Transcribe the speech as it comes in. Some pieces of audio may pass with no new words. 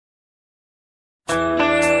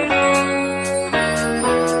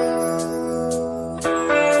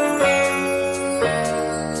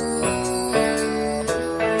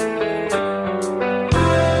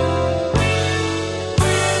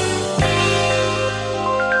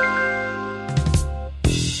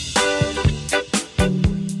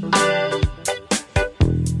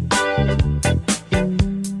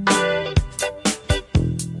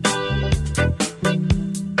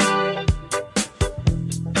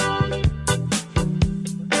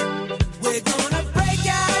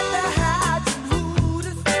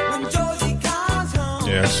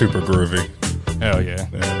super groovy. Hell yeah.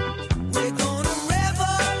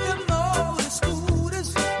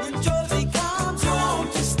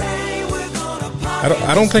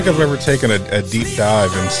 I don't think I've ever taken a deep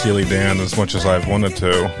dive in Steely Dan as much as I've wanted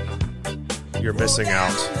to. You're missing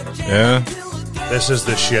out. Yeah, This is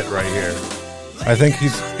the shit right here. I think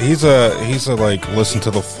he's a like listen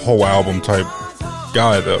to the whole album type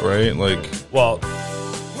guy though, right? Like, Well,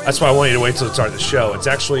 that's why I want you to wait till the start of the show. It's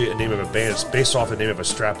actually a name of a band. It's based off the name of a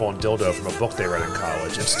strap-on dildo from a book they read in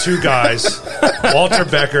college. It's two guys, Walter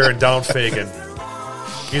Becker and Donald Fagen.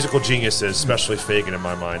 Musical geniuses, especially Fagen in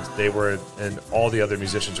my mind. They were, and all the other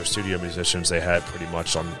musicians or studio musicians they had pretty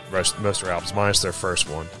much on most of their albums, minus their first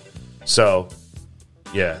one. So,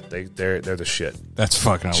 yeah, they're the shit. That's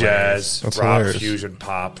fucking Jazz, That's rock, hilarious. fusion,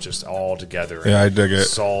 pop, just all together. Yeah, I dig it.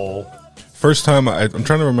 Soul. first time I'm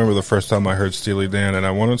trying to remember the first time I heard Steely Dan, and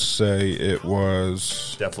I want to say it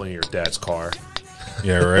was Definitely your dad's car.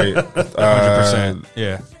 yeah, right, 100%.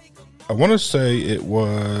 Yeah. I want to say it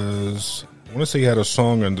was. I want to say he had a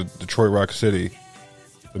song in the Detroit Rock City,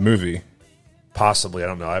 the movie. Possibly, I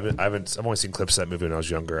don't know. I've only seen clips of that movie when I was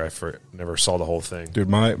younger. Never saw the whole thing. Dude,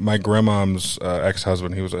 my grandmom's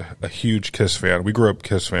ex-husband, he was a huge Kiss fan. We grew up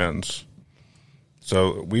Kiss fans.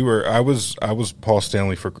 So I was Paul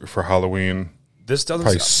Stanley for Halloween. This doesn't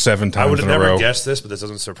probably 7 times. I would have in a row. never guessed this, but this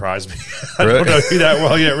doesn't surprise me. I don't know you that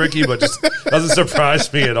well yet, Ricky, but just doesn't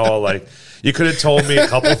surprise me at all. Like, you could have told me a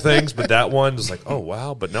couple things, but that one was like, oh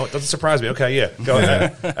wow. But no, it doesn't surprise me. Okay, yeah, go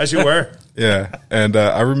ahead as you were. Yeah, and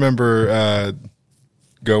I remember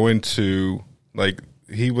going to, like,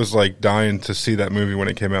 he was like dying to see that movie when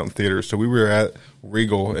it came out in theaters. So we were at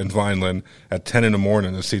Regal in Vineland at 10 in the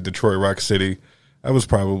morning to see Detroit Rock City. That was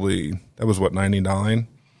what, 99?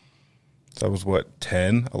 So that was what,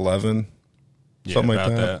 10, 11? Something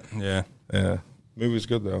like that. Yeah. Yeah. Movie's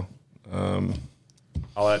good though.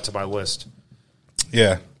 I'll add it to my list.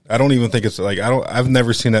 Yeah. I don't even think it's like, I've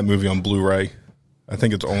never seen that movie on Blu-ray. I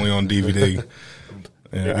think it's only on DVD.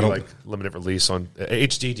 Maybe I don't like limited release on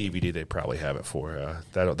HD DVD. They probably have it for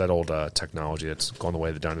that old technology that's gone the way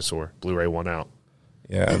of the dinosaur. Blu-ray won out.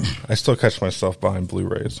 Yeah, I still catch myself buying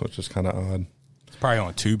Blu-rays, which is kind of odd. It's probably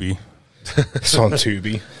on Tubi. It's on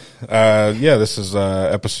Tubi. Yeah, this is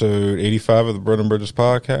episode 85 of the Bread and Bridges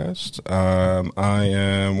podcast. I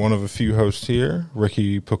am one of a few hosts here,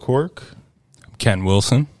 Ricky Pecork. I'm Ken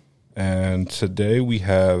Wilson. And today we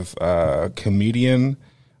have comedian,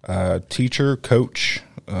 teacher, coach,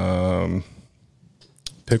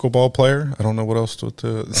 pickleball player. I don't know what else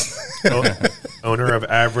to Owner of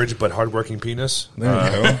average but hardworking penis. There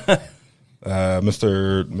you go.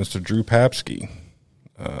 Mr. Drew Pabhsky.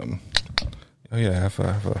 Oh yeah, I have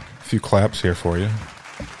a few claps here for you.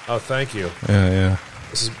 Oh, thank you. Yeah.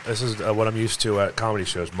 This is what I'm used to at comedy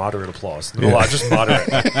shows. Moderate applause. Not a lot, just moderate,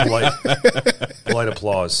 polite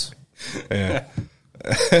applause. Yeah.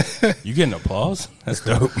 You getting applause? That's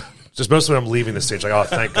dope. Just mostly when I'm leaving the stage, like, oh,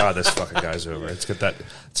 thank God this fucking guy's over. Let's get that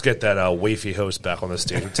wafy host back on the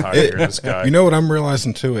stage. I'm tired of hearing this guy. You know what I'm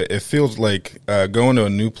realizing too? It feels like going to a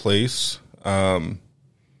new place.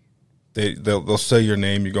 They'll say your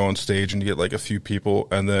name, you go on stage, and you get like a few people,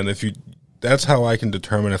 and then that's how I can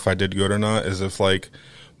determine if I did good or not, is if like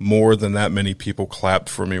more than that many people clapped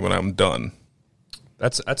for me when I'm done.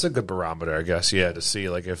 That's a good barometer, I guess. Yeah, to see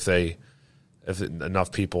like if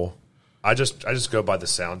enough people. I just go by the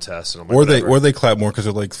sound test, and I'm like, or they clap more because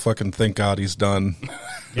they're like, fucking thank God he's done.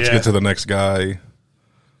 Let's get to the next guy.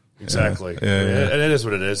 Exactly. Yeah. And it is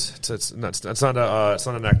what it is. It's not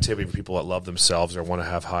an activity for people that love themselves or want to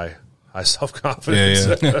have high self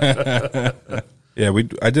confidence. Yeah. Yeah,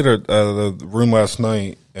 I did the room last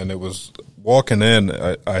night, and it was walking in.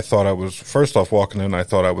 I thought I was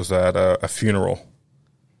at a funeral.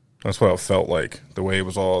 That's what it felt like. The way it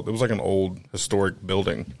was like an old historic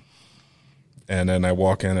building. And then I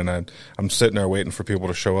walk in, and I'm sitting there waiting for people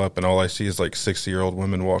to show up, and all I see is like 60-year-old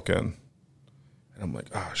women walk in. And I'm like,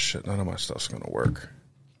 oh shit, none of my stuff's gonna work.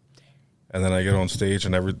 And then I get on stage,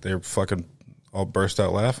 and they're fucking all burst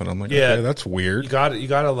out laughing. I'm like, okay, that's weird. You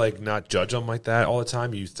gotta like not judge them like that all the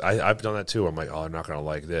time. I've done that too. I'm like, oh, I'm not gonna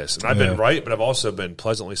like this, and I've been right, but I've also been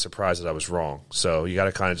pleasantly surprised that I was wrong. So you got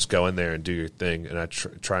to kind of just go in there and do your thing, and I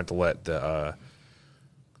try not to let the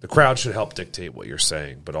crowd should help dictate what you're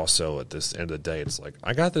saying, but also at this end of the day, it's like,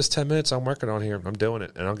 I got this 10 minutes I'm working on here. I'm doing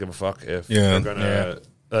it, and I don't give a fuck if they're gonna.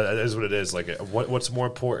 It is what it is. Like, what's more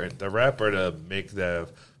important, the rap or to make the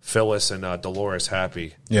Phyllis and Dolores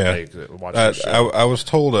happy? Yeah, watch the show? I was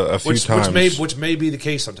told a few times, which may be the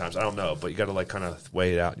case sometimes. I don't know, but you got to like kind of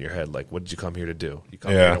weigh it out in your head. Like, what did you come here to do? You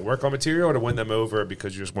come here to work on material, or to win them over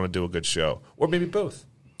because you just want to do a good show, or maybe both.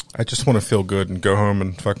 I just want to feel good and go home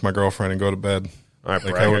and fuck my girlfriend and go to bed. All right,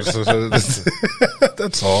 Like braggers.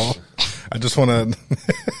 that's all. I just want to.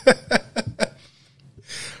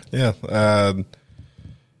 Yeah.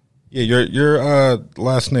 Yeah. Your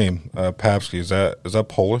last name, Pabhsky, is that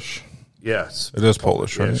Polish? Yes. It is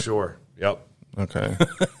Polish, right? Yeah, sure. Yep. Okay.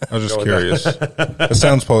 I was just curious. It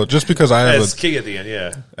sounds Polish. Just because I have It's key at the end,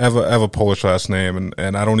 yeah. I have a Polish last name,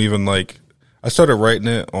 and I don't even like. I started writing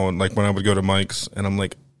it on like when I would go to Mike's, and I'm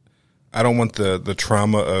like, I don't want the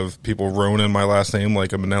trauma of people ruining my last name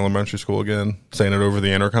like I'm in elementary school again, saying it over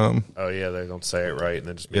the intercom. Oh, yeah, they don't say it right, and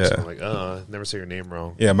then just make someone like, never say your name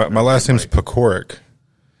wrong. Yeah, my last name's Pekoric.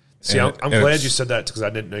 See, I'm glad you said that because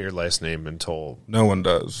I didn't know your last name until No one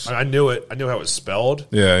does. I knew it. I knew how it was spelled.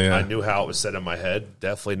 Yeah. I knew how it was said in my head.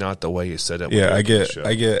 Definitely not the way you said it. when Yeah, you I were doing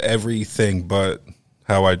the get show. everything but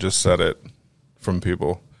how I just said it from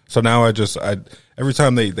people. So now I every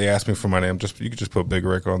time they ask me for my name, you could just put Big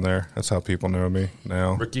Rick on there. That's how people know me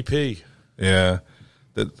now. Ricky P. Yeah,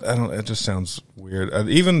 it just sounds weird.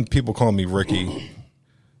 Even people calling me Ricky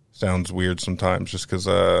sounds weird sometimes, just because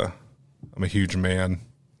I'm a huge man.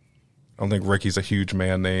 I don't think Ricky's a huge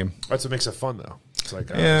man name. That's what makes it fun, though. It's like,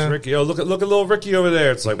 Yeah. it's Ricky. Oh, look at little Ricky over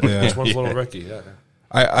there. It's like, Yeah. which one's little Ricky? Yeah.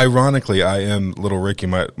 Ironically, I am little Ricky.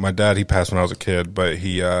 My dad, he passed when I was a kid, but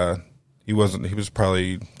he wasn't. He was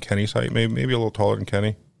probably Kenny's height, maybe a little taller than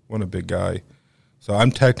Kenny. Wasn't a big guy, so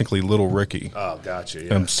I'm technically little Ricky. Oh, gotcha.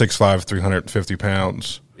 Yeah. I'm 6'5", 350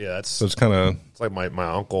 pounds. Yeah, So it's kind of it's like my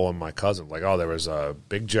uncle and my cousin. Like, there was a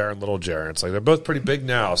big Jerry and little Jerry. It's like they're both pretty big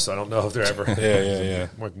now, so I don't know if they're ever yeah.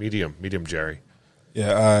 more like medium Jerry.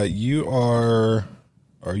 Yeah. You are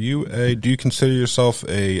you do you consider yourself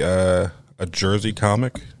a Jersey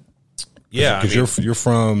comic? Yeah, Because you're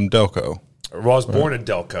from Delco. Well, I was born in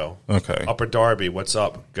Delco. Okay. Upper Darby, what's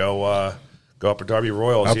up? Go Upper Darby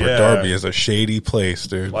Royals. Upper yeah. Darby is a shady place,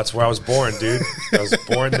 dude. Well, that's where I was born, dude. I was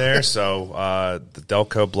born there, so the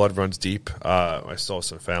Delco blood runs deep. I still have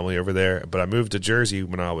some family over there, but I moved to Jersey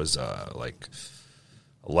when I was like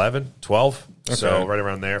 11, 12, so right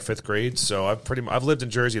around there, 5th grade. So I've lived in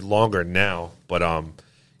Jersey longer now, but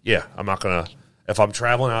yeah, I'm not gonna. If I'm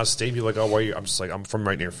traveling out of state, people are like, oh, where are you? I'm just like, I'm from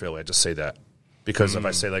right near Philly. I just say that. Because if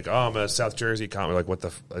I say like, oh, I'm a South Jersey comic, like what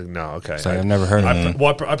the no, okay. Like, I've never heard of that.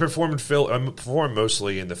 Well, I perform in Philly. I perform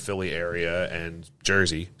mostly in the Philly area and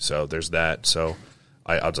Jersey, so there's that. So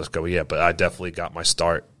I'll just go, yeah. But I definitely got my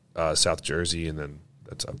start South Jersey, and then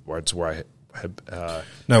that's where I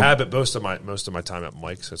habit most of my time at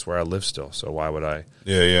Mike's. That's where I live still. So why would I?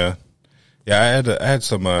 Yeah. I had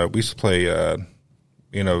some. We used to play. A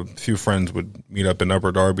few friends would meet up in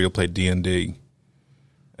Upper Darby to play D&D,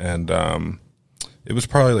 and it was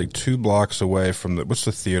probably like 2 blocks away from what's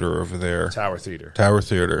the theater over there? Tower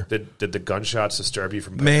Theater. Did the gunshots disturb you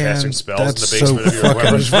from casting spells in the that's basement so of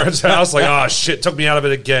your friend's house? Like, oh shit, took me out of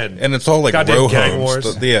it again. And it's all like Goddamn row gang homes.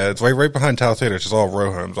 wars. Yeah, it's right behind Tower Theater. It's just all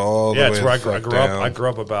row homes. All the way It's where I the fuck grew up. down. I grew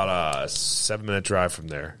up about a 7-minute drive from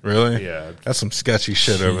there. Really? Yeah. That's some sketchy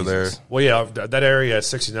shit over there. Well, yeah, that area at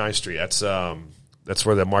 69th Street. That's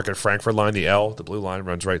where the Market Frankfurt line, the blue line,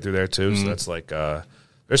 runs right through there too. So that's like,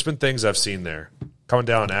 there's been things I've seen there. Coming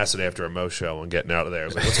down on acid after a Mo show and getting out of there. I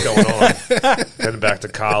was like, what's going on? Heading back to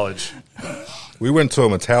college. We went to a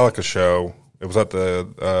Metallica show. It was at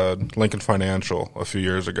the Lincoln Financial a few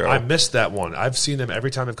years ago. I missed that one. I've seen them every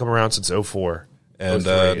time they've come around since 04. And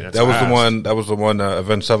 03, that was the one. That was the one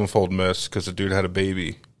Avenged Sevenfold missed because the dude had a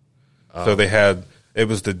baby. So it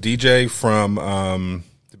was the DJ from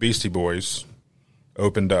the Beastie Boys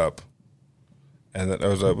opened up, and that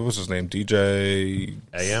was what was his name? DJ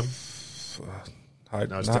AM.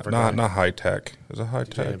 Not High Tech. Is it High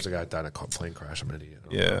Tech? James, the guy that died in a plane crash. I'm an idiot.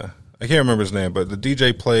 Yeah, I can't remember his name, but the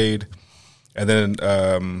DJ played, and then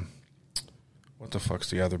what the fuck's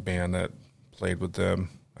the other band that played with them?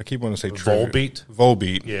 I keep wanting to say Volbeat?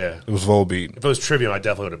 Volbeat. Yeah. It was Volbeat. If it was Trivium, I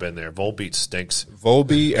definitely would have been there. Volbeat stinks.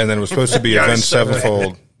 Volbeat, and then it was supposed to be Yeah, I Avenged said that.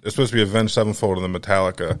 Sevenfold. It's supposed to be Avenged Sevenfold and then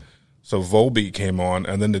Metallica. So Volbeat came on,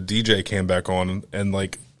 and then the DJ came back on, and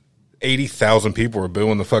like 80,000 people were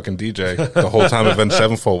booing the fucking DJ the whole time Avenged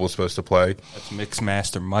Sevenfold was supposed to play. That's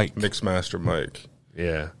Mixmaster Mike. Mixmaster Mike.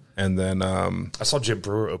 Yeah. And then I saw Jim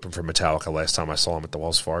Brewer open for Metallica last time I saw him at the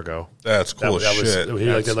Wells Fargo. That's cool as shit. He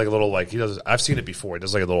did like a little he does. I've seen it before. He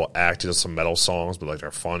does like a little act. He does some metal songs, but like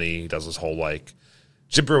they're funny. He does this whole like.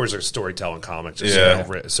 Jim Brewer's a storytelling comic, so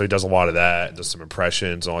he does a lot of that. Does some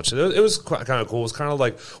impressions and all that shit. It was kind of cool. It was kind of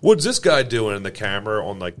like, what's this guy doing? And the camera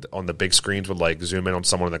on the big screens would like zoom in on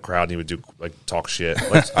someone in the crowd, and he would do like talk shit.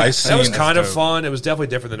 Like, that was kind of fun. It was definitely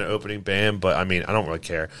different than an opening band, but I mean, I don't really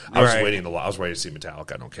care. I was waiting to see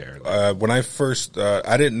Metallica. I don't care. When I first,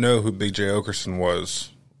 I didn't know who Big J. Okerson was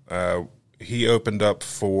he opened up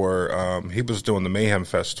for he was doing the Mayhem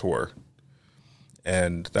Fest tour,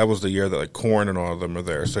 and that was the year that like Korn and all of them were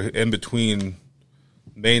there. So in between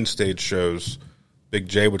main stage shows, Big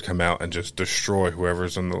J would come out and just destroy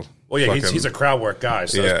whoever's in the. Well, yeah, he's a crowd work guy,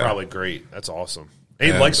 so that's probably great. That's awesome.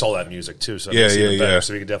 And he likes all that music too, so it makes it even better.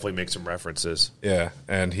 So he could definitely make some references. Yeah,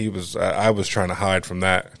 and he was. I was trying to hide from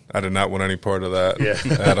that. I did not want any part of that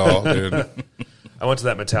at all, dude. I went to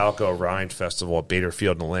that Metallica Orion festival at Bader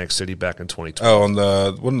Field in Atlantic City back in 2012. Oh, on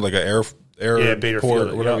the wasn't it like an air Bader port,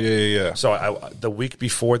 Field, whatever. Yeah. So the week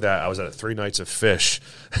before that, I was at 3 Nights of Fish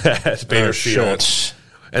at Bader Field. Shit.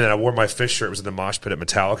 And then I wore my Fish shirt. It was in the mosh pit at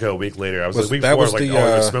Metallica a week later. I was the week that before, was like, the, we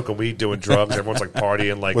were smoking weed, doing drugs. Everyone's like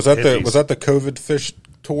partying, like was that hippies. the COVID Fish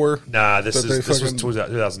tour? Nah, this was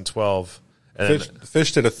 2012. And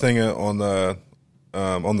Fish did a thing on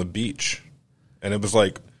the beach, and it was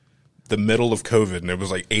like the middle of COVID, and it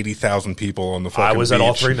was like 80,000 people on the fucking I was beach. at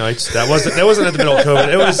all 3 nights. That wasn't at the middle of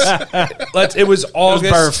COVID. It was August. It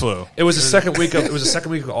was bird flu. It was the second week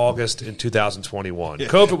of August in 2021.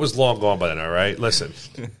 COVID was long gone by then. All right, listen.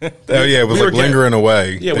 Oh yeah, it was like lingering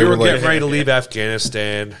away. Yeah, we were getting ready to leave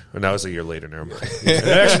Afghanistan, and that was a year later. Never mind.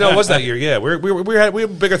 Actually, no, it was that year. Yeah, we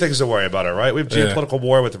had bigger things to worry about. All right, we have geopolitical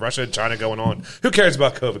war with Russia and China going on. Who cares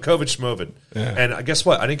about COVID? COVID schmovin'. Yeah. And guess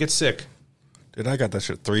what? I didn't get sick. Dude, I got that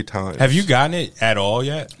shit 3 times. Have you gotten it at all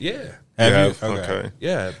yet? Yeah. Have you? Okay.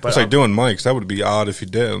 Yeah, but It's like doing mics. That would be odd if you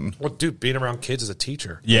didn't. well, dude, being around kids as a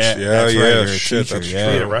teacher. Yeah, Yeah, that's yeah, right. You're a shit, teacher, that's Be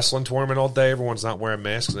at yeah. a wrestling tournament all day. Everyone's not wearing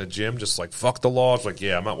masks in the gym. Just like fuck the laws. Like,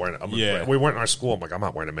 yeah, I'm not wearing. We weren't in our school. I'm like, I'm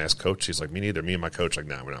not wearing a mask, coach. He's like, me neither. Me and my coach, like,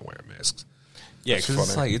 nah, we're not wearing masks. Yeah, because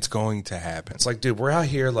it's funny. like it's going to happen. It's like, dude, we're out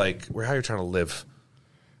here trying to live.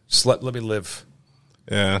 Just let me live.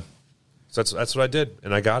 Yeah. So that's what I did,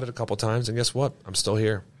 and I got it a couple times. And guess what? I'm still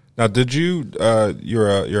here. Now, did you? You're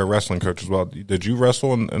a wrestling coach as well. Did you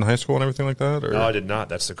wrestle in high school and everything like that? Or? No, I did not.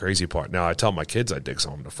 That's the crazy part. Now I tell my kids I did,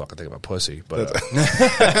 so I'm gonna fucking think about pussy. But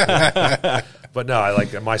but no, I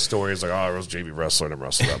like my story is like, oh, I was JV wrestler and I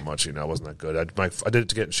wrestled that much. You know, I wasn't that good. I did it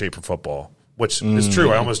to get in shape for football, which is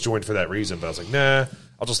true. I almost joined for that reason, but I was like, nah,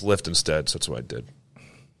 I'll just lift instead. So that's what I did.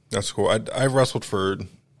 That's cool. I wrestled for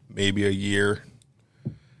maybe a year,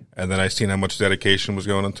 and then I seen how much dedication was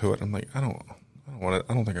going into it. I'm like, I don't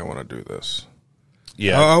think I want to do this.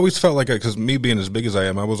 Yeah, I always felt like because me being as big as I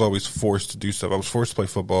am, I was always forced to do stuff. I was forced to play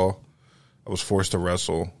football. I was forced to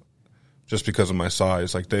wrestle just because of my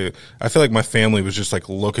size. Like I feel like my family was just like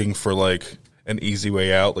looking for like an easy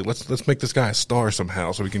way out. Like let's make this guy a star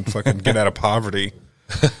somehow so we can fucking get out of poverty.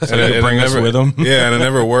 So and bring us with them. Yeah, and it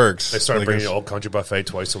never works. they started bringing the Old Country Buffet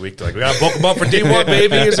twice a week. They're like, we got to book them up for D1,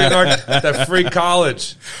 baby. It's in that free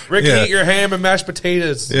college. Ricky, eat your ham and mashed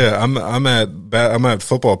potatoes. Yeah, I'm at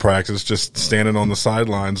football practice, just standing on the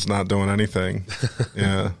sidelines, not doing anything.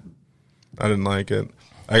 Yeah, I didn't like it.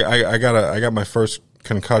 I got my first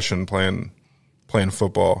concussion playing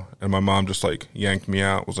football, and my mom just like yanked me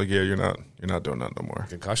out. Was like, yeah, you're not doing that no more.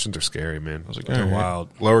 Concussions are scary, man. I was like, They're wild.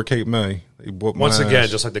 Lower Cape May. They whooped my Once again, ass.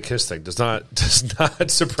 just like the kiss thing, does not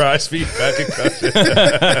surprise me. Bad concussion.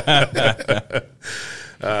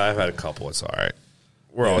 I've had a couple. It's all right.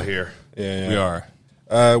 We're all here. Yeah, We are.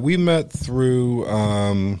 we met through.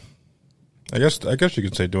 I guess you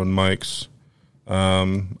could say doing mics.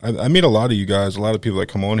 I meet a lot of you guys. A lot of people that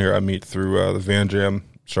come on here. I meet through the Van Jam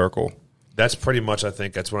circle. That's pretty much, I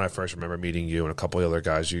think, that's when I first remember meeting you and a couple of other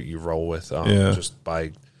guys you roll with just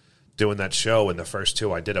by doing that show. And the first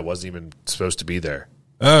 2 I did, I wasn't even supposed to be there.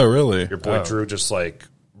 Oh, really? Your boy Drew just like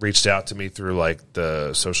reached out to me through like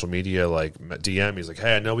the social media, like DM. He's like,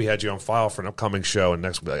 hey, I know we had you on file for an upcoming show. And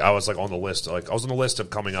next, like, I was like on the list. Like I was on the list of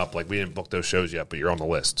coming up. Like we didn't book those shows yet, but you're on the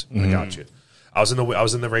list. I got you. I was in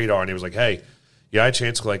the radar, and he was like, hey, yeah, I had a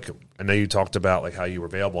chance. Like, I know you talked about like how you were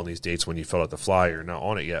available on these dates when you filled out the flyer. You're not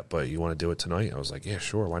on it yet, but you want to do it tonight. I was like, yeah,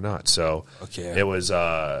 sure, why not? So it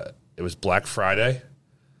was Black Friday.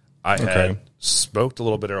 I had smoked a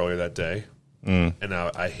little bit earlier that day, and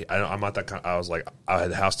I'm not that kind. I was like, I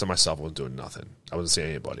had the house to myself. I was doing nothing. I wasn't seeing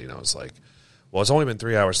anybody, and I was like, well, it's only been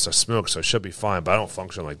 3 hours to smoke, so it should be fine. But I don't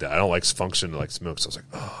function like that. I don't like function like smoke. So I was like,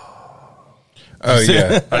 oh. Oh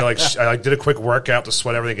yeah. I did a quick workout to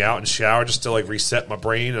sweat everything out and shower just to like reset my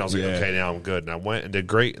brain. And I was like, okay, now I'm good. And I went and did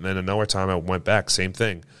great. And then another time I went back, same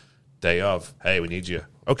thing. Day of, hey, we need you.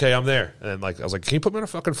 Okay, I'm there. And then like I was like, can you put me on a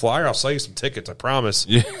fucking flyer? I'll sell you some tickets, I promise.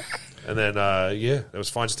 Yeah. And then it was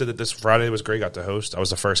fun. Just did it this Friday. It was great. Got to host. I was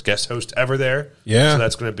the first guest host ever there. Yeah. So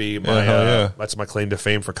that's going to be my that's my claim to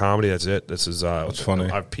fame for comedy. That's it. This is That's funny.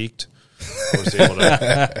 I've peaked. I was able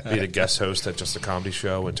to be the guest host at Just a Comedy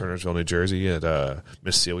Show in Turnersville, New Jersey at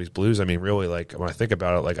Miss Seeley's Blues. I mean, really, like, when I think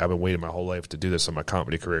about it, like, I've been waiting my whole life to do this in my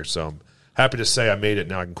comedy career. So I'm happy to say I made it.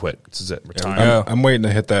 Now I can quit. This is it. Retire. I'm waiting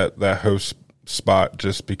to hit that host spot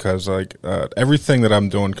just because, like, everything that I'm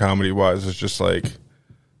doing comedy-wise is just, like,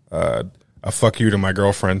 a fuck you to my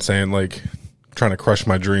girlfriend saying, like, trying to crush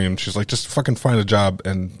my dream. She's like, just fucking find a job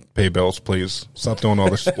and pay bills, please. Stop doing all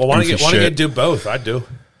this. Well, why don't you do both? I do.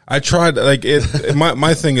 I tried, like,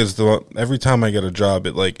 my thing is, every time I get a job,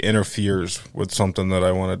 it, like, interferes with something that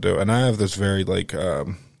I want to do. And I have this very, like,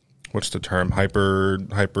 what's the term?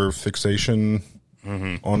 Hyper fixation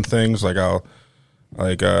on things. Like, I'll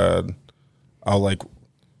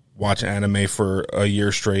watch anime for a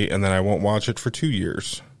year straight, and then I won't watch it for 2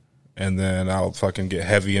 years. And then I'll fucking get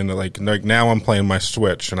heavy into, like now I'm playing my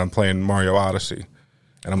Switch, and I'm playing Mario Odyssey.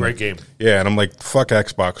 And I'm Great game. Yeah, and I'm like, fuck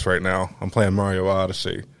Xbox right now. I'm playing Mario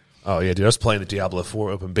Odyssey. Oh, yeah, dude. I was playing the Diablo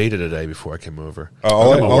 4 open beta today before I came over.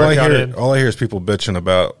 All I hear is people bitching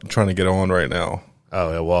about trying to get on right now. Oh,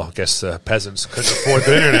 yeah, well, I guess peasants couldn't afford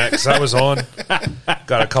the internet because I was on.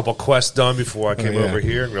 Got a couple quests done before I came over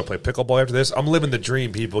here. I'm going to play pickleball after this. I'm living the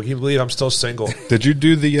dream, people. Can you believe I'm still single? Did you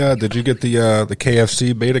do did you get the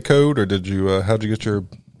KFC beta code, or did you, how'd you get your...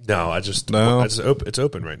 No, it's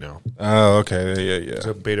open right now. Oh, okay. Yeah. It's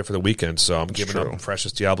open beta for the weekend, so I'm giving up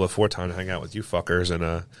precious Diablo 4 time to hang out with you fuckers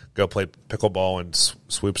and go play pickleball and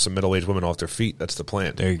swoop some middle-aged women off their feet. That's the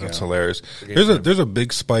plan. There you go. That's hilarious. There's a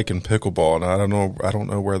big spike in pickleball, and I don't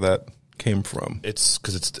know where that came from. It's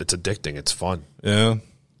because it's addicting. It's fun. Yeah.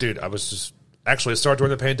 Dude, it started during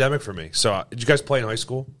the pandemic for me. So did you guys play in high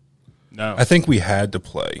school? No. I think we had to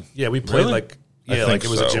play. Yeah, we played Really? it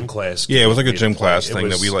was a gym class. Yeah, it was like a gym class thing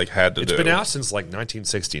that we like had to do. It's been out since like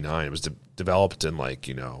 1969. It was developed in like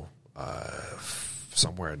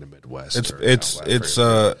somewhere in the Midwest.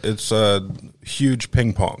 It's huge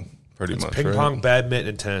ping pong, pretty much. Ping pong, badminton,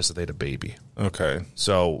 and tennis that they had a baby. Okay,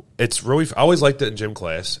 so it's really I always liked it in gym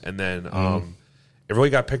class, and then it really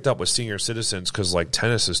got picked up with senior citizens because like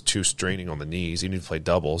tennis is too straining on the knees. You need to play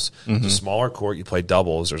doubles. It's a smaller court. You play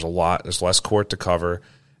doubles. There's less court to cover.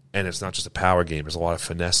 And it's not just a power game. There's a lot of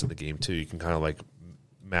finesse in the game, too. You can kind of, like,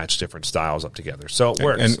 match different styles up together. So it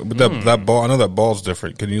works. And that ball, I know that ball's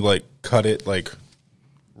different. Can you, like, cut it, like,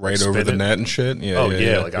 right over the net and shit? Yeah.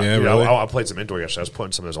 Really? I played some indoor yesterday. I was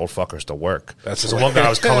putting some of those old fuckers to work. That's one guy I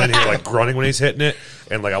was coming in here, like, grunting when he's hitting it.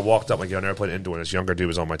 And, like, I walked up, like, I never played indoor. And this younger dude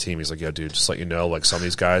was on my team. He's like, yo, dude, just let you know, like, some of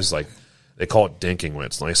these guys, like, they call it dinking when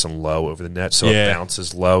it's nice and low over the net. So it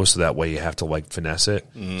bounces low, so that way you have to, like, finesse it.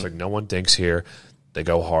 It's like, no one dinks here. They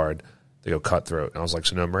go hard. They go cutthroat. And I was like,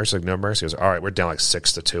 so no mercy? Like, no mercy. He goes, all right, we're down like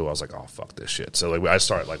 6-2. I was like, oh, fuck this shit. So like I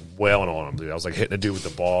started like wailing on him, dude. I was like hitting a dude with the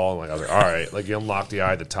ball. And, like I was like, all right, like you unlock the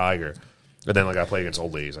eye of the tiger. And then like I play against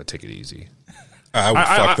old ladies. I take it easy. I would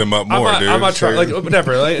fuck them up more, dude. I'm not trying, like,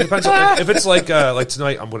 whatever. Like, it depends on, if it's like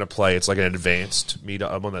tonight, I'm going to play. It's like an advanced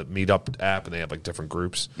meetup. I'm on the meetup app, and they have like different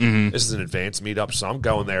groups. This is an advanced meetup, so I'm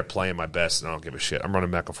going there playing my best, and I don't give a shit. I'm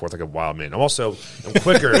running back and forth like a wild man. I'm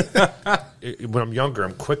quicker. When I'm younger,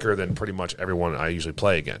 I'm quicker than pretty much everyone I usually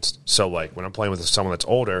play against. So, like, when I'm playing with someone that's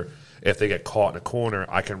older, if they get caught in a corner,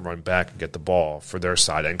 I can run back and get the ball for their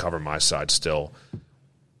side and cover my side still.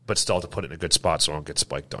 But still have to put it in a good spot so I don't get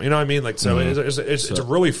spiked on. You know what I mean? Like, so it's a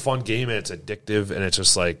really fun game, and it's addictive, and it's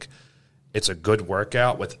just like it's a good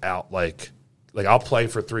workout without like I'll play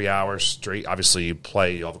for 3 hours straight. Obviously,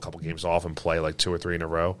 you'll have a couple games off and play like 2 or 3 in a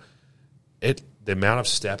row. The amount of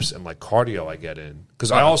steps and like cardio I get in,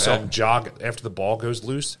 because I also jog after the ball goes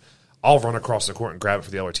loose. I'll run across the court and grab it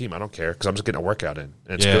for the other team. I don't care because I'm just getting a workout in,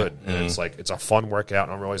 and it's good. And it's like it's a fun workout,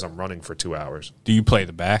 and I realize I'm running for 2 hours. Do you play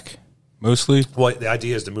the back? Mostly? Well, the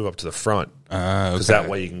idea is to move up to the front because that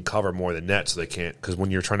way you can cover more of the net so they can't, because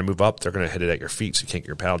when you're trying to move up, they're going to hit it at your feet so you can't get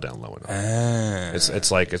your paddle down low enough.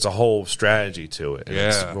 It's like it's a whole strategy to it, and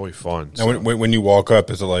it's really fun. So. Now, when you walk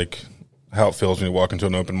up, is it like how it feels when you walk into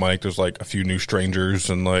an open mic? There's like a few new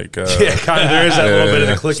strangers and like... yeah, kind of. There is that little bit of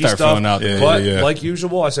the clicky stuff. Out but like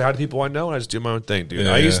usual, I say hi to people I know, and I just do my own thing, dude.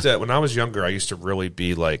 I used to, when I was younger, I used to really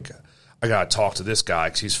be like... I got to talk to this guy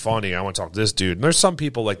because he's funny. I want to talk to this dude. And there's some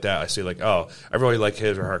people like that. I say like, oh, I really like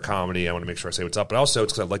his or her comedy. I want to make sure I say what's up. But also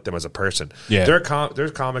it's because I like them as a person. Yeah.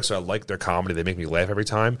 There's comics that I like their comedy. They make me laugh every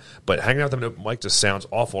time. But hanging out with them in open mic just sounds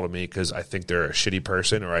awful to me because I think they're a shitty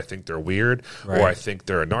person, or I think they're weird, or I think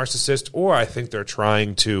they're a narcissist, or I think they're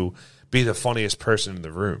trying to be the funniest person in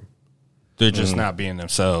the room. They're just not being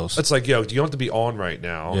themselves. It's like, yo, you don't have to be on right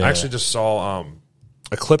now. I actually just saw...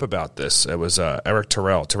 a clip about this. It was Eric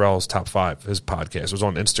Terrell's Top 5, his podcast. It was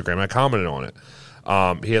on Instagram. I commented on it.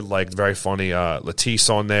 He had like very funny Latisse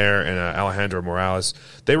on there and Alejandro Morales.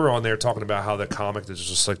 They were on there talking about how the comic is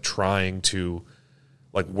just like trying to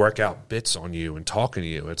like work out bits on you and talking to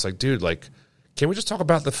you. It's like, dude, like, can we just talk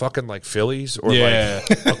about the fucking like Phillies or like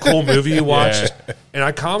a cool movie you watched? Yeah. And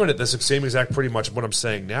I commented this same exact pretty much what I'm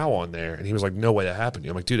saying now on there. And he was like, no way that happened to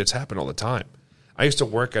you. I'm like, dude, it's happened all the time. I used to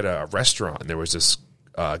work at a restaurant and there was this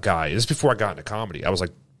guy. This is before I got into comedy. I was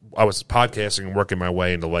podcasting and working my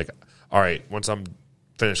way into like, all right, once I'm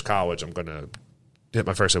finished college, I'm going to hit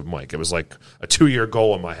my first open mic. It was like a 2-year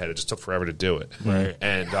goal in my head. It just took forever to do it. Right.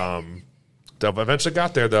 And eventually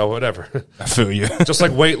got there, though, whatever. I feel you. Just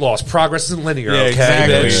like weight loss. Progress isn't linear, okay?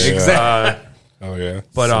 Exactly. Exactly. Oh, yeah.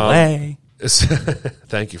 But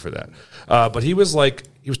thank you for that. But he was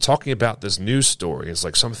talking about this news story. It's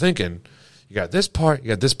like, so I'm thinking, you got this part, and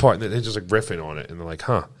they're just like riffing on it. And they're like,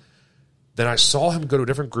 huh. Then I saw him go to a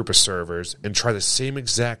different group of servers and try the same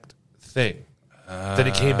exact thing. Then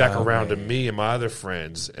he came back around to me and my other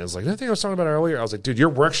friends and was like, that thing I was talking about earlier? I was like, dude,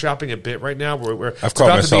 you're workshopping a bit right now. It's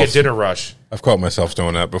about to be a dinner rush. I've caught myself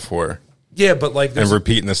doing that before. Yeah, but like... And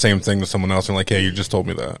repeating the same thing to someone else and like, hey, you just told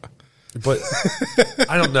me that. But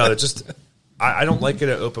I don't know. It's just... I don't like it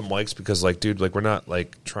at open mics because, like, dude, like, we're not,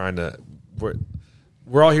 like, trying to...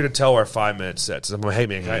 We're all here to tell our 5-minute sets. I'm like, hey,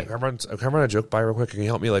 man, can I run a joke by real quick? Can you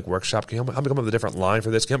help me, like, workshop? Can you help me come up with a different line for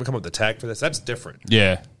this? Can you help me come up with a tag for this? That's different.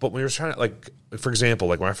 Yeah. But when you're trying to, like, for example,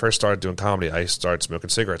 like, when I first started doing comedy, I started smoking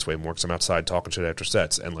cigarettes way more because I'm outside talking shit after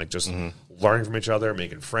sets and, like, just learning from each other,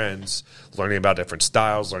 making friends, learning about different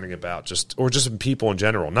styles, learning about just people in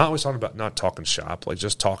general. Not always talking about, not talking shop, like,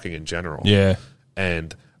 just talking in general. Yeah.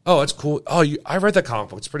 And... oh, it's cool. Oh, I read that comic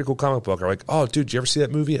book. It's a pretty cool comic book. Or like, oh, dude, did you ever see that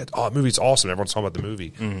movie? Oh, that movie's awesome. Everyone's talking about the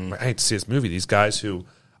movie. Like, I hate to see this movie. These guys who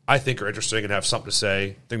I think are interesting and have something to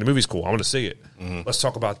say think the movie's cool. I want to see it. Let's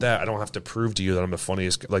talk about that. I don't have to prove to you that I'm the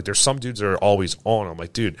funniest. Like, there's some dudes that are always on. I'm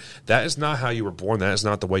like, dude, that is not how you were born. That is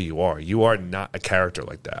not the way you are. You are not a character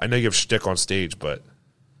like that. I know you have shtick on stage, but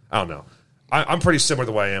I don't know. I'm pretty similar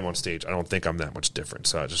to the way I am on stage. I don't think I'm that much different.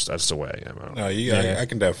 So that's the way I am. I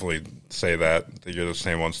can definitely say that you're the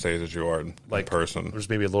same on stage as you are in person. There's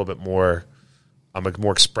maybe a little bit more. I'm like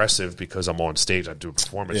more expressive because I'm on stage. I do a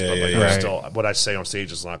performance, but like still, what I say on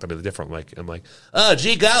stage is not going to be different. I'm like, oh,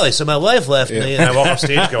 gee golly, so my wife left me, and I walk off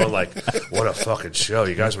stage going like, what a fucking show!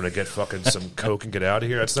 You guys want to get fucking some coke and get out of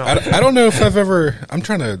here? That's not. I don't know if I've ever. I'm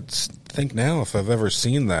trying to think now if I've ever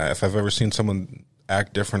seen that. If I've ever seen someone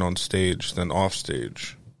act different on stage than off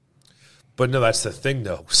stage. But no, that's the thing,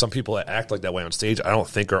 though. Some people that act like that way on stage, I don't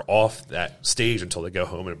think are off that stage until they go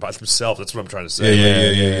home and by themselves. That's what I'm trying to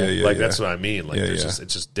say. Yeah. Like that's what I mean. Like it's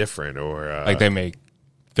just different, or like they make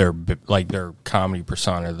their comedy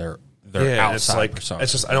persona their outside persona.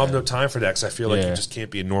 It's just I don't have no time for that because I feel like you just can't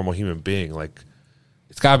be a normal human being. Like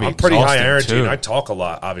it's got to be. I'm pretty high energy and I talk a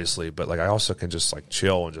lot, obviously, but like I also can just like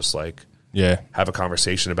chill and just like. Yeah, have a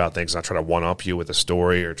conversation about things, not try to one up you with a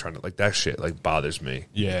story or trying to like that shit like bothers me.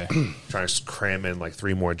 Yeah, trying to cram in like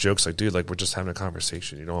 3 more jokes. Like, dude, like we're just having a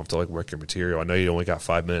conversation. You don't have to like work your material. I know you only got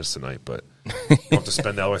 5 minutes tonight, but you don't have to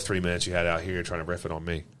spend the other 3 minutes you had out here trying to riff it on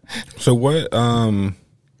me. So what?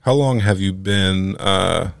 How long have you been?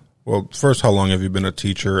 Well, first, how long have you been a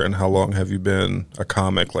teacher, and how long have you been a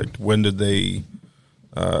comic? Like, when did they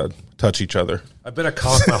touch each other? I've been a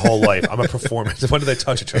comic my whole life. I'm a performer. When did they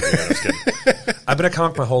touch each other? Yeah, I was kidding. I've been a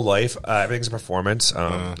comic my whole life. Everything's a performance.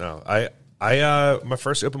 No, I my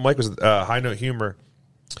first open mic was High Note Humor,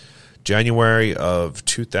 January of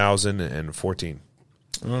 2014.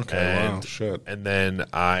 Okay, wow, shit. And then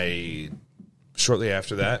I, shortly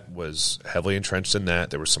after that, was heavily entrenched in that.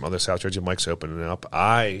 There were some other South Jersey mics opening up.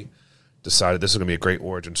 I decided this is going to be a great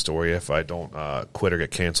origin story if I don't quit or get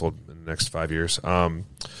canceled in the next 5 years.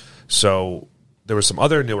 So there were some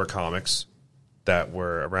other newer comics that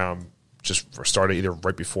were around, just started either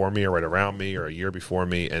right before me or right around me or a year before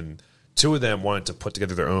me, and 2 of them wanted to put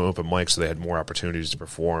together their own open mic so they had more opportunities to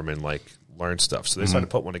perform and like learn stuff. So they decided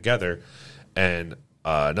to put one together, and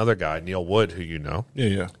another guy, Neil Wood, who you know,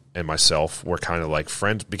 and myself were kind of like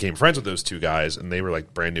became friends with those 2 guys, and they were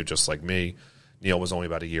like brand new, just like me. Neil was only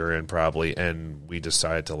about a year in probably, and we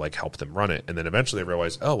decided to like help them run it. And then eventually they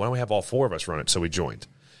realized, oh, why don't we have all 4 of us run it? So we joined.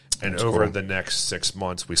 And that's over the next 6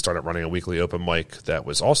 months, we started running a weekly open mic that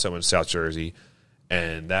was also in South Jersey,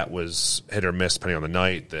 and that was hit or miss depending on the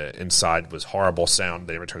night. The inside was horrible sound.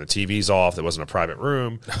 They never turned the TVs off. There wasn't a private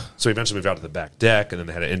room. So we eventually moved out to the back deck, and then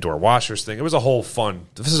they had an indoor washers thing. It was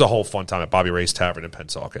this is a whole fun time at Bobby Ray's Tavern in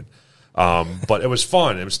Pennsauken. But it was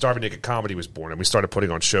fun. It was Starving Naked Comedy was born, and we started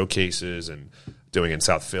putting on showcases and doing in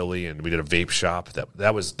South Philly, and we did a vape shop.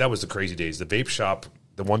 That was the crazy days. The vape shop,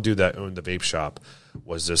 the one dude that owned the vape shop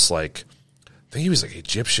was this like think he was like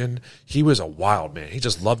Egyptian. He was a wild man. He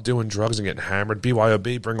just loved doing drugs and getting hammered.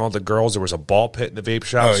 BYOB, bring all the girls. There was a ball pit in the vape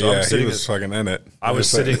shop. Oh, so yeah, he was fucking in it. I was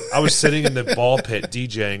sitting in the ball pit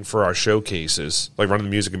DJing for our showcases, like running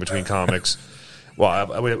the music in between comics.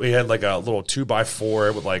 Well, we had like a little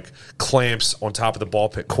 2x4 with like clamps on top of the ball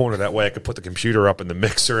pit corner. That way I could put the computer up in the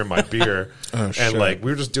mixer and my beer. And like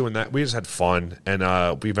we were just doing that. We just had fun. And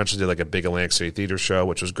we eventually did like a big Atlantic City Theater show,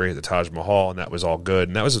 which was great at the Taj Mahal. And that was all good.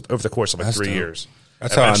 And that was over the course of like 3 years.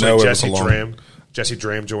 That's eventually, how I know Jesse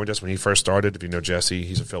Dram joined us when he first started. If you know Jesse,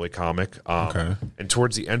 he's a Philly comic. Okay. And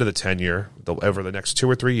towards the end of the tenure, over the next 2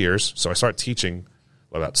 or 3 years, so I started teaching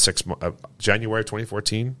about January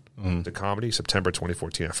 2014 to comedy. September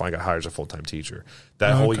 2014, I finally got hired as a full-time teacher.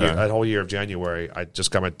 That whole year of January, I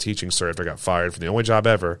just got my teaching cert. I got fired from the only job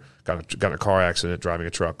ever. Got in a car accident driving a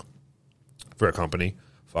truck for a company.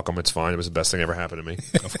 Fuck them, it's fine. It was the best thing ever happened to me.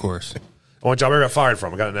 Of course. Only job I ever got fired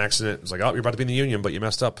from. I got in an accident. It was like, oh, you're about to be in the union, but you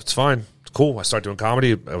messed up. It's fine. It's cool. I started doing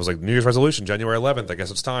comedy. It was like New Year's resolution, January 11th. I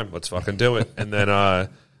guess it's time. Let's fucking do it. And then I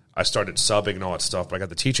started subbing and all that stuff, but I got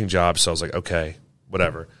the teaching job, so I was like, okay,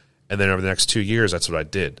 whatever. And then over the next 2 years, that's what I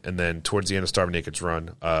did. And then towards the end of Starving Naked's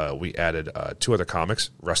run, we added 2 other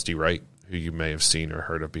comics, Rusty Wright, who you may have seen or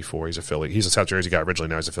heard of before. He's a South Jersey guy originally.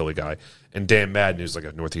 Now he's a Philly guy. And Dan Madden, who's like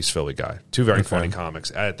a Northeast Philly guy. 2 very funny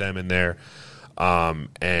comics. Added them in there.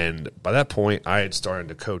 And by that point, I had started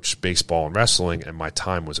to coach baseball and wrestling, and my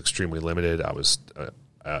time was extremely limited. I was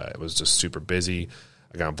just super busy.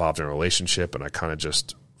 I got involved in a relationship, and I kind of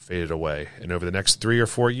just faded away. And over the next 3 or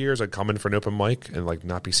 4 years, I'd come in for an open mic and like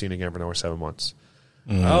not be seen again for another 7 months.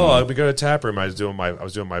 I'd be going to tap room. I was doing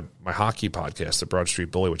my hockey podcast, the Broad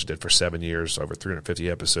Street Bully, which I did for 7 years, over 350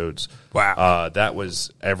 episodes. Wow. That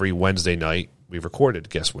was every Wednesday night we recorded.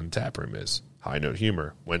 Guess when tap room is? High Note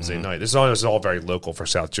Humor, Wednesday night. This is all very local for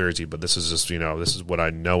South Jersey, but this is just, this is what I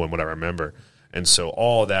know and what I remember. And so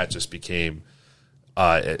all of that just became,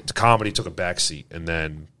 comedy took a backseat, and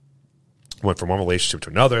then went from one relationship to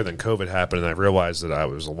another. Then COVID happened, and I realized that there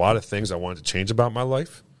was a lot of things I wanted to change about my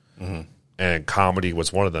life. And comedy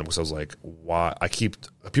was one of them, because I was like, why?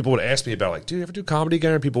 People would ask me about, like, do you ever do comedy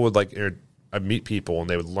again? And people would, like, I'd meet people, and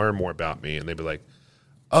they would learn more about me, and they'd be like,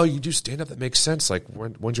 oh, you do stand-up? That makes sense. Like,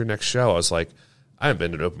 when's your next show? I was like, I haven't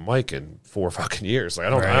been to an open mic in 4 fucking years. Like,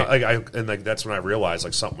 and that's when I realized,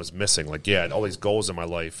 like, something was missing. Like, yeah, I had all these goals in my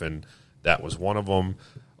life, and that was one of them,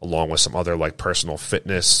 along with some other, like, personal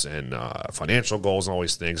fitness and financial goals and all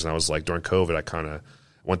these things. And I was like, during COVID, I kind of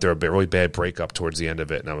went through a really bad breakup towards the end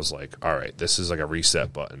of it, and I was like, all right, this is like a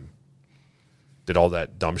reset button. Did all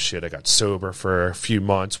that dumb shit. I got sober for a few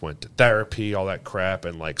months, went to therapy, all that crap,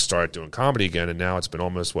 and like started doing comedy again. And now it's been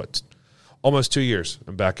almost 2 years.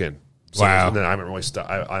 I'm back in. So, wow. And then I haven't really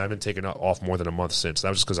I haven't taken off more than a month since. That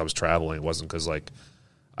was just because I was traveling. It wasn't because like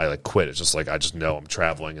I like quit. It's just like I just know I'm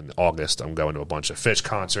traveling in August. I'm going to a bunch of Fish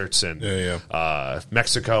concerts and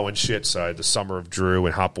Mexico and shit. So I had the Summer of Drew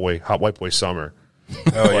and Hot White Boy Summer.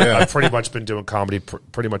 Oh, yeah. I've pretty much been doing comedy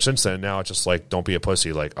pretty much since then. Now it's just like, don't be a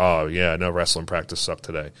pussy. Like, oh, yeah, no, wrestling practice sucked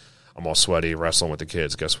today. I'm all sweaty wrestling with the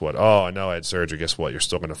kids. Guess what? Oh, I know I had surgery. Guess what? You're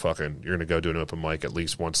still going to you're going to go do an open mic at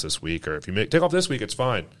least once this week. Or if you take off this week, it's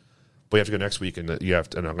fine. But you have to go next week, and and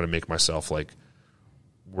I'm going to make myself like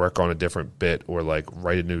work on a different bit or like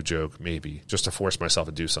write a new joke maybe just to force myself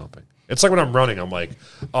to do something. It's like when I'm running, I'm like,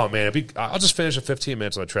 oh man, I'll just finish at 15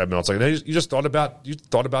 minutes on the treadmill. It's like, you just thought about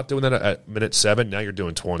doing that at minute 7. Now you're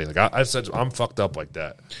doing 20. Like I said, I'm fucked up like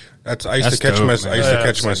that. I used to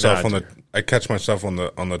catch myself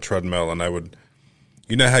on the treadmill, and I would,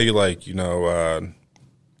 you know how you like, you go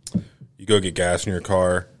get gas in your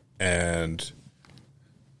car, and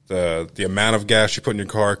the amount of gas you put in your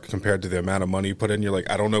car compared to the amount of money you put in, you're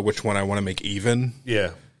like, I don't know which one I want to make even.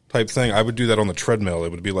 Yeah. Type thing. I would do that on the treadmill.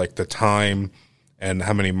 It would be like the time and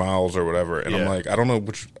how many miles or whatever. And I'm like, I don't know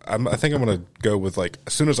which. I think I'm going to go with like,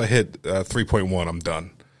 as soon as I hit 3.1, I'm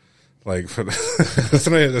done. Like as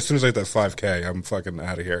soon as I hit that 5K, I'm fucking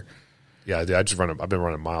out of here. Yeah, I've been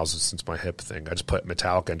running miles since my hip thing. I just put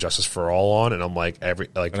Metallica and Justice for All on, and I'm like and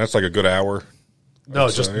that's like a good hour.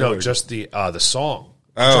 Just the song.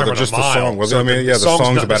 Oh, just the song. Well, I mean, yeah, the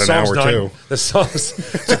song's about an hour too. The song's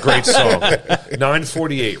it's a great song.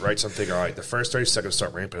 9:48, right? So I'm thinking, all right, the first 30 seconds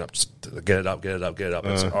start ramping up, just get it up. And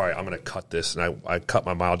it's like, all right, I'm going to cut this, and I cut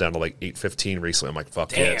my mile down to like 8:15 recently. I'm like, fuck.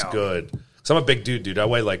 Damn. Yeah, it's good. So I'm a big dude. I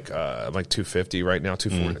weigh like I'm like 250 right now.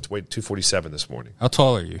 240. It's weighed 247 this morning. How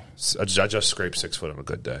tall are you? I just scraped 6 foot on a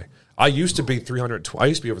good day. I used to be 300. I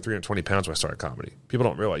used to be over 320 pounds when I started comedy. People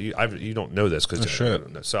don't realize you don't know this because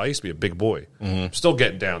so I used to be a big boy. Still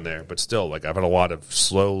getting down there, but still like I've had a lot of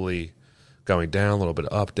slowly going down, a little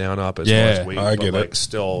bit up, down, up as far as weight. I get but like it.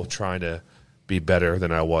 still trying to be better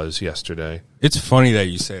than I was yesterday. It's funny that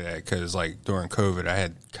you say that because, like, during COVID, I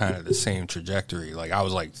had kind of the same trajectory. Like, I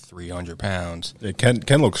was like 300 pounds. Yeah,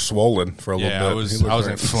 Ken looked swollen for a little bit. I was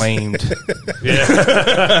inflamed.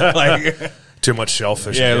 Yeah, like too much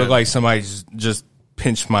shellfish. Yeah, it looked like somebody just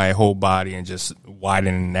pinched my whole body and just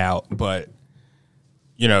widened it out. But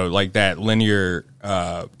you know, like that linear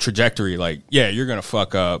trajectory. Like, yeah, you're gonna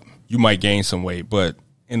fuck up. You might gain some weight, but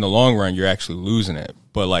in the long run, you're actually losing it.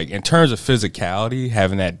 But like in terms of physicality,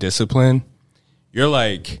 having that discipline, you're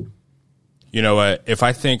like, you know what? If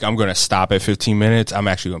I think I'm going to stop at 15 minutes, I'm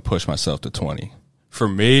actually going to push myself to 20. For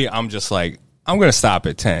me, I'm just like, I'm going to stop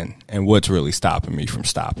at 10. And what's really stopping me from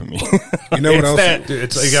stopping me? You know what else?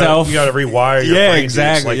 It's you got to rewire your brain.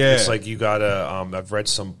 Exactly. It's like you got to. I've read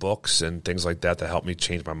some books and things like that help me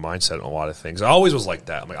change my mindset on a lot of things. I always was like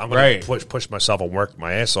that. I'm like, I'm going to push myself and work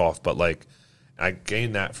my ass off, but like. I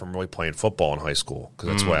gained that from really playing football in high school because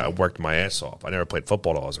that's why I worked my ass off. I never played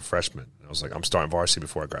football at all as a freshman. I was like, I'm starting varsity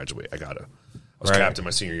before I graduate. I was captain my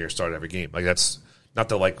senior year, started every game. Like that's not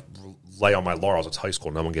to like lay on my laurels. It's high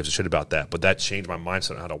school. No one gives a shit about that. But that changed my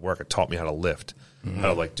mindset on how to work. It taught me how to lift, how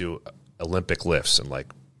to like do Olympic lifts and like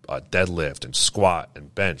deadlift and squat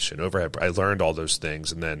and bench and overhead. I learned all those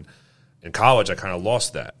things. And then in college, I kind of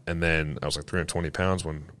lost that. And then I was like 320 pounds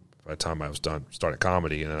by the time I was done, started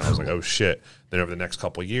comedy, and then I was like, oh, shit. Then over the next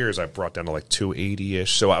couple of years, I brought down to like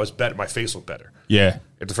 280-ish. So I was better. My face looked better. Yeah.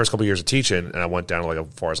 After the first couple of years of teaching, and I went down to like as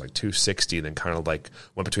far as like 260, and then kind of like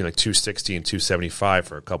went between like 260 and 275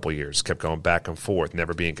 for a couple of years. Kept going back and forth,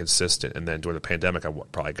 never being consistent. And then during the pandemic, I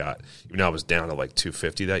probably got, even though I was down to like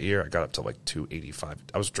 250 that year, I got up to like 285.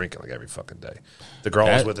 I was drinking like every fucking day. The girl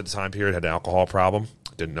I was with at the time period had an alcohol problem.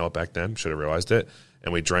 Didn't know it back then. Should have realized it.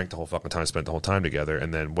 And we drank the whole fucking time, spent the whole time together.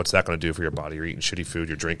 And then what's that going to do for your body? You're eating shitty food,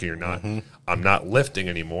 you're drinking, you're not. I'm not lifting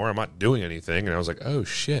anymore. I'm not doing anything. And I was like, oh,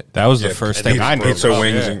 shit. That was the first thing I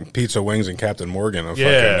knew. Pizza Wings and Captain Morgan.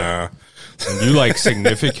 And you like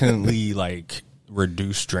significantly like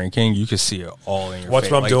reduce drinking, you can see it all in your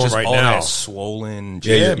face. What I'm doing right now. That swollen.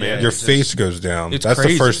 Man. Your face goes down. That's crazy.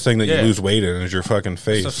 The first thing that you lose weight in is your fucking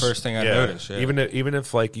face. That's the first thing I noticed. Yeah. Even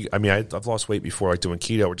if like, I've lost weight before, like doing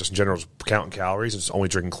keto or just in general, just counting calories and just only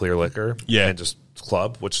drinking clear liquor. Yeah. And just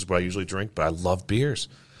club, which is what I usually drink, but I love beers.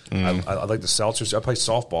 I like the seltzers. I play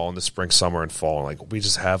softball in the spring, summer, and fall. And like we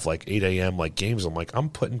just have like 8 a.m. like games. I'm like, I'm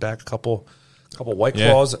putting back a couple White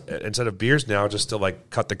Claws instead of beers now, just to like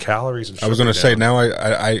cut the calories. And I was going to say now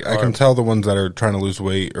I can tell the ones that are trying to lose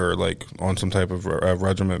weight or like on some type of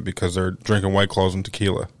regimen because they're drinking White Claws and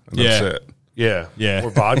tequila. And that's it. Yeah.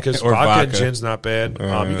 Or vodka. Vodka and gin's not bad.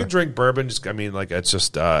 You can drink bourbon. It's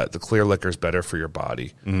just the clear liquor is better for your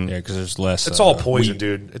body. Yeah, because there's less. It's all poison,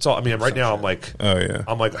 dude. It's all. I mean, right now I'm like,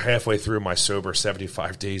 I'm like halfway through my sober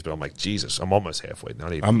 75 days, but I'm like, Jesus, I'm almost halfway.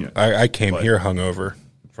 Not even. Yet. I came here hungover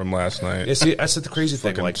from last night. Yeah, see, that's the crazy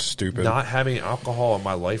thing. Fucking like stupid. Not having alcohol in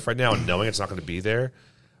my life right now and knowing it's not going to be there.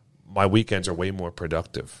 My weekends are way more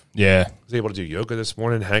productive. Yeah, I was able to do yoga this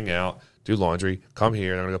morning, hang out, do laundry, come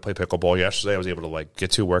here, and I'm going to go play pickleball. Yesterday, I was able to like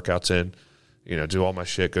get 2 workouts in, do all my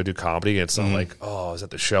shit, go do comedy. And it's not like, I was at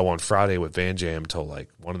the show on Friday with Van Jam till like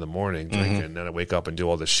 1 a.m. drinking, and then I wake up and do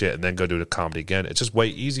all this shit, and then go do the comedy again. It's just way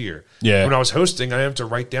easier. Yeah. When I was hosting, I didn't have to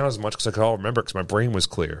write down as much because I could all remember because my brain was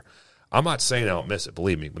clear. I'm not saying I don't miss it.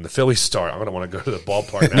 Believe me, when the Phillies start, I'm going to want to go to the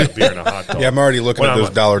ballpark and have a beer and a hot dog. Yeah, I'm already looking at those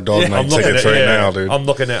 $1 dog night tickets right now, dude. I'm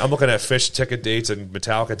looking at Fish ticket dates and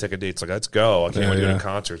Metallica ticket dates. Like, let's go. I can't wait to go to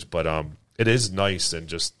concerts. But it is nice, and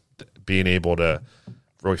just being able to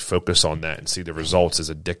really focus on that and see the results is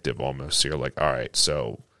addictive almost. So you're like, all right,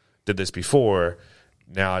 so did this before.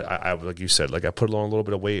 Now, I like you said, like I put on a little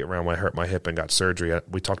bit of weight around when I hurt my hip and got surgery.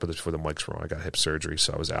 We talked about this before the mics were on. I got hip surgery,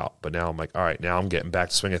 so I was out. But now I'm like, all right, now I'm getting back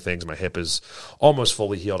to swing of things. My hip is almost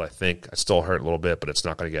fully healed, I think. I still hurt a little bit, but it's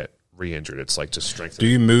not going to get re-injured. It's like just strengthening.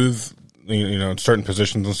 Do you move, in certain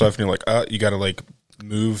positions and stuff, and you're like, you got to like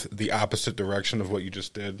move the opposite direction of what you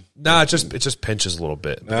just did? No, it just pinches a little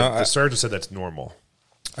bit. The surgeon said that's normal.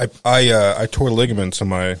 I tore ligaments in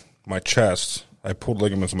my chest. I pulled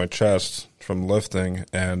ligaments in my chest from lifting,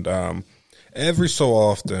 and every so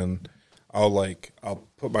often I'll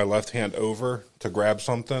put my left hand over to grab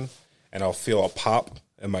something, and I'll feel a pop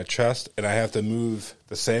in my chest, and I have to move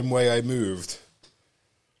the same way I moved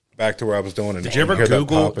back to where I was doing it. Did you ever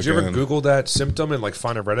Google that symptom and like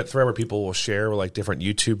find a Reddit thread where people will share like different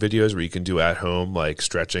YouTube videos where you can do at home like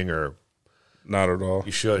stretching or? Not at all.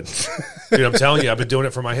 You should. Dude, I'm telling you, I've been doing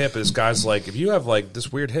it for my hip. This guy's like, if you have like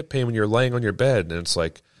this weird hip pain when you're laying on your bed, and it's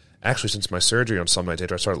like, actually, since my surgery on some nights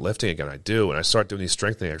after I started lifting again, I do, and I start doing these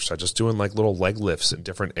strengthening exercises, just doing like little leg lifts in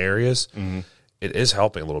different areas. it is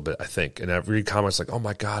helping a little bit, I think. And I read comments like, "Oh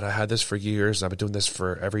my god, I had this for years. And I've been doing this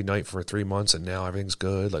for every night for 3 months, and now everything's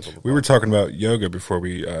good." Like, blah, blah, blah. We were talking about yoga before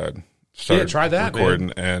we started try that,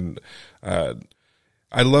 recording, man. And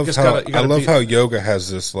I love how yoga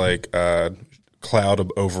has this like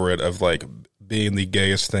cloud over it of like being the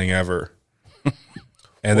gayest thing ever.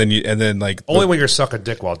 And then like only when you're sucking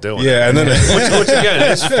dick while doing it. Yeah, and then which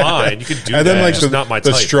again, it's fine. You can do and that. then like it's not my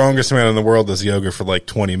the type. strongest man in the world does yoga for like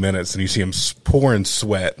 20 minutes, and you see him pouring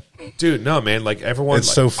sweat. Dude, no, man. Like everyone, it's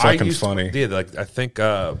like, so fucking funny. Like I think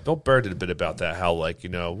Bill Burr did a bit about that. How like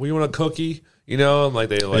we want a cookie, and like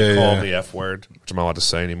they call him the F word, which I'm not allowed to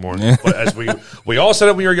say anymore. But as we all said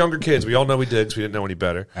it when we were younger kids, we all know we did because we didn't know any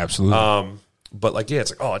better. Absolutely. But like,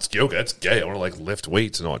 it's like, oh, it's yoga, it's gay. I want to like lift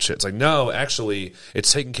weights and all that shit. It's like, no, actually,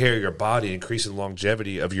 it's taking care of your body, increasing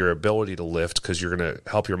longevity of your ability to lift because you're going to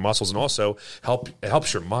help your muscles and also it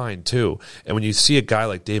helps your mind too. And when you see a guy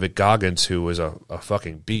like David Goggins, who is a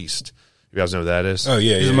fucking beast, you guys know who that is? Oh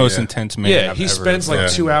yeah, he's the most intense man. Yeah, he spends like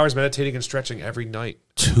 2 hours meditating and stretching every night.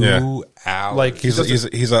 2 hours. Like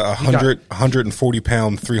he's a 140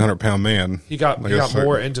 pound, 300 pound man. He got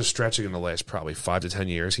more into stretching in the last probably 5 to 10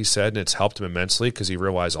 years. He said, and it's helped him immensely because he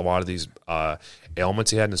realized a lot of these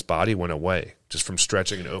ailments he had in his body went away just from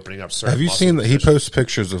stretching and opening up certain. Have you seen that he posts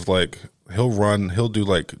pictures of like he'll do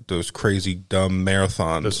like those crazy dumb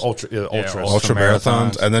marathons, those ultra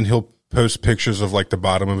marathons, and then he'll post pictures of like the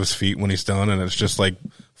bottom of his feet when he's done, and it's just like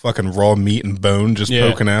fucking raw meat and bone just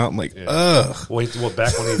poking out. I'm like, ugh. Well,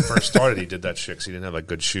 back when he first started, he did that shit because he didn't have like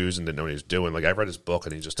good shoes and didn't know what he was doing. Like I read his book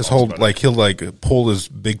and he just this whole like he'll like pull his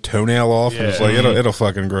big toenail off and it's like it'll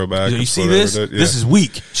fucking grow back. You see this? This is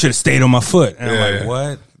weak. Should have stayed on my foot. And I'm like,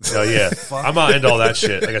 what? Oh yeah, I'm not into all that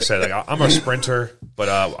shit. Like I said, like I'm a sprinter, but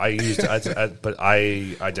but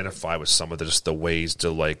I identify with some of the ways to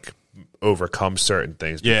like overcome certain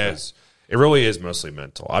things. Because it really is mostly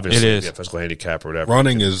mental. Obviously, it is. Physical handicap or whatever.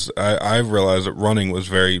 Running is. I've realized that running was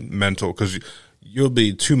very mental because you'll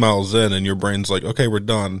be 2 miles in and your brain's like, okay, we're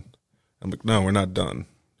done. I'm like, no, we're not done.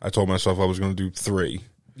 I told myself I was going to do 3.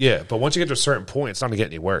 Yeah, but once you get to a certain point, it's not going to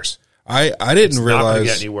get any worse. I didn't realize. Not going to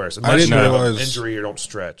get any worse. Unless you have an injury or don't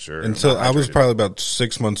stretch. Or until I was probably about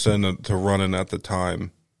 6 months into running at the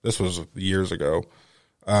time. This was years ago.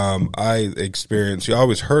 I experienced. You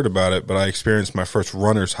always heard about it, but I experienced my first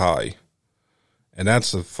runner's high. And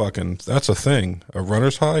that's a thing. A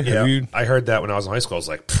runner's high? Yeah, I heard that when I was in high school. I was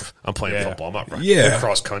like, I'm playing football. I'm not running. Yeah.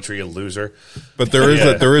 Cross country, a loser. But there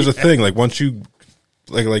is a thing. Like once you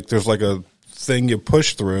like there's like a thing you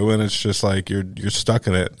push through and it's just like you're stuck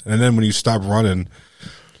in it. And then when you stop running,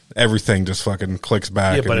 everything just fucking clicks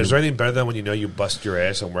back. Yeah, but is there anything better than when you know you busted your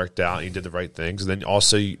ass and worked out and you did the right things? And then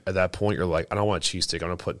also at that point you're like, I don't want a cheesesteak. I'm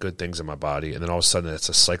going to put good things in my body. And then all of a sudden it's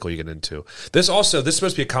a cycle you get into. This is supposed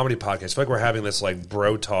to be a comedy podcast. I feel like we're having this like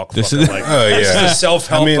bro talk. This is a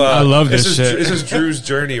self-help. I love this shit. This is Drew's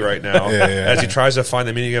journey right now as he tries to find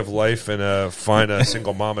the meaning of life and find a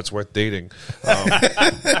single mom that's worth dating.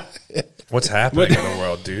 What's happening in the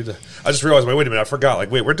world, dude? I just realized, wait a minute, I forgot.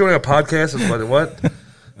 Like, wait, we're doing a podcast? And what?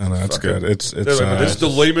 Oh, no, that's good. It's like, this is the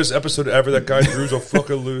lamest episode ever. That guy Drew's a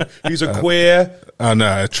fucking loser. He's a queer. Oh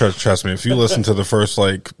no, trust me. If you listen to the first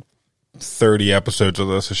like 30 episodes of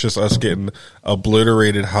this, it's just us getting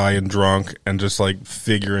obliterated, high and drunk, and just like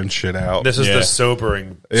figuring shit out. This is the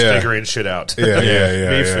sobering, figuring shit out. Yeah,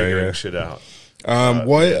 Me figuring shit out.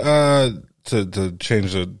 To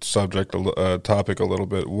change the subject, topic a little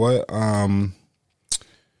bit. What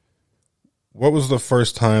was the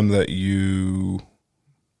first time that you?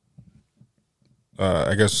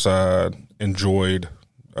 Enjoyed,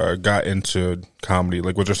 got into comedy?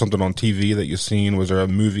 Like, was there something on TV that you seen? Was there a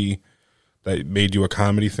movie that made you a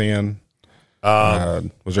comedy fan?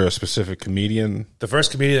 Was there a specific comedian? The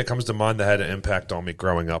first comedian that comes to mind that had an impact on me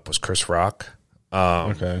growing up was Chris Rock.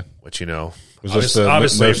 Which, was this the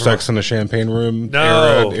No Sex in the Champagne Room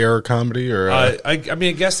era comedy? Or I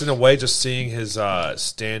guess in a way, just seeing his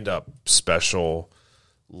stand-up special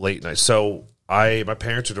late night. So my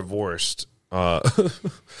parents are divorced. So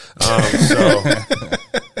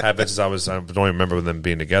habits I don't even remember them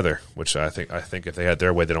being together, which I think if they had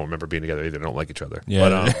their way, they don't remember being together either. They don't like each other.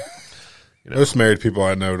 Yeah. But most married people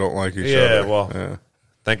I know don't like each other. Yeah, well,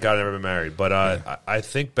 thank God I've never been married. But I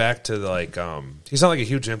think back to like he's not like a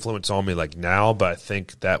huge influence on me like now, but I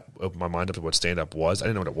think that opened my mind up to what stand up was. I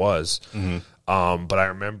didn't know what it was. Mm-hmm. But I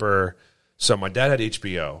remember, so my dad had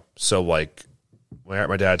HBO, so like when I at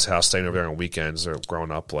my dad's house, staying over there on weekends or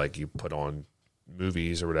growing up, like you put on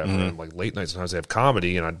movies or whatever, and like late nights sometimes they have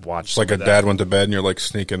comedy, and I'd watch. It's like a dad went to bed, and you're like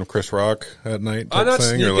sneaking Chris Rock at night. I'm not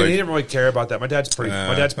thing, sneaking. Like, he didn't really care about that. My dad's pretty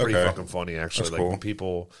fucking funny, actually. That's like cool.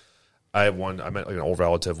 people, I met like an old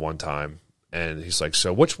relative one time, and he's like,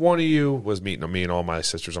 "So which one of you was meeting me and all my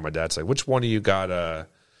sisters on my dad's side? Which one of you got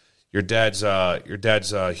your dad's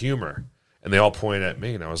humor?" And they all pointed at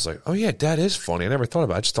me, and I was like, "Oh yeah, Dad is funny. I never thought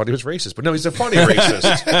about it. I just thought he was racist, but no, he's a funny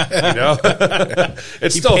racist. You know,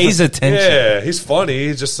 he pays attention. Yeah, he's funny.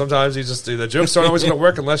 He's just sometimes the jokes aren't always going to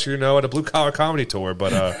work unless you're at a blue collar comedy tour.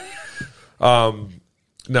 But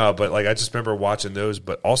no, but like I just remember watching those.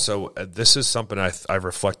 But also, this is something I've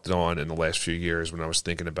reflected on in the last few years when I was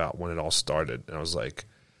thinking about when it all started, and I was like,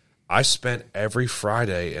 I spent every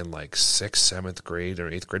Friday in like 6th, 7th grade or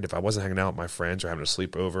 8th grade, if I wasn't hanging out with my friends or having a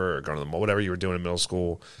sleepover or going to the mall, whatever you were doing in middle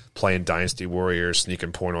school, playing Dynasty Warriors,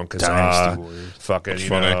 sneaking porn on Kazaa, fucking, That's you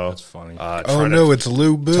funny. know. That's funny. Oh no, it's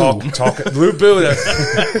Lou Boo. Lou Boo.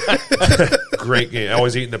 Great game.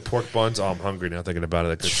 Always eating the pork buns. Oh, I'm hungry now thinking about it.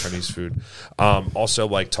 Like good Chinese food. Also,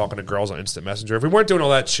 like talking to girls on Instant Messenger. If we weren't doing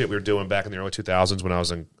all that shit we were doing back in the early 2000s when I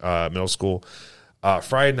was in middle school,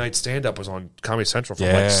 Friday night stand-up was on Comedy Central from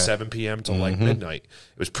like 7 p.m. till like midnight.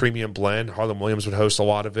 It was premium blend. Harlan Williams would host a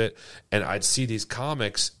lot of it. And I'd see these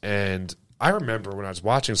comics, and I remember when I was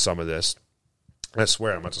watching some of this, and I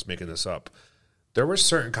swear I'm not just making this up, there were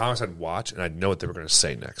certain comics I'd watch, and I'd know what they were going to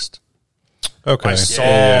say next. Okay. I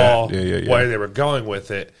saw Yeah. where they were going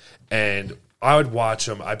with it, and I would watch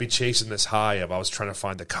them. I'd be chasing this high of I was trying to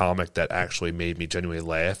find the comic that actually made me genuinely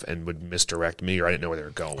laugh and would misdirect me, or I didn't know where they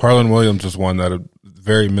were going. Harlan Williams is one that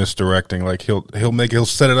very misdirecting. Like he'll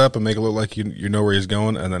set it up and make it look like you know where he's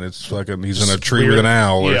going, and then it's fucking he's in a tree with an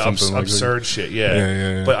owl or something. Absurd shit.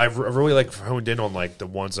 Yeah. But I really like honed in on like the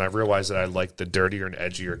ones, and I realized that I like the dirtier and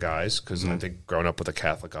edgier guys because I think growing up with a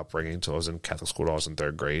Catholic upbringing, so I was in Catholic school till I was in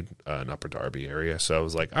 3rd grade in Upper Darby area. So I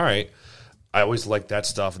was like, all right. I always like that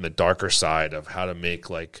stuff and the darker side of how to make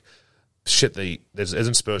like shit that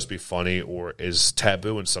isn't supposed to be funny or is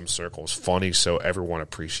taboo in some circles funny so everyone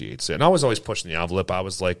appreciates it. And I was always pushing the envelope. I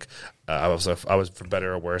was like, I was for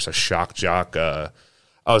better or worse a shock jock.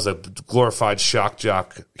 I was a glorified shock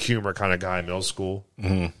jock humor kind of guy in middle school.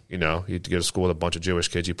 Mm-hmm. You know, you go to school with a bunch of Jewish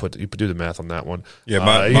kids. You do the math on that one.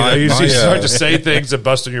 Yeah, you start to say things and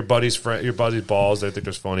bust on your buddy's balls. They think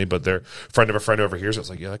it's funny, but their friend of a friend overhears it.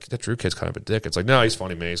 It's like, yeah, that Drew kid's kind of a dick. It's like, no, he's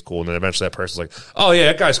funny, man. He's cool. And then eventually that person's like, oh yeah,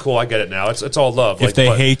 that guy's cool. I get it now. It's all love. If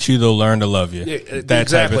they hate you, they'll learn to love you. Yeah, that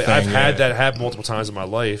exactly. Type of thing, I've had that happen multiple times in my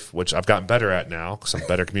life, which I've gotten better at now because I'm a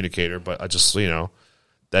better communicator. But I just,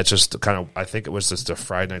 that's just kind of, I think it was just a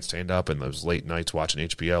Friday night stand up and those late nights watching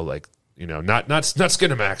HBO, like, not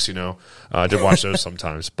Skinamax, I did watch those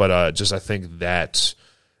sometimes, but just I think that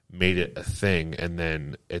made it a thing. And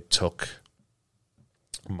then it took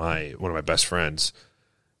one of my best friends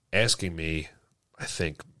asking me, I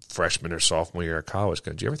think freshman or sophomore year of college,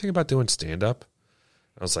 do you ever think about doing stand up?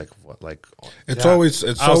 I was like, what? Like, it's always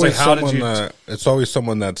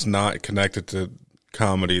someone that's not connected to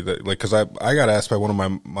comedy that like because I got asked by one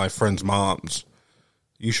of my friend's moms,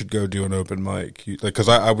 you should go do an open mic, because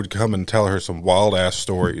I would come and tell her some wild ass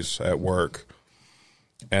stories at work,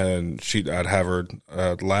 and I'd have her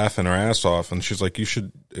laughing her ass off, and she's like, you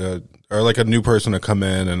should or like a new person to come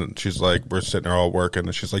in, and she's like, we're sitting there all working,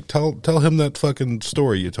 and she's like, tell him that fucking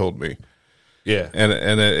story you told me. Yeah, and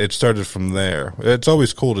it started from there. It's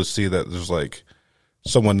always cool to see that there's like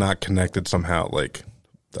someone not connected somehow, like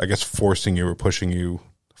I guess forcing you or pushing you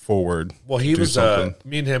forward. Well, he was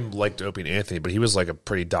me and him liked Opie and Anthony, but he was like a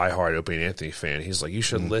pretty diehard Opie and Anthony fan. He's like, you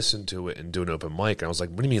should listen to it and do an open mic. And I was like,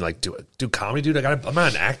 what do you mean, like do comedy, dude? I'm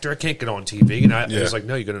not an actor. I can't get on TV. And he was like,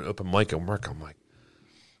 no, you go to an open mic and work. I'm like,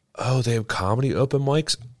 oh, they have comedy open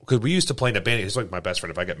mics? Because we used to play in a band. He's like my best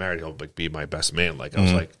friend. If I get married, he'll like be my best man. Like I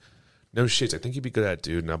was like, no shit. I think you'd be good at it,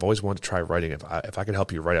 dude. And I've always wanted to try writing. If I could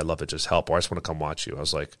help you write, I'd love to just help. Or I just want to come watch you. I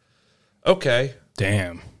was like, okay.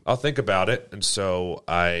 Damn. I'll think about it. And so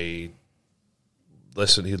I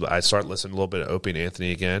listened. I started listening a little bit of Opie and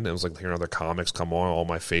Anthony again. It was like hearing other comics come on, all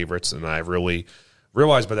my favorites. And I really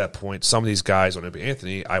realized by that point, some of these guys on Opie and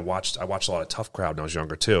Anthony, I watched a lot of Tough Crowd when I was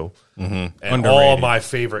younger too. Mm-hmm. And underrated. All my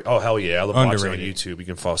favorite, oh hell yeah, I love watching on YouTube. You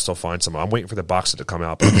can still find some. I'm waiting for the box set to come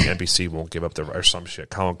out, but I think NBC won't give up or some shit.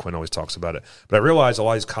 Colin Quinn always talks about it. But I realized a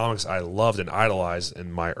lot of these comics I loved and idolized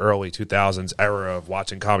in my early 2000s era of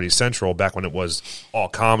watching Comedy Central, back when it was all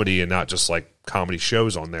comedy and not just like comedy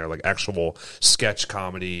shows on there, like actual sketch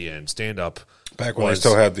comedy and stand up. Back when they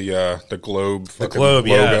still had the Globe, logo.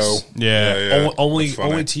 Yes. Yeah. Only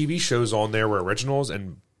TV shows on there were originals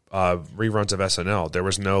and reruns of SNL. There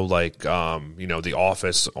was no like The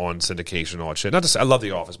Office on syndication and all that shit. Not to say I love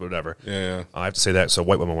The Office, but whatever. Yeah. I have to say that so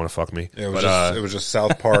white women want to fuck me. Yeah, it was just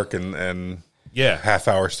South Park and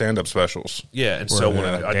half-hour stand-up specials. Yeah, and so when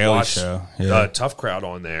I'd watch show. Tough Crowd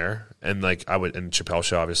on there, and like I would, and Chappelle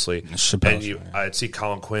Show obviously, I'd see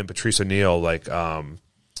Colin Quinn, Patrice O'Neill, like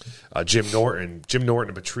Jim Norton. Jim Norton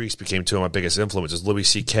and Patrice became two of my biggest influences. Louis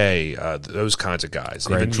C.K., those kinds of guys.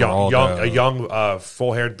 Great Even young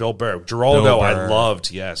full-haired Bill Burr. Geraldo, I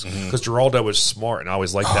loved, yes, because Geraldo was smart, and I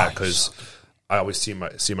always liked that because I always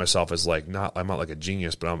see myself as like I'm not like a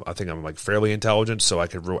genius, but I think I'm like fairly intelligent, so I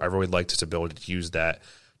really liked his ability to use that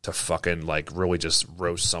to fucking like really just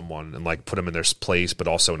roast someone and like put them in their place, but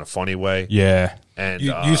also in a funny way. Yeah. And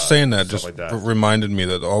you saying that just reminded me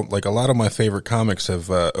that a lot of my favorite comics have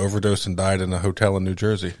overdosed and died in a hotel in New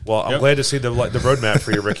Jersey. Well, I'm glad to see the roadmap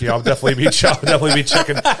for you, Ricky. I'll definitely be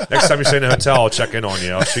checking. Next time you stay in a hotel, I'll check in on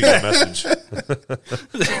you. I'll shoot you a message.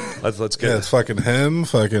 let's get. Yeah, it's fucking him.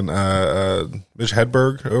 Fucking Mitch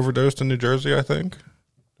Hedberg overdosed in New Jersey, I think.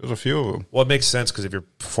 There's a few of them. Well, it makes sense because if you're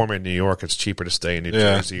performing in New York, it's cheaper to stay in New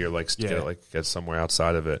Jersey or get somewhere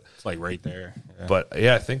outside of it. It's like right there. Yeah. But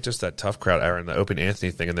yeah, I think just that Tough Crowd era and the Open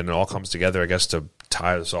Anthony thing, and then it all comes together. I guess to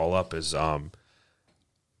tie this all up is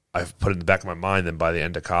I've put in the back of my mind. Then by the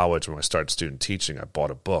end of college, when I started student teaching, I bought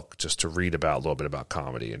a book just to read a little bit about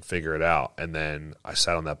comedy and figure it out. And then I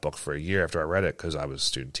sat on that book for a year after I read it because I was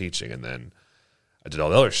student teaching, and then I did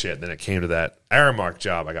all the other shit. And then it came to that Aramark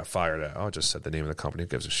job I got fired at. Oh, I just said the name of the company. Who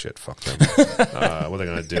gives a shit? Fuck them. What are they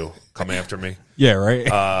going to do? Come after me? Yeah, right.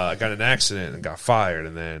 I got in an accident and got fired.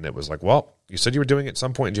 And then it was like, well, you said you were doing it at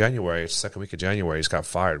some point in January. It's the second week of January. You just got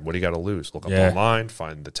fired. What do you got to lose? Look up online,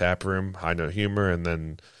 find the tap room, High Note Humor, and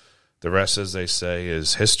then the rest, as they say,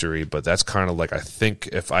 is history. But that's kind of like, I think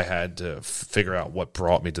if I had to figure out what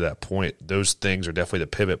brought me to that point, those things are definitely the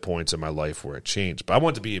pivot points in my life where it changed. But I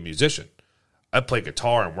wanted to be a musician. I play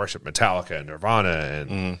guitar and worship Metallica and Nirvana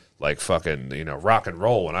and like fucking, rock and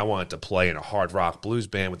roll. And I wanted to play in a hard rock blues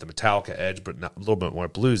band with the Metallica edge, but not, a little bit more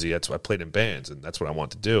bluesy. That's why I played in bands, and that's what I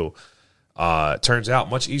want to do. It turns out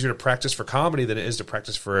much easier to practice for comedy than it is to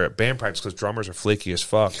practice for band practice because drummers are flaky as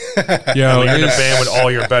fuck. You're in a band with all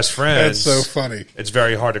your best friends. That's so funny. It's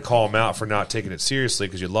very hard to call them out for not taking it seriously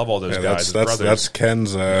because you love all those guys as brothers. That's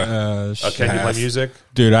Ken's. Ken, you play music?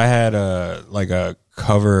 Dude, I had a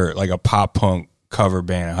pop punk cover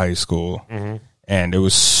band in high school, and it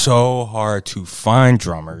was so hard to find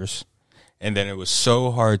drummers. And then it was so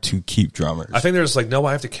hard to keep drummers. I think there's like, no,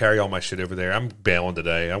 I have to carry all my shit over there. I'm bailing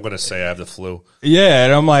today. I'm going to say I have the flu. Yeah,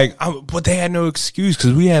 and I'm like, but they had no excuse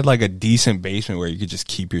because we had like a decent basement where you could just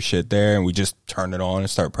keep your shit there, and we just turn it on and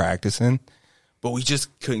start practicing. But we just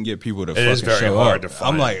couldn't get people to fucking show up. It is very hard to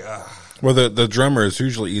find. I'm like, well, the drummer is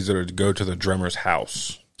usually easier to go to the drummer's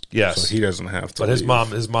house. Yes, so he doesn't have to. But his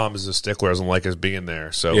mom is a stickler. Doesn't like us being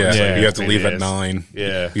there. So you have to leave at 9.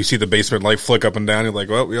 Yeah, you see the basement light flick up and down. You're like,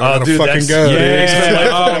 well, we all gotta fucking go. Yeah.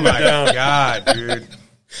 Oh my god, dude.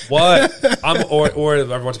 What? Or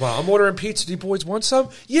every once in a while, I'm ordering pizza. Do you boys want some?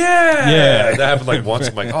 Yeah. That happened like once.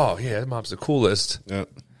 I'm like, oh yeah, mom's the coolest. Yeah.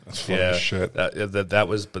 That's funny as shit. That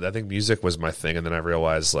was, but I think music was my thing, and then I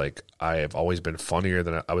realized like I have always been funnier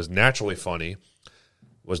than I was naturally funny.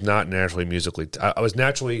 Was not naturally musically. I was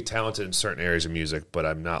naturally talented in certain areas of music, but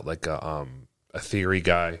I'm not like a theory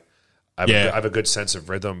guy. I have a good sense of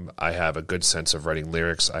rhythm. I have a good sense of writing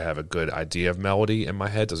lyrics. I have a good idea of melody in my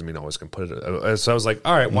head. Doesn't mean I always can put it. So I was like,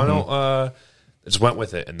 all right, why don't I just went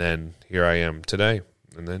with it, and then here I am today.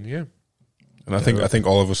 And then and I think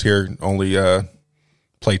all of us here only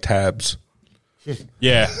play tabs.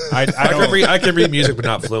 Yeah, I can read music, but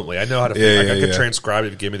not fluently. I know how to. I could transcribe it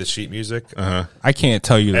if you give me the sheet music. I can't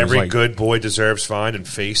tell you. Every good boy deserves fine and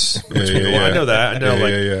face. I know that. I know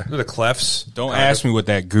I know the clefs. Don't ask me what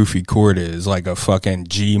that goofy chord is. Like a fucking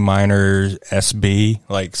G minor SB,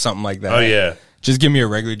 like something like that. Oh yeah. Just give me a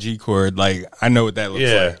regular G chord. Like, I know what that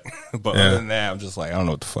looks like. But other than that, I'm just like, I don't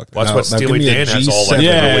know what the fuck. Well, that's what Steely Dan has all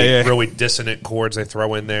like really dissonant chords they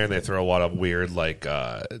throw in there. And they throw a lot of weird like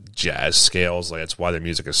jazz scales. Like that's why their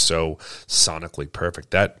music is so sonically perfect.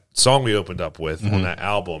 That song we opened up with on that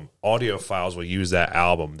album, audiophiles will use that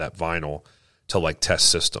album, that vinyl, to like test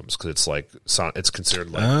systems because it's like it's considered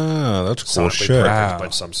like that's cool shit by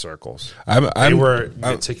some circles. They were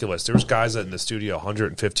meticulous. There was guys that in the studio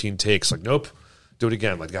 115 takes. Like, nope. Do it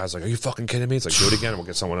again. Like the guy's like, are you fucking kidding me? It's like, do it again and we'll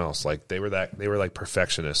get someone else. Like they were like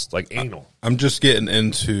perfectionists, like anal. I'm just getting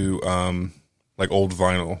into like old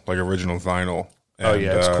vinyl, like original vinyl. And,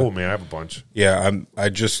 it's cool, man. I have a bunch. Yeah,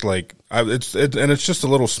 it's just a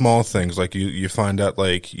little small things. Like you find out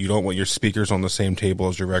like you don't want your speakers on the same table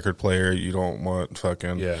as your record player. You don't want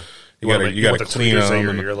fucking You gotta clean them at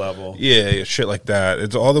your ear level. Yeah, shit like that.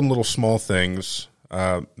 It's all them little small things.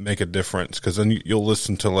 Make a difference because then you'll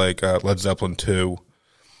listen to like Led Zeppelin 2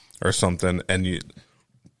 or something, and you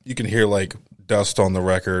can hear like dust on the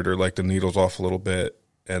record or like the needle's off a little bit,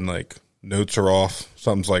 and like notes are off.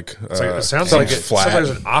 Something's like it sounds like it's flat. There's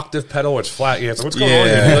an octave pedal. It's flat. Yeah. So what's going on?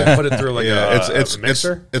 You like put it through like a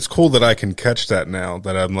mixer. It's cool that I can catch that now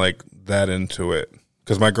that I'm like that into it.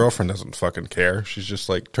 Because my girlfriend doesn't fucking care. She's just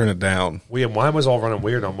like, turn it down. Mine was all running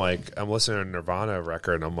weird. I'm like, I'm listening to a Nirvana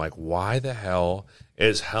record, and I'm like, why the hell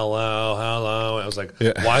is hello, hello? And I was like,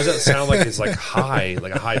 why does that sound like it's like high,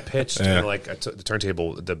 like a high pitched, and like the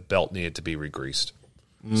turntable, the belt needed to be regreased.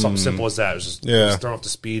 Something simple as that. It was just thrown off the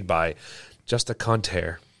speed by just a cunt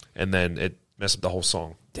hair, and then it messed up the whole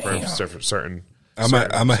song. Damn. For certain. I'm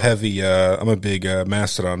a big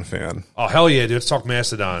Mastodon fan. Oh hell yeah, dude! Let's talk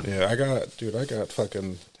Mastodon. Yeah, I got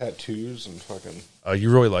fucking tattoos and fucking. Oh,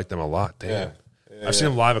 you really like them a lot, damn. Yeah. I've seen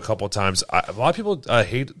them live a couple of times. A lot of people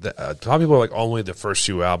hate. A lot of people are like only the first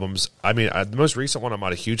few albums. I mean, the most recent one I'm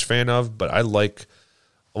not a huge fan of, but I like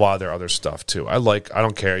a lot of their other stuff too. I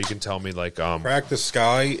don't care. You can tell me like. Crack the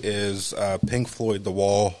Sky is Pink Floyd, The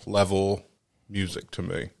Wall level music to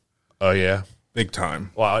me. Oh yeah. Big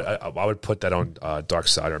time. Well, I would put that on Dark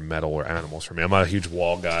Side or Metal or Animals for me. I'm not a huge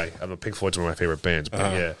Wall guy. I'm a Pink Floyd's one of my favorite bands.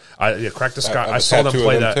 But Crack the Sky. I saw them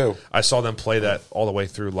play that. Too. I saw them play that all the way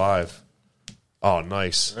through live. Oh,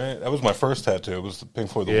 nice. Right. That was my first tattoo. It was the Pink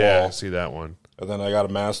Floyd The Wall. Yeah, I see that one. And then I got a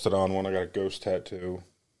Mastodon one. I got a Ghost tattoo.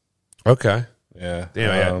 Okay. Yeah.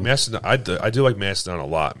 Yeah. Mastodon. I do like Mastodon a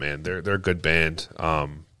lot, man. They're a good band.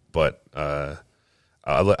 But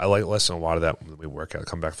I like listen to a lot of that when we work out.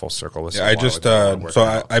 Come back full circle. Listen I just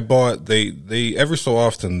I bought they every so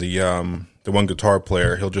often the one guitar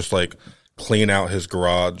player, he'll just like clean out his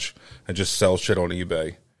garage and just sell shit on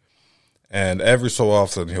eBay. And every so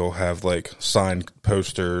often he'll have like signed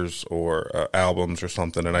posters or albums or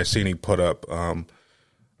something. And I seen he put up an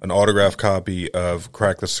autographed copy of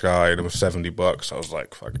Crack the Sky, and it was $70. I was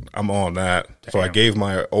like, fucking, I'm on that. Damn. So I gave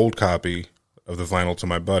my old copy of the vinyl to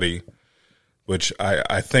my buddy, which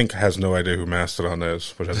I think has no idea who Mastodon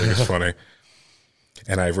is, which I think is funny.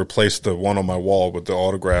 And I replaced the one on my wall with the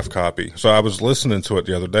autograph copy. So I was listening to it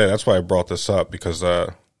the other day. That's why I brought this up, because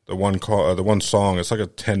the one song, it's like a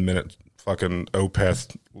 10-minute fucking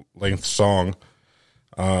Opeth length song.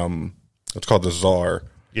 It's called The Czar.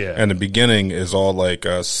 Yeah. And the beginning is all like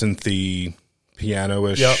synthy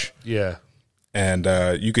piano-ish. Yep. Yeah. And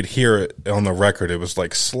you could hear it on the record. It was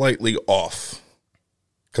like slightly off.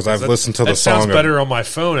 Because I've listened to the song. That sounds better on my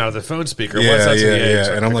phone out of the phone speaker.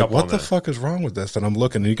 Yeah. And I'm like, what the fuck is wrong with this? And I'm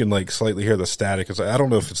looking, and you can like slightly hear the static. I don't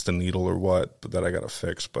know if it's the needle or what, but that I got to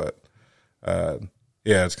fix. But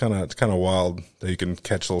it's kind of wild that you can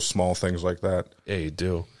catch little small things like that. Yeah, you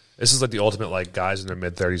do. This is like the ultimate like guys in their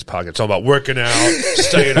mid-30s podcast. It's all about working out,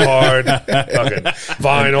 staying hard, fucking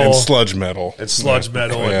vinyl, and sludge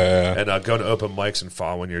metal, and going to open mics and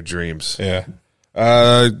following your dreams. Yeah.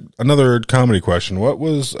 Another comedy question.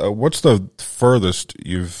 What's the furthest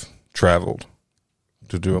you've traveled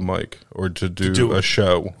to do a mic or to do a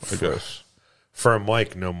show, I guess? For a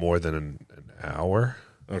mic, no more than an hour.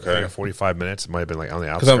 Okay. Like 45 minutes. It might have been like on the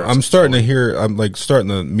outskirts. Because I'm starting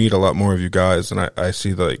to meet a lot more of you guys, and I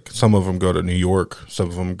see like some of them go to New York, some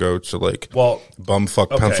of them go to like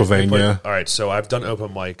bumfuck Pennsylvania. All right, so I've done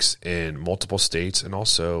open mics in multiple states and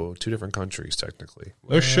also 2 different countries, technically.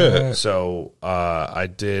 Oh, shit. So I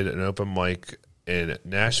did an open mic in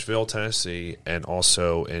Nashville, Tennessee, and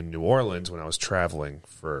also in New Orleans when I was traveling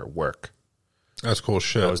for work. That's cool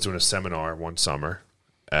shit. I was doing a seminar one summer.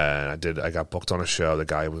 And I got booked on a show. The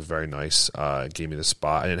guy was very nice. Gave me the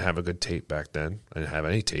spot. I didn't have a good tape back then. I didn't have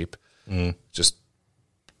any tape. Just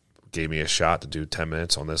gave me a shot to do 10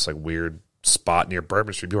 minutes on this like weird spot near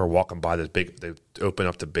Bourbon Street. People were walking by this they open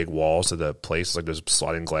up the big walls of the place, like those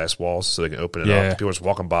sliding glass walls, so they can open it up. People were just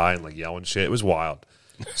walking by and like yelling shit. It was wild.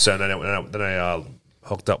 So then I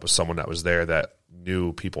hooked up with someone that was there that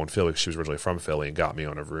knew people in Philly. She was originally from Philly and got me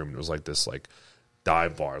on a room. And it was like this like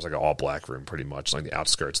dive bar. It was like an all black room, pretty much, like the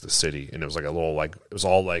outskirts of the city. And it was like a little like it was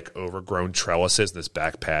all like overgrown trellises in this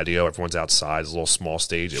back patio. Everyone's outside. It's a little small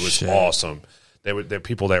stage. It was awesome. The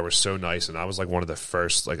people there were so nice, and I was like one of the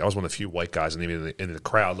first. Like I was one of the few white guys, and even in the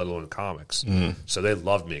crowd, let alone in comics. So they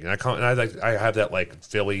loved me, and I have that like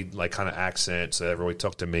Philly like kind of accent, so they really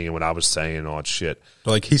took to me and what I was saying and all that shit.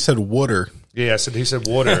 Like he said, water. Yeah, he said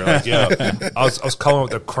water. Like, yeah, I was coloring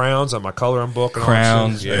with the crowns on my coloring book and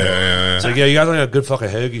crowns. All that shit. Yeah. So you guys don't have good fucking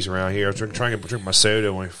hoagies around here. I was trying to drink my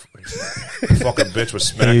soda when the fucking bitch was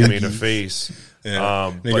smacking me in the face.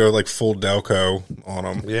 Yeah, you go like full Delco on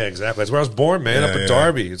them. Yeah, exactly. That's where I was born, man. Up in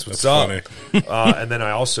Derby. It's what's up. And then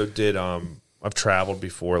I also did I've traveled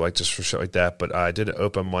before, like just for shit like that. But I did an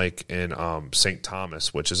open mic in St.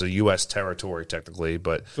 Thomas, which is a U.S. territory technically,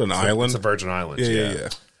 but it's an island. It's the Virgin Islands. Yeah.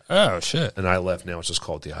 Oh shit! And I left. Now it's just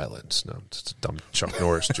called the Islands. No, it's a dumb Chuck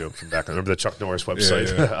Norris joke from back. Remember the Chuck Norris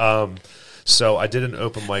website? Yeah. So I did an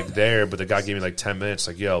open mic there, but the guy gave me like 10 minutes.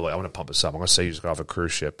 Like, yo, like, I want to pump this up. I'm gonna say you just got off a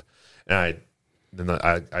cruise ship, and I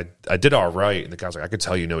did all right. And the guy's like, I could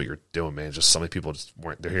tell you know what you're doing, man. Just so many people just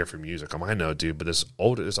weren't. They're here for music. I'm like, I know, dude. But this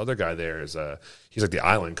other guy there is he's like the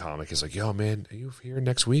island comic. He's like, yo, man, are you here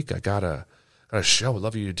next week? I got a show. I'd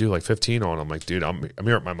love you to do like 15 on. I'm like, dude, I'm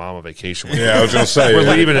here at my mom on vacation. Yeah, I was gonna say we're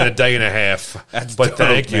leaving in a day and a half. But dope,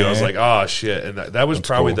 thank you. Man. I was like, oh shit, and that was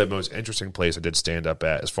probably cool. the most interesting place I did stand up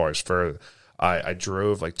at. As far as for, I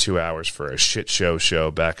drove like 2 hours for a shit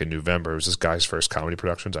show back in November. It was this guy's first comedy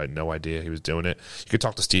productions. I had no idea he was doing it. You could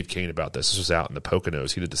talk to Steve Kane about this. This was out in the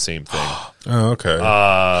Poconos. He did the same thing. Oh, okay.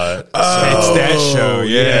 It's that show.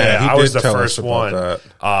 Yeah, I was the first one.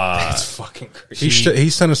 That's fucking crazy.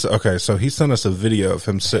 He sent us. Okay, so he sent us a video of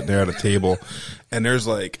him sitting there at a table, and there's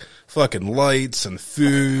like fucking lights and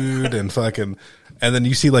food and fucking. And then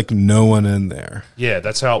you see like no one in there. Yeah,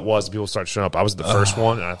 that's how it was. People start showing up. I was the first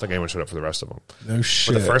one, and I don't think anyone showed up for the rest of them. No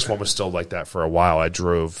shit. But the first one was still like that for a while. I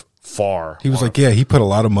drove far. He was like, yeah, he put a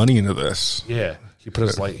lot of money into this. Yeah, he put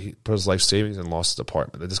his life savings and lost his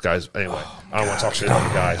apartment. This guy's anyway. I don't want to talk shit about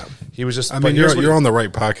the guy. He was just. I mean, you're on the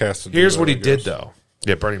right podcast. Here's what he did though.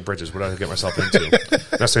 Yeah, burning bridges. What did I get myself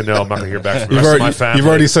into? I say no. I'm not going to hear back from the rest of my family. You've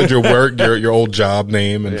already said your work, your old job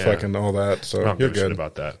name, and fucking all that. So I'm you're good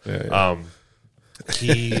about that. Yeah.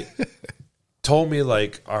 He told me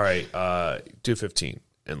like, all right, do 15,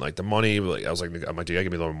 and like the money. Like, I was like, I'm like, dude, you gotta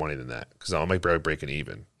give me a little more money than that because I'm like barely breaking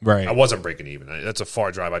even. Right. I wasn't breaking even. That's a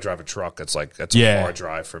far drive. I drive a truck. That's a far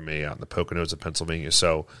drive for me out in the Poconos of Pennsylvania.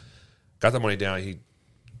 So got the money down. He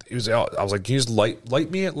was out. I was like, can you just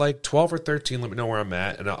light me at like 12 or 13? Let me know where I'm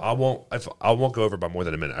at, and I won't go over by more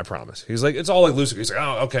than a minute. I promise. He's like, it's all like loose. He's like,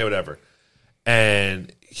 oh, okay, whatever.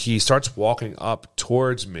 And he starts walking up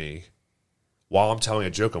towards me. While I'm telling a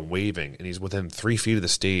joke, I'm waving, and he's within 3 feet of the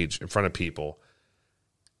stage in front of people,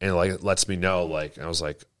 and like lets me know. Like, and I was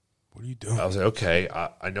like, "What are you doing?" I was like, "Okay,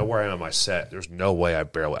 I know where I am on my set. There's no way I'm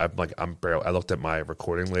barely. I looked at my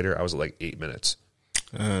recording later. I was at like 8 minutes,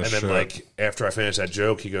 and then like after I finished that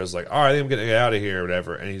joke, he goes like, "All right, I think I'm getting out of here, or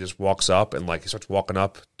whatever." And he just walks up and like he starts walking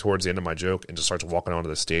up towards the end of my joke, and just starts walking onto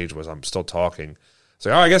the stage as I'm still talking.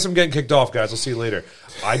 So, all right, I guess I'm getting kicked off, guys. I'll see you later.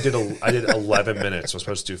 I did 11 minutes. I was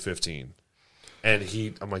supposed to do 15.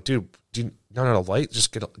 And I'm like, dude, do you not know how to light?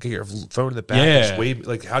 Just get your phone in the back and just wave.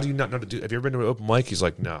 Like, how do you not know to do? Have you ever been to an open mic? He's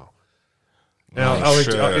like, no. And I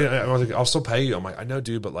was like, I'll still pay you. I'm like, I know,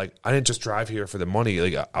 dude, but like, I didn't just drive here for the money.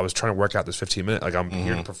 Like, I was trying to work out this 15 minutes. Like, I'm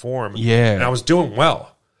here to perform. Yeah. And I was doing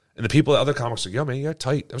well. And the people, the other comics, like, yo, man, you got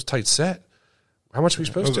tight. That was a tight set. How much were we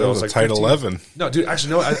supposed to? It was like tight 15. 11. No, dude,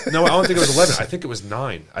 actually, no, I don't think it was 11. I think it was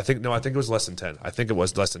 9. I think it was less than 10. I think it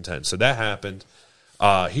was less than 10. So that happened.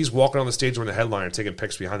 He's walking on the stage with the headliner, taking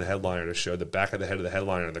pics behind the headliner to show the back of the head of the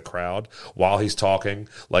headliner in the crowd while he's talking.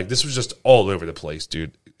 Like, this was just all over the place,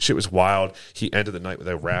 dude. Shit was wild. He ended the night with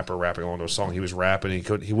a rapper rapping along to a song. He was rapping.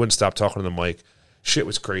 He wouldn't stop talking to the mic. Shit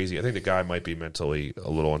was crazy. I think the guy might be mentally a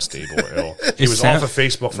little unstable or ill. He was off of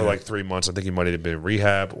Facebook for like 3 months. I think he might have been in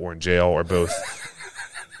rehab or in jail or both.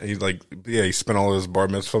 He's like, he spent all his bar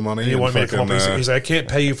mitzvah money. He wanted me to come up. He's like, I can't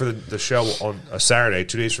pay you for the show on a Saturday,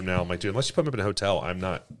 2 days from now. I'm like, dude, unless you put me up in a hotel, I'm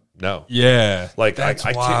not. No. Yeah. Like, I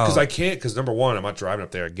can't, because number one, I'm not driving up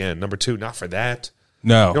there again. Number two, not for that.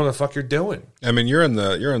 No. You know what the fuck you're doing. I mean, you're in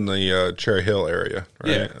the Cherry Hill area,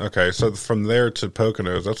 right? Yeah. Okay, so from there to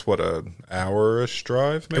Poconos, that's what, an hour-ish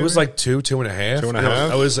drive, maybe? It was like 2.5.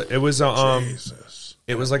 2.5? Jesus.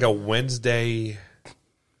 It was like a Wednesday.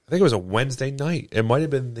 I think it was a Wednesday night. It might have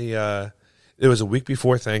been it was a week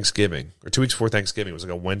before Thanksgiving or 2 weeks before Thanksgiving. It was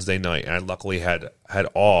like a Wednesday night, and I luckily had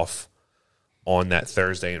off on that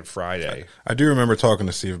Thursday and Friday. I do remember talking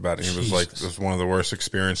to Steve about it. He was like, "This was one of the worst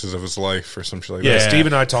experiences of his life," or some shit like that. Yeah, Steve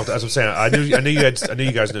and I talked. As I'm saying, I knew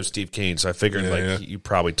you guys know Steve Kane, so I figured you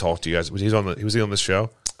probably talked to you guys. Was he on this show?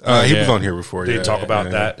 He was on here before. Did he talk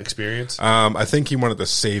about that experience? I think he wanted to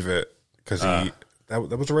save it because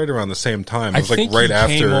that was right around the same time. It was think right he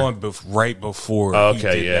after. Came on right before.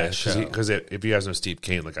 Okay, he did that show. Because if you guys know Steve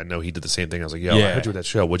Kane, like I know he did the same thing. I was like, yo, I heard you with that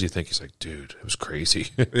show. What'd you think? He's like, dude, it was crazy.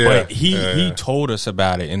 But he told us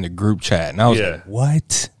about it in the group chat, and I was like,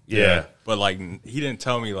 what? Yeah. But like he didn't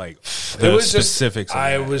tell me like It the was specifics.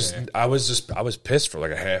 I was pissed for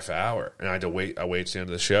like a half hour, and I had to wait. I waited to the end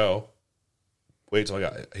of the show. Wait till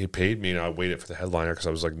he paid me, and I waited for the headliner because I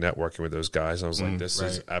was like networking with those guys. And I was like, this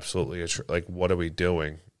is absolutely like, what are we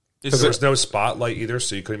doing? There was no spotlight either,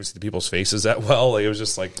 so you couldn't even see the people's faces that well. Like, it was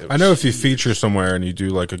just like... I know if you feature somewhere and you do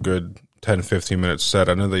like a good 10, 15-minute set,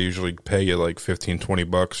 I know they usually pay you like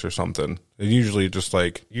 $15-20 or something. It usually just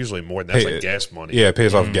like... Usually more than that. That's like gas money. Yeah, it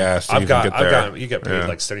pays off gas to get there. You get paid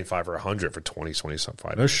like 75 or 100 for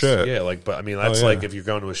 25 No shit. Yeah, like, but I mean, that's like if you're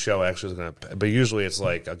going to a show, actually, going to... But usually it's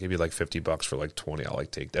like, I'll give you like $50 for like 20. I'll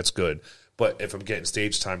like take... That's good. But if I'm getting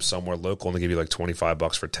stage time somewhere local and they give you like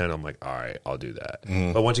 $25 for 10, I'm like, all right, I'll do that.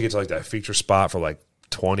 But once you get to like that feature spot for like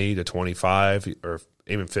 20 to 25 or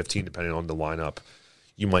even 15, depending on the lineup,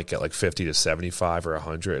 you might get like 50 to 75 or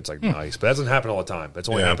 100. It's like nice. But that doesn't happen all the time. That's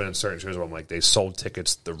only happened in certain shows where I'm like, they sold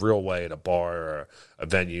tickets the real way at a bar or a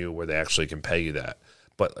venue where they actually can pay you that.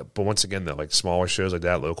 But once again, though, like smaller shows like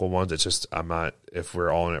that, local ones, it's just, I'm not, if we're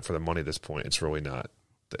all in it for the money at this point, it's really not.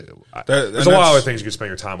 There's a lot of other things you can spend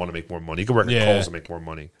your time on to make more money. You can work at Kohl's and make more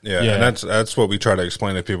money. Yeah, and that's what we try to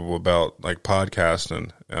explain to people about like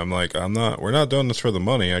podcasting. I'm like, we're not doing this for the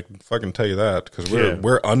money. I can fucking tell you that because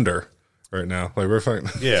we're under right now. Like we're fucking.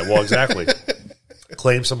 Yeah, well, exactly.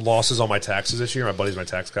 Claim some losses on my taxes this year. My buddy's my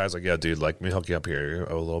tax guy's like, yeah, dude, like, let me hook you up here. You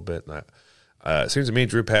owe a little bit. And it seems to me,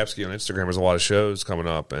 Drew Pabhsky on Instagram, there's a lot of shows coming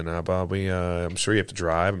up, and I'm sure you have to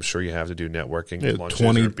drive. I'm sure you have to do networking. Yeah,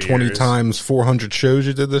 20 times 400 shows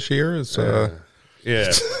you did this year. It's, yeah.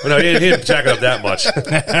 Well, no, he didn't jack it up that much.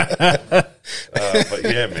 But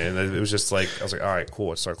yeah, man, it was just like, I was like, all right, cool.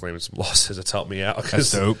 Let's start claiming some losses. It's helped me out.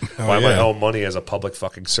 That's dope. Why am I owing money as a public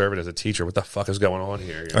fucking servant, as a teacher? What the fuck is going on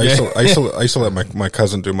here? I used to let my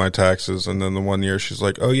cousin do my taxes, and then the one year she's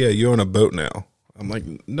like, oh yeah, you own a boat now. I'm like,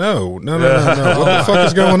 no. What the fuck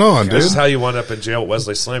is going on, dude? This is how you wound up in jail with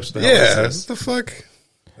Wesley Snipes. What the fuck?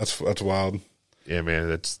 That's wild. Yeah,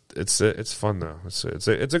 man, it's fun though. It's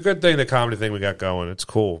a good thing, the comedy thing we got going. It's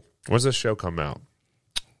cool. When's this show come out?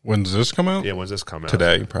 When does this come out? Yeah, when's this come out?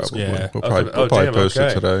 Today, probably. Yeah. We'll probably post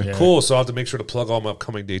it today. Yeah. Cool. So I'll have to make sure to plug all my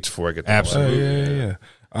upcoming dates before I get there. Absolutely.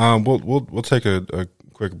 Yeah. We'll take a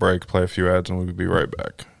quick break, play a few ads, and we'll be right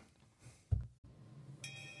back.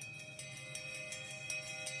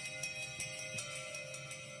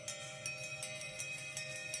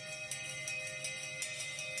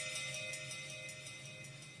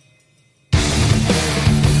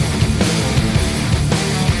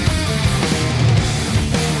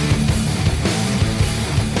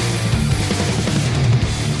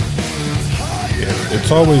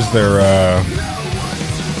 It's always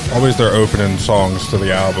their opening songs to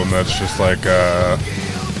the album. That's just like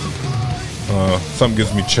something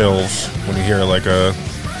gives me chills when you hear like a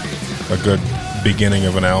good beginning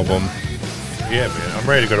of an album. Yeah, man, I'm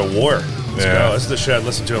ready to go to war. Let's go. This is the shit I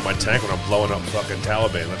listen to in my tank when I'm blowing up fucking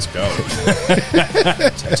Taliban. Let's go.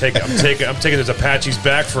 I'm taking those Apaches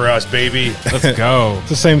back for us, baby. Let's go. It's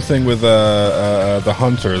the same thing with the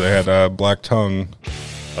Hunter. They had Black Tongue.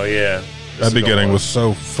 Oh yeah. That beginning was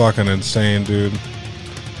so fucking insane, dude.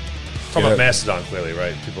 Talking about Mastodon, clearly,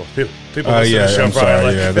 right? People listen to the show. I'm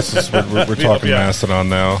sorry. Yeah, this is we're talking Mastodon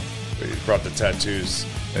now. You brought the tattoos.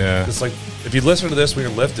 Yeah, it's like if you listen to this when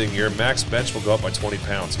you're lifting, your max bench will go up by 20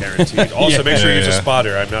 pounds, guaranteed. Also, make sure you use a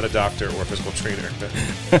spotter. I'm not a doctor or a physical trainer.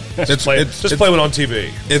 Just play one on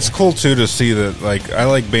TV. It's cool too to see that. Like, I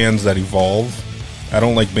like bands that evolve. I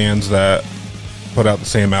don't like bands that put out the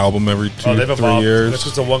same album every 2-3 years. That's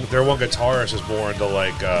just their one guitarist is more into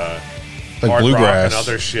like hard bluegrass rock and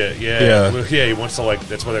other shit. Yeah. He wants to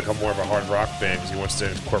that's why they become more of a hard rock band, because he wants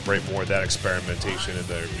to incorporate more of that experimentation in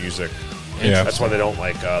their music. Yeah, that's why they don't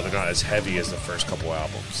they're not as heavy as the first couple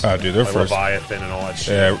albums. Oh, dude, their like first Leviathan and all that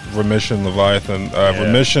shit. Yeah, Remission, Leviathan.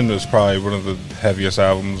 Remission is probably one of the heaviest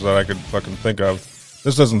albums that I could fucking think of.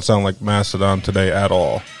 This doesn't sound like Mastodon today at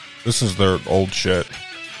all. This is their old shit.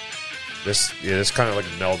 This kind of like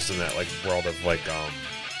melds in that like world of like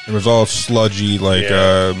it was all sludgy, like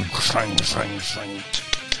High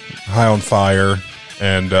on Fire,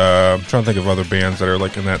 and I'm trying to think of other bands that are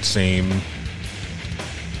like in that same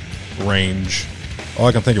range. All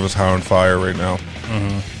I can think of is High on Fire right now.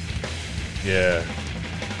 Mm-hmm. Yeah,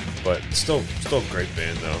 but still a great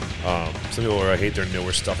band though. Some people hate their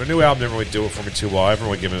newer stuff. Their new album didn't really do it for me too well. I haven't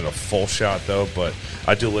really given it a full shot though, but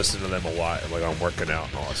I do listen to them a lot. Like I'm working out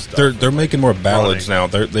and all that stuff. They're making more ballads now.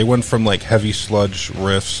 They went from like heavy sludge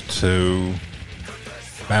riffs to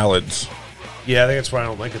ballads. Yeah, I think that's what I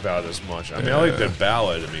don't like about it as much. I mean, I like good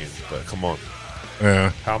ballad. I mean, but come on.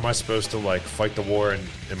 Yeah. How am I supposed to like fight the war in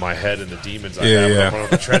my head and the demons I have on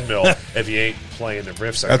the treadmill if you ain't playing the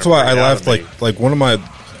riffs? That's why I laughed. Like one of my.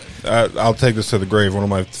 I'll take this to the grave. One of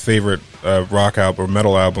my favorite rock album or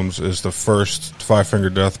metal albums is the first Five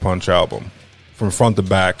Finger Death Punch album. From front to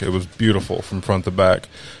back, it was beautiful from front to back.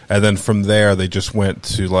 And then from there, they just went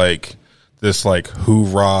to like this like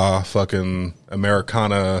hoorah fucking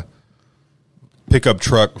Americana pickup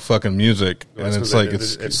truck fucking music, and it's like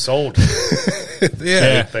it's sold.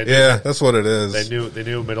 yeah, They that's what it is. They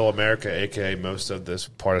knew Middle America, aka most of this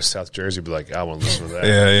part of South Jersey, would be like, I want to listen to that.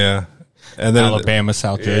 Yeah. And then Alabama,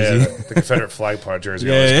 South Jersey. The Confederate flag part of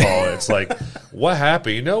Jersey, I always call it. It's like, what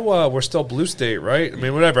happened? You know, we're still blue state, right? I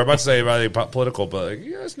mean, whatever. I'm about to say about anything political, but like,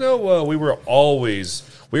 you guys know, we were always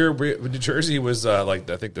New Jersey was like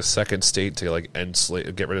I think the second state to like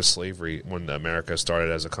get rid of slavery when America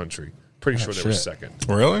started as a country. Pretty sure they were second.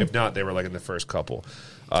 Really? If not, they were like in the first couple.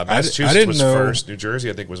 Massachusetts was first. New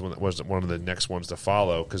Jersey, I think, was one of the next ones to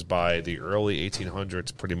follow because by the early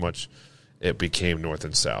 1800s, pretty much it became North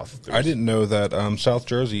and South. I didn't know that South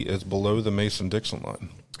Jersey is below the Mason-Dixon line.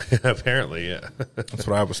 Apparently, yeah. That's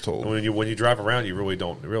what I was told. When you drive around, you really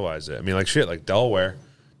don't realize it. I mean, like shit, like Delaware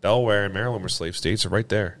and Maryland were slave states, are right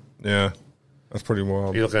there. Yeah, that's pretty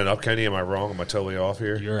wild. Are you looking it up, Kenny? Am I wrong? Am I totally off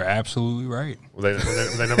here? You're absolutely right. Were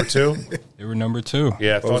they number 2? They were number 2.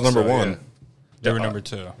 Yeah, I thought was number so, 1. Yeah. They were number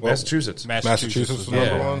 2. Massachusetts. Massachusetts was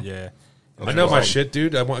number 1? Yeah. I know my shit,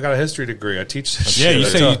 dude. I got a history degree. I teach this Yeah, shit. you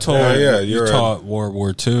say you you're taught World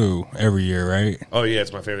War II every year, right? Oh, yeah,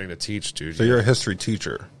 it's my favorite thing to teach, dude. So you're a history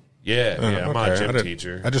teacher. Yeah, I'm not a gym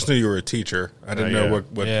teacher. I just knew you were a teacher. I didn't know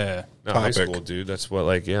what Yeah. No, high school, dude. That's what,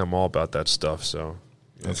 like, I'm all about that stuff, so.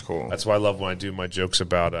 That's cool. That's why I love when I do my jokes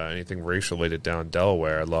about anything race related down in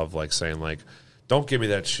Delaware. I love, like, saying, like, don't give me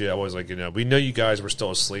that shit. I was like, we know you guys were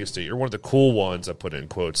still a slave state. You're one of the cool ones. I put it in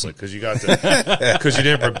quotes, like, because you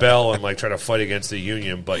didn't rebel and like try to fight against the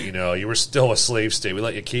Union, but you were still a slave state. We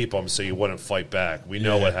let you keep them so you wouldn't fight back. We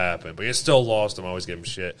know what happened, but you still lost them. I always give them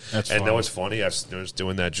shit. And know what's funny? I was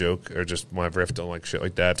doing that joke or just when I've riffed on like shit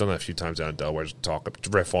like that. I've done that a few times down in Delaware.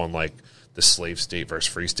 Just riff on like the slave state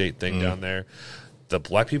versus free state thing down there. The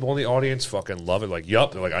black people in the audience fucking love it. Like,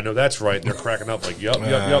 yup. They're like, I know that's right. And they're cracking up like, yup.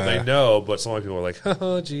 They know. But some people are like,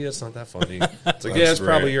 oh, gee, that's not that funny. It's like, yeah, it's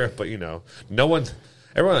probably your. But, everyone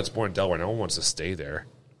that's born in Delaware, no one wants to stay there.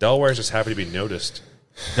 Delaware is just happy to be noticed.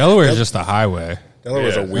 Delaware is just a highway. Delaware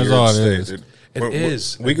is a weird state. Dude. It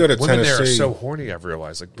is. We go to Women Tennessee. there are so horny, I've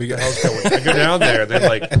realized. Like, what the hell's going on? I go down there, they're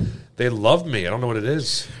like, they love me. I don't know what it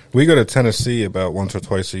is. We go to Tennessee about once or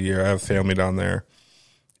twice a year. I have family down there.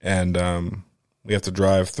 And, we have to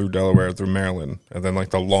drive through Delaware, through Maryland, and then like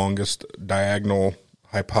the longest diagonal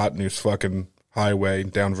hypotenuse fucking highway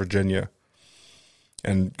down Virginia.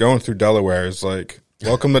 And going through Delaware is like,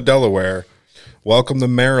 welcome to Delaware. Welcome to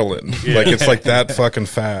Maryland. Yeah. Like, it's like that fucking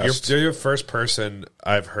fast. You're your first person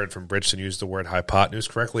I've heard from Bridgeton use the word hypotenuse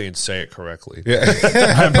correctly and say it correctly. Yeah.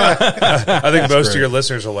 I think most of your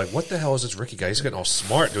listeners are like, what the hell is this Ricky guy? He's getting all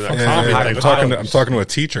smart doing that comedy thing. I'm talking to a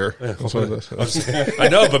teacher. Yeah, I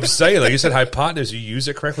know, but I'm saying, like you said hypotenuse, you use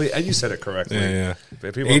it correctly and you said it correctly. Yeah.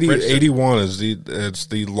 81 is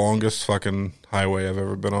the longest fucking highway I've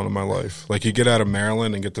ever been on in my life. Like, you get out of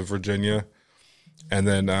Maryland and get to Virginia, and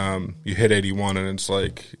then you hit 81, and it's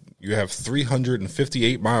like you have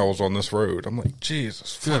 358 miles on this road. I'm like,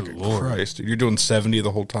 Jesus fucking Christ, dude. You're doing 70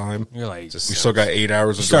 the whole time. You're like, you still got 8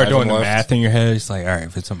 hours of start driving doing left. the math in your head. It's like, all right,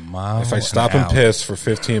 if it's a mile, if I stop and piss for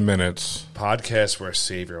 15 minutes. Podcasts were a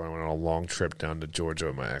savior when I went on a long trip down to Georgia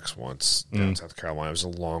with my ex once, down in South Carolina. It was the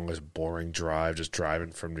longest, boring drive, just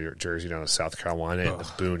driving from New Jersey down to South Carolina in the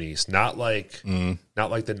boonies. Not like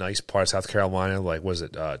the nice part of South Carolina, like, was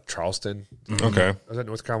it Charleston? Okay. Was that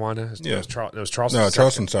North Carolina? Yeah. It was Charleston. No,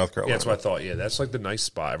 Charleston, South Carolina. Yeah, that's what I thought. Yeah, that's like the nice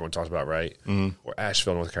spot everyone talks about, right? Or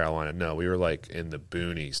Asheville, North Carolina. No, we were like in the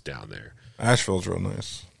boonies down there. Asheville's real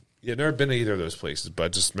nice. Yeah, never been to either of those places, but I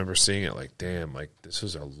just remember seeing it like, damn, like, this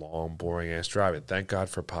is a long, boring-ass drive. And thank God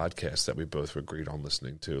for podcasts that we both agreed on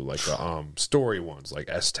listening to, like story ones, like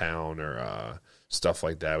S-Town or stuff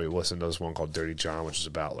like that. We listened to this one called Dirty John, which is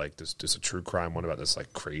about, like, this a true crime one about this,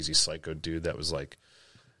 like, crazy psycho dude that was, like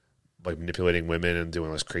manipulating women and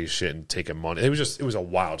doing this crazy shit and taking money. It was a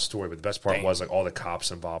wild story, but the best part was like all the cops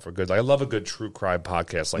involved were good. Like, I love a good true crime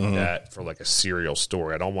podcast like that for like a serial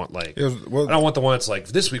story. I don't want I don't want the one that's like,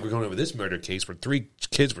 this week we're going over this murder case where 3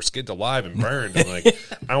 kids were skinned alive and burned. And like,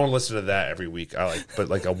 I don't want to listen to that every week. But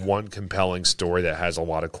like a one compelling story that has a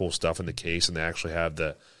lot of cool stuff in the case and they actually have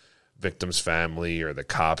the victim's family or the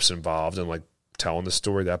cops involved and like telling the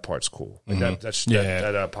story. That part's cool. Like that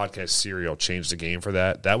podcast Serial changed the game for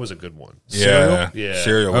that. That was a good one. Yeah, yeah.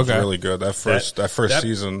 Serial was really good. That first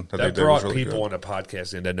season that they did was really people good. into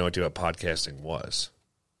podcasting and didn't know what podcasting was.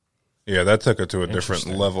 Yeah, that took it to a different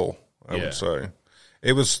level. I would say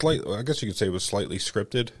it was slightly. I guess you could say it was slightly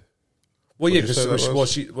scripted. Well, yeah, because it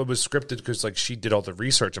was scripted because like she did all the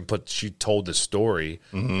research and she told the story.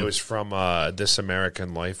 It was from This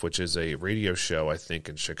American Life, which is a radio show I think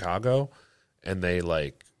in Chicago. and they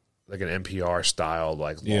like an NPR style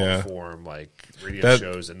like long form like radio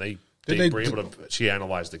shows, and they were able to. She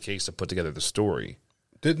analyzed the case to put together the story.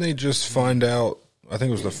 Didn't they just find out? I think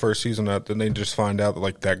it was the first season. Didn't they just find out that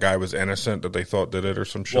like that guy was innocent, that they thought did it or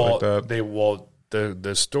some shit like that?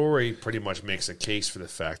 The story pretty much makes a case for the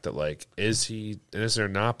fact that like, is he innocent or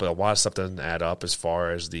not? But a lot of stuff doesn't add up as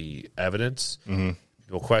far as the evidence. Mm-hmm.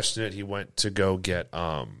 People question it. He went to go get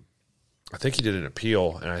I think he did an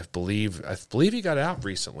appeal, and I believe he got out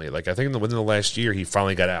recently. Like I think within the last year, he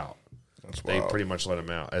finally got out. They pretty much let him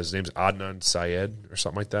out. His name's Adnan Syed or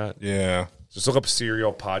something like that. Yeah. Just look up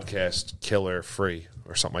serial podcast killer free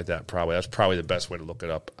or something like that. That's probably the best way to look it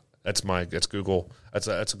up. That's Google. That's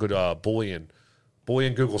a good Boolean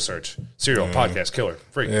Google search. Serial podcast killer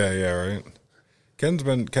free. Yeah, right. Ken's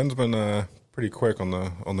been pretty quick on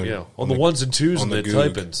the ones and twos and the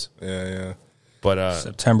typings. Yeah. But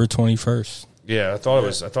September 21st. Yeah, I thought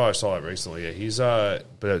I saw it recently. Yeah, he's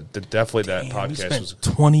definitely that podcast was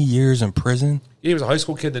 20 years in prison. Yeah, he was a high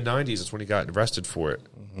school kid in the 90s. That's when he got arrested for it.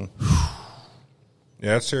 Mm-hmm.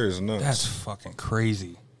 Yeah, that's serious enough. That's fucking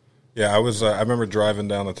crazy. Yeah, I remember driving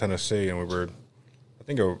down to Tennessee, and I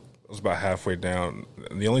think it was about halfway down.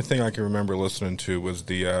 And the only thing I can remember listening to was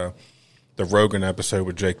the Rogan episode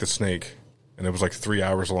with Jake the Snake. And it was like 3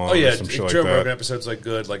 hours long. Oh, yeah. Some shit Joe like Rogan that. episodes like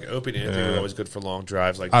good. Like Opie and Anthony were always good for long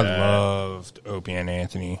drives like I that. loved Opie and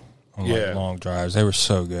Anthony on like long drives. They were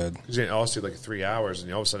so good. Because you also do like 3 hours,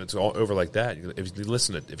 and all of a sudden it's all over like that.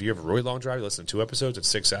 If you have a really long drive, you listen to 2 episodes, it's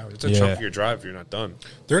 6 hours. It's a chunk of your drive if you're not done.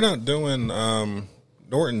 They're not doing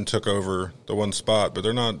Norton took over the one spot, but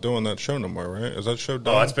they're not doing that show no more, right? Is that show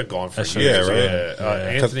done? Oh, that's been gone for years. Yeah, right.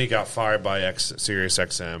 Yeah. Anthony got fired by Sirius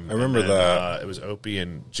XM. I remember that. It was Opie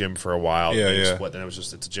and Jim for a while. Yeah. Then it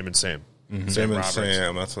was it's Jim and Sam. Mm-hmm. Jim and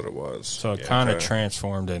Sam, that's what it was. So it kind of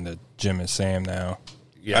transformed into Jim and Sam now.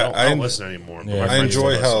 Yeah, I don't listen anymore. Yeah. I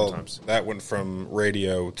enjoy how that went from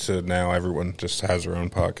radio to now everyone just has their own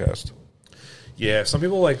podcast. Yeah, some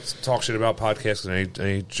people like talk shit about podcasts, and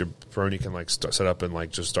any jabroni can like set up and like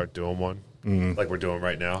just start doing one, like we're doing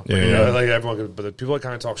right now. Yeah, like everyone, but the people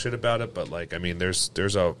kind of talk shit about it. But like, I mean, there's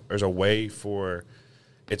a way for.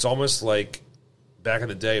 It's almost like back in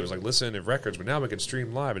the day, it was like listen to records, but now we can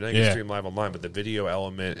stream live, and now you can stream live online. But the video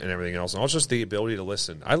element and everything else, and also just the ability to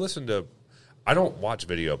listen. I don't watch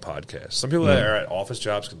video podcasts. Some people that are at office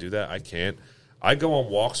jobs can do that. I can't. I go on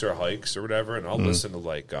walks or hikes or whatever, and I'll listen to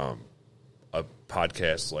like a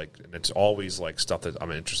podcast, like, and it's always like stuff that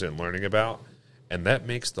I'm interested in learning about, and that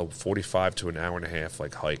makes the 45 to an hour and a half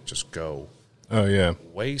like hike just go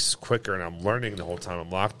way quicker, and I'm learning the whole time. I'm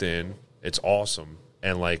locked in. It's awesome,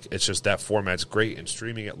 and like it's just that format's great, and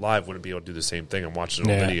streaming it live wouldn't be able to do the same thing. I'm watching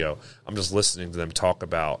it on video. I'm just listening to them talk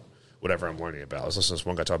about whatever I'm learning about. I was listening to this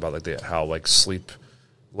one guy talk about like how like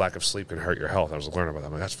lack of sleep can hurt your health. I was learning about that.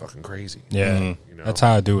 I'm like, that's fucking crazy. Yeah, that's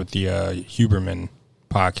how I do with the Huberman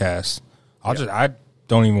podcast. I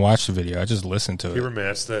don't even watch the video. I just listen to it. Huberman,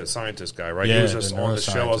 that's the scientist guy, right? Yeah, he was just on the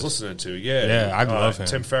show I was listening to. Yeah, I love him.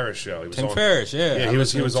 Tim Ferriss show. Tim Ferriss,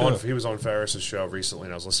 he was on Ferriss's show recently,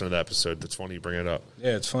 and I was listening to that episode. That's funny you bring it up.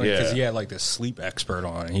 Yeah, it's funny because he had like this sleep expert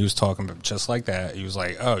on, and he was talking about just like that. He was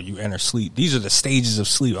like, "Oh, you enter sleep. These are the stages of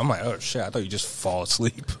sleep." I'm like, "Oh shit, I thought you just fall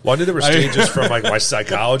asleep." Well, I knew there were stages from like my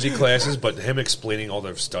psychology classes, but him explaining all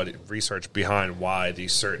the research behind why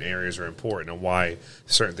these certain areas are important and why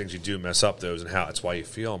certain things you do mess up those and how that's why you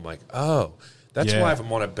feel. I'm like, oh, that's why if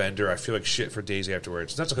I'm on a bender, I feel like shit for days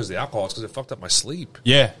afterwards. It's not because of the alcohol; it's because it fucked up my sleep.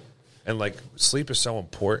 Yeah, and like sleep is so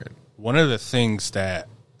important. One of the things that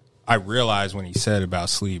I realized when he said about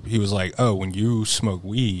sleep, he was like, "Oh, when you smoke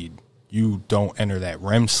weed, you don't enter that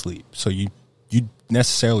REM sleep, so you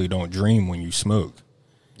necessarily don't dream when you smoke."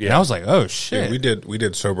 Yeah, and I was like, "Oh shit!" Yeah, we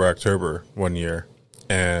did Sober October one year,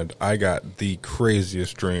 and I got the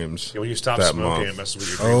craziest dreams. Yeah, when you stop smoking, it messes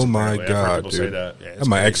with your Oh dreams. my apparently. god, dude! Say that. Yeah, and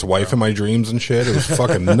my ex-wife in my dreams and shit. It was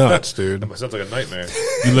fucking nuts, dude. That sounds like a nightmare.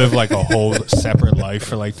 You live like a whole separate life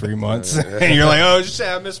for like 3 months, and you're like, "Oh shit,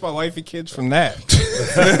 I miss my wife and kids from that."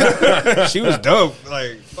 She was dope.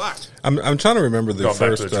 Like, fuck. I'm trying to remember the going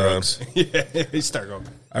first. Back to the drugs. Yeah, he started going.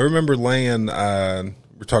 I remember laying.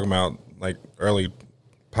 We're talking about like early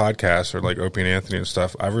podcasts or like Opie and Anthony and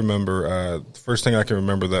stuff. I remember the first thing I can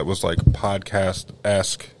remember that was like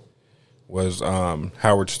podcast-esque was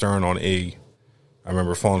Howard Stern on E. I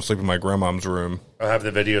remember falling asleep in my grandmom's room. I have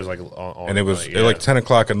the videos like on and it was like 10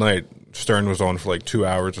 o'clock at night. Stern was on for like 2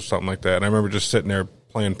 hours or something like that. And I remember just sitting there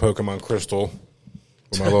playing Pokemon Crystal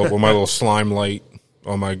with my little slime light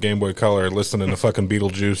on my Game Boy Color, listening to fucking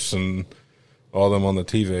Beetlejuice and all them on the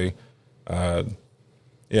TV.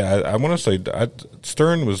 I want to say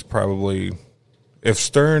Stern was probably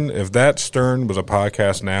If that Stern was a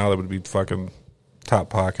podcast now, that would be fucking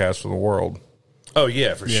top podcast of the world. Oh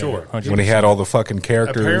yeah, for sure. 100%. When he had all the fucking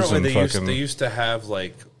characters. Apparently, and they used to have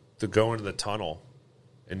like to go into the tunnel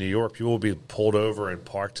in New York. People would be pulled over and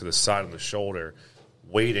parked to the side on the shoulder,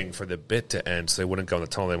 waiting for the bit to end, so they wouldn't go in the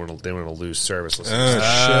tunnel. They wouldn't to lose service. Shit.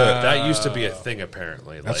 That used to be a thing.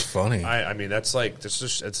 Apparently, That's funny. I mean, that's like it's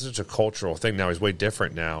such a cultural thing now. He's way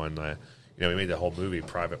different now, and he made the whole movie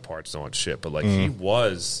Private Parts and all that shit. But like he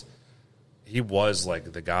was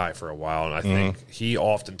like the guy for a while, and I think he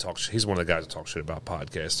often talks. He's one of the guys that talk shit about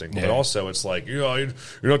podcasting. But also, it's like you're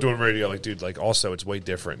not doing radio. Like, dude, like also, it's way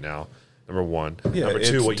different now. Number one. Yeah, Number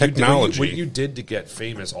two, what technology. you did to get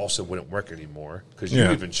famous also wouldn't work anymore because you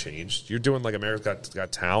even changed. You're doing like America's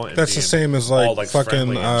Got Talent. And that's the same as like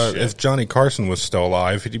fucking if if Johnny Carson was still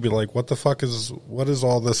alive, he'd be like, what is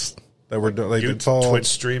all this that we're doing? Like, it's all Twitch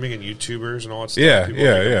streaming and YouTubers and all that stuff. Yeah, People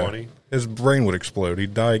making yeah. money. His brain would explode.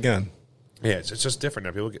 He'd die again. Yeah, it's just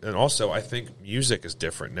different now. And also, I think music is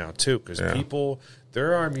different now too because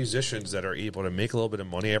there are musicians that are able to make a little bit of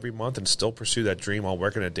money every month and still pursue that dream while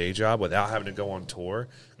working a day job without having to go on tour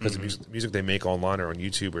because the music they make online or on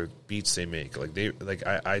YouTube or beats they make.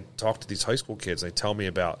 I talk to these high school kids. They tell me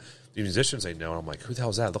about the musicians they know, and I'm like, who the hell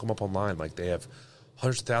is that? Look them up online. Like they have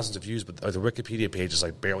hundreds of thousands of views, but the Wikipedia page is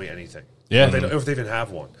like barely anything. Yeah. If they even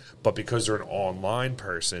have one. But because they're an online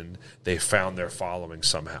person, they found their following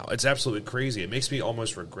somehow. It's absolutely crazy. It makes me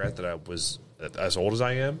almost regret that I was as old as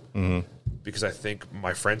I am because I think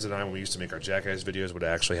my friends and I, when we used to make our Jackass videos, would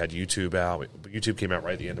have actually had YouTube out. YouTube came out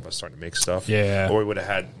right at the end of us starting to make stuff. Yeah. Or we would have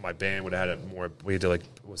had, my band would have had it more, we had to like,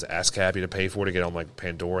 was it ASCAP you had to pay for to get on like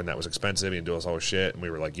Pandora, and that was expensive and do all this shit, and we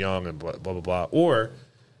were like young and blah, blah, blah, blah. Or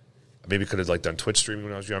maybe could have like done Twitch streaming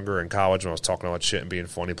when I was younger in college when I was talking all that shit and being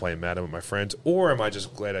funny, playing Madden with my friends. Or am I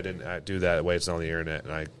just glad I didn't do that the way it's on the internet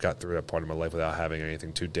and I got through that part of my life without having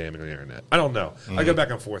anything too damning on the internet? I don't know. I go back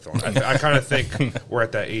and forth on it. I kind of think we're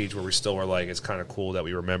at that age where we still are like, it's kind of cool that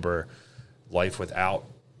we remember life without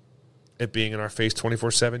it being in our face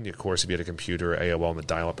 24/7. Of course, if you had a computer, AOL, and the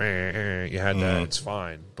dial-up, you had that, it's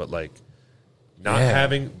fine. But like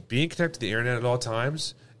being connected to the internet at all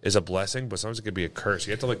times is a blessing, but sometimes it could be a curse.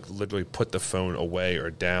 You have to like literally put the phone away or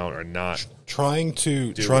down or not. Trying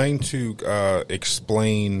to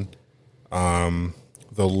explain the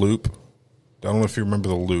loop. I don't know if you remember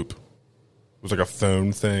the loop. It was like a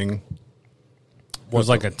phone thing. It was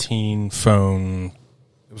like a teen phone.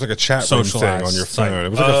 It was like a chat room thing on your phone. Site. It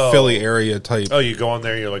was like a Philly area type. Oh, you go on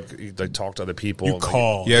there, you talk to other people. You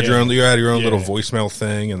call. You had your own little voicemail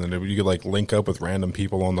thing, and then you could like link up with random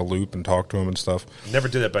people on the loop and talk to them and stuff. Never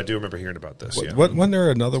did that, but I do remember hearing about this. Wasn't there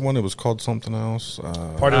another one? It was called something else.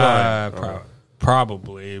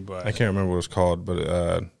 Probably, but I can't remember what it was called.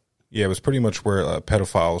 But it was pretty much where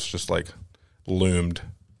pedophiles just like loomed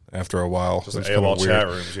after a while. Just like AOL chat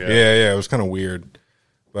rooms. Yeah. It was kind of weird.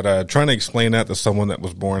 But trying to explain that to someone that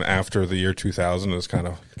was born after the year 2000 is kind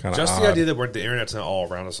of just odd. The idea that the internet's not all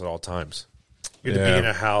around us at all times. You had to be in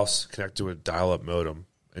a house connected to a dial-up modem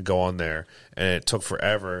and go on there, and it took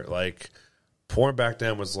forever. Like porn back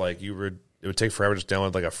then was like it would take forever to just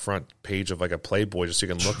download like a front page of like a Playboy just so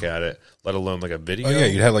you can look at it, let alone like a video. Oh yeah,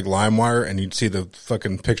 you'd have like LimeWire and you'd see the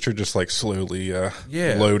fucking picture just like slowly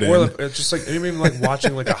load in. Or like, it's just like even like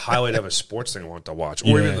watching like a highlight of a sports thing I want to watch,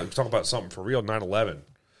 or even like, talk about something for real, 9/11.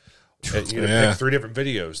 You pick 3 different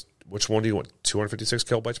videos. Which one do you want? 256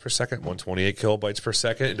 kilobytes per second, 128 kilobytes per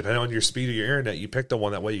second. And depending on your speed of your internet, you pick the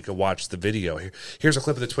one that way you can watch the video. Here's a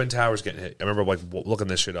clip of the Twin Towers getting hit. I remember like looking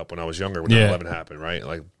this shit up when I was younger when 9/11 happened, right?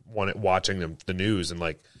 Like watching the news, and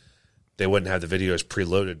like they wouldn't have the videos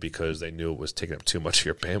preloaded because they knew it was taking up too much of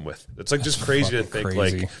your bandwidth. It's like just crazy to think.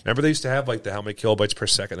 Like, remember they used to have like the how many kilobytes per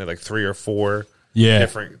second? They had like 3 or 4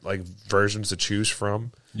 different like versions to choose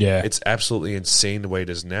from. Yeah, it's absolutely insane the way it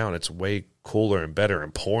is now, and it's way cooler and better,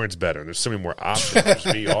 and porn's better, and there's so many more options. There's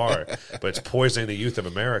VR, but it's poisoning the youth of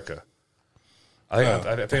America. I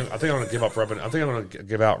think I'm going to give up rubbing. I think I'm going to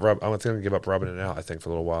give up rubbing it out. I think for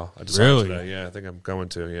a little while. I decided today. Yeah, I think I'm going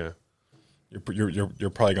to. Yeah. You're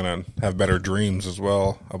probably going to have better dreams as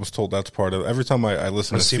well. I was told that's part of it. Every time I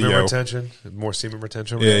listen to semen Theo, retention, more semen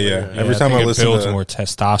retention. Yeah. Every time I listen builds to more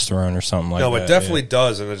testosterone or something like that. No, it definitely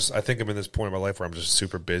does. And I think I'm in this point in my life where I'm just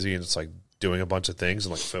super busy and it's like doing a bunch of things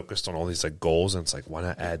and like focused on all these like goals. And it's like, why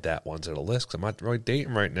not add that one to the list? Because I'm not really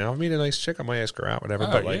dating right now. I mean, a nice chick, I might ask her out, whatever.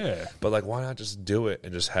 But why not just do it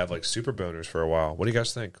and just have like super boners for a while? What do you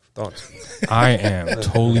guys think? Thoughts? I am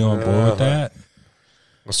totally on board with that.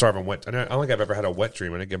 I'm sorry if I'm wet. I don't think I've ever had a wet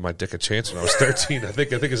dream. I didn't give my dick a chance when I was 13. I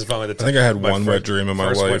think it's finally the time. I think I had one wet dream in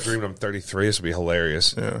my life. Wet dream when I'm 33. This would be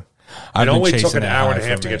hilarious. Yeah. It only took an hour and a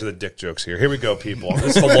half to get to the dick jokes here. Here we go, people.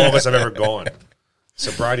 This is the longest I've ever gone.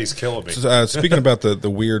 Sobriety's killing me. Speaking about the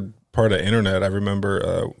weird part of internet, I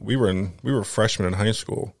remember we were freshmen in high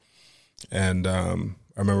school, and I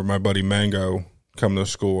remember my buddy Mango coming to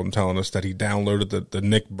school and telling us that he downloaded the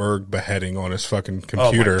Nick Berg beheading on his fucking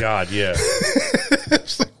computer. Oh my god, yeah.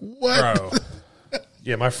 It's like, what? Bro.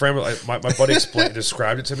 Yeah, my friend, my buddy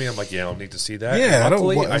described it to me. I'm like, yeah, I don't need to see that. Yeah,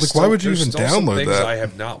 luckily, why would you even download that? I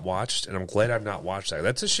have not watched, and I'm glad I've not watched that.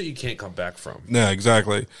 That's a shit you can't come back from. Yeah,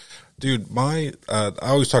 exactly. Dude, I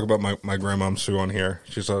always talk about my grandmom Sue on here.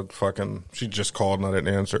 She's she just called and I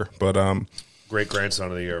didn't answer. But great grandson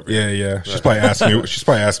of the year. Yeah. She's probably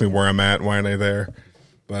asking me where I'm at, why ain't I there?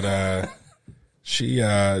 But I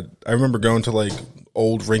remember going to like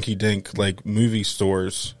old rinky dink like movie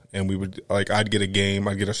stores, and we would I'd get a game,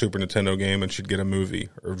 I'd get a Super Nintendo game, and she'd get a movie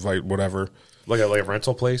or whatever. Like a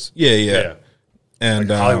rental place? Yeah. And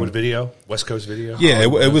like Hollywood Video, West Coast Video. Yeah,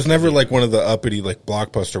 it was never like one of the uppity like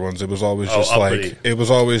Blockbuster ones. It was always just uppity. no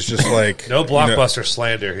Blockbuster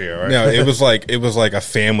slander here. Right? No, it was like a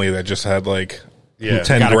family that just had like 10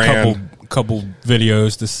 got grand. a couple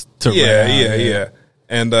videos to Yeah.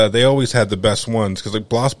 And they always had the best ones because like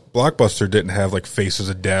Blockbuster didn't have like Faces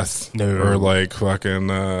of Death or like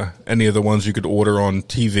fucking any of the ones you could order on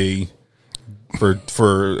TV. For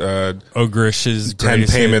Ogrish's 10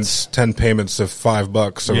 payments of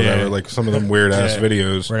 $5 or whatever, like some of them weird ass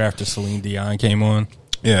videos. Right after Celine Dion came on.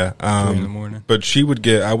 Yeah. 3 in the morning. But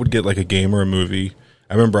I would get like a game or a movie.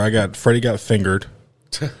 I remember Freddie got fingered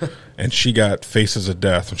and she got Faces of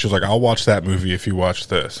Death, and she was like, I'll watch that movie if you watch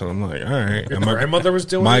this. And I'm like, all right. Your grandmother was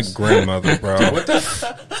doing my this? grandmother, bro. What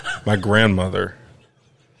the my grandmother.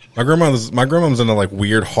 My grandmom's into like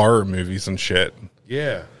weird horror movies and shit.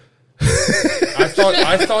 Yeah.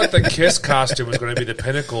 I thought the Kiss costume was going to be the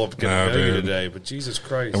pinnacle of getting married today, but Jesus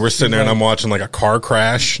Christ! And we're sitting there, and I'm watching like a car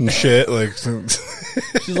crash and shit. Like,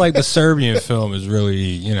 she's like the Serbian film is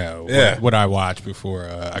really what I watch before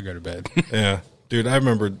I go to bed. Yeah, dude, I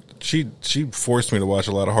remember she forced me to watch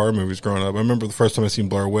a lot of horror movies growing up. I remember the first time I seen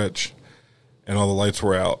Blair Witch, and all the lights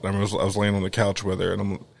were out. I was laying on the couch with her,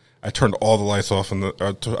 and I turned all the lights off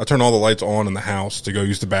I turned all the lights on in the house to go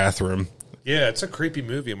use the bathroom. Yeah, it's a creepy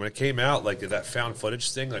movie. And when it came out, like that found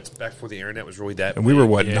footage thing, that's back before the internet was really that. And we were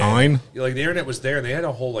 9? Like the internet was there, and they had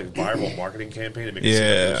a whole like viral marketing campaign to make it seem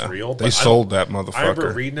like it was real. They sold that motherfucker. I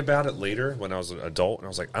remember reading about it later when I was an adult, and I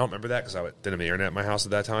was like, I don't remember that because I didn't have the internet at my house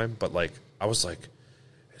at that time. But like, I was like,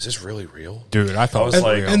 is this really real, dude? I thought it was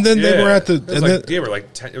like, and then they were at the, and then we're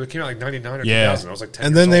like, it came out like 99 or 2000. I was like, 10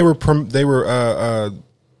 and then they were doing they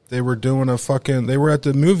were at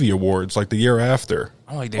the movie awards like the year after.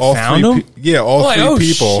 Oh, like they found them? All three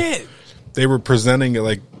people. Shit. They were presenting it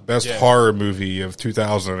like best horror movie of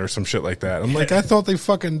 2000 or some shit like that. I'm like, I thought they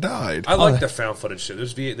fucking died. I like the found footage shit.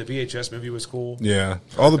 The VHS movie was cool. Yeah,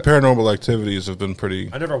 all the Paranormal Activities have been pretty.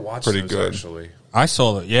 I never watched pretty those, good. Actually. I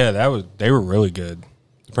saw that. Yeah, they were really good.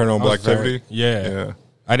 Paranormal Activity. Yeah.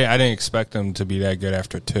 I didn't expect them to be that good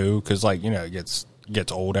after 2 because it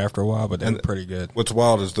gets old after a while, but they're pretty good. What's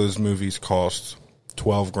wild is those movies cost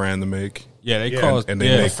 $12,000 to make. Yeah, they cost. And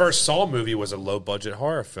the first Saw movie was a low budget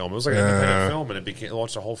horror film. It was like an independent film, and it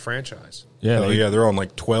launched a whole franchise. Yeah, they're on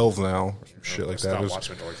like 12 now. Shit like that.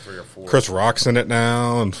 Watching it to like 3 or 4. Chris Rock's in it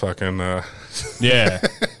now, and fucking. Yeah,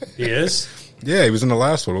 he is. Yeah, he was in the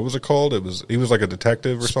last one. What was it called? He was like a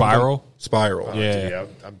detective or something. Spiral. Yeah.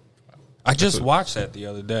 I just watched that the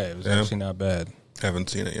other day. It was actually not bad. Haven't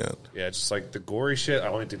seen it yet. Yeah, it's just like the gory shit. I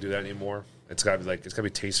don't need to do that anymore. It's got to be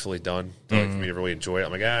tastefully done for me to really enjoy it.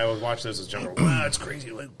 I'm like, I was watching this as general. Wow, it's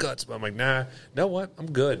crazy, like guts. But I'm like, nah. You know what?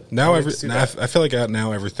 I'm good. Now I feel like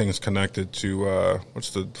now everything's connected to what's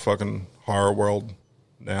the fucking horror world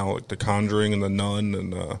now? Like The Conjuring and The Nun,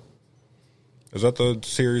 and is that the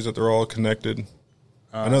series that they're all connected?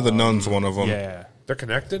 I know The Nun's one of them. Yeah, they're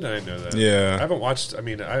connected. I didn't know that. Yeah, I haven't watched. I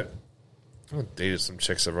mean, I've dated some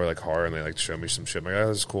chicks that really like horror, and they like show me some shit. I'm like,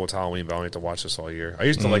 this is cool. It's Halloween, but I don't need to watch this all year. I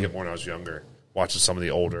used to like it more when I was younger, watching some of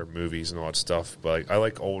the older movies and all that stuff. But like, I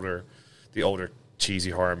like the older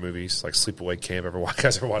cheesy horror movies, like Sleepaway Camp.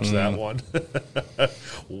 Guys ever watched that one?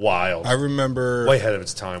 Wild. I remember way ahead of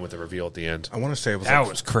its time with the reveal at the end. I want to say it was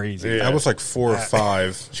was crazy. Yeah. I was like 4 or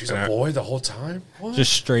 5. She's a boy the whole time. What?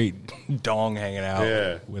 Just straight dong hanging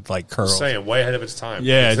out with like curls. Saying way ahead of its time.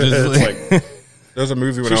 Yeah, it's like. There's a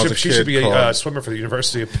movie when I was a kid. She should be a swimmer for the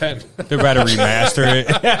University of Penn. They're about to remaster it.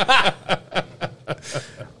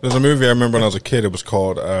 There's a movie I remember when I was a kid. It was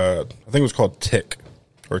called, I think it was called Tick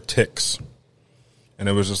or Ticks. And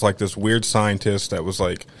it was just like this weird scientist that was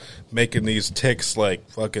like making these ticks like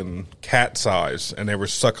fucking cat size. And they were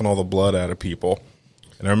sucking all the blood out of people.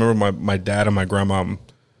 And I remember my dad and my grandma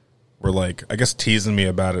were like, I guess teasing me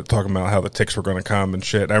about it, talking about how the ticks were going to come and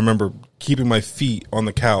shit. I remember keeping my feet on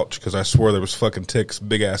the couch because I swore there was fucking ticks,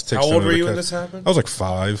 big ass ticks. How old were you when this happened? I was like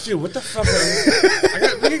 5. Dude, what the fuck?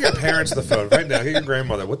 Get your parents on the phone right now. Get your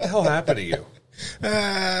grandmother. What the hell happened to you?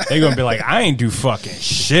 They're gonna be like, I ain't do fucking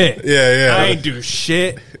shit. Yeah. I ain't do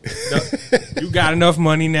shit. No, you got enough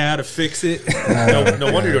money now to fix it.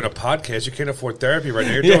 No wonder you're doing a podcast. You can't afford therapy right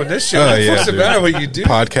now. You're doing this shit. What's the matter what you do?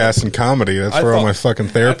 Podcast and comedy. That's where all my fucking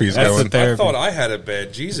therapy's going. I thought I had it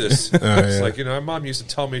bad. Jesus. It's like, my mom used to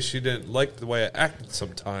tell me she didn't like the way I acted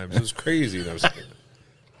sometimes. It was crazy. And I was like,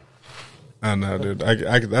 I know, dude.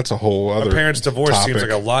 I that's a whole other. My parents' divorce topic. seems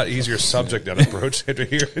like a lot easier subject to approach after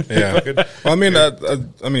hearing. Yeah. Well,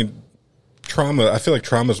 I mean, trauma. I feel like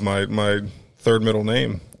trauma is my third middle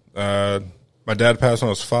name. My dad passed when I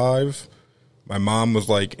was 5. My mom was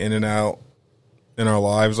like in and out in our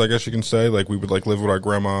lives, I guess you can say. Like we would like live with our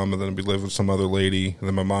grandma, and then we'd live with some other lady, and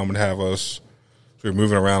then my mom would have us. So we were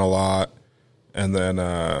moving around a lot, and then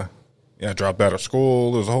I dropped out of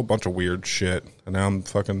school. There was a whole bunch of weird shit, and now I'm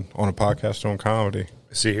fucking on a podcast doing comedy.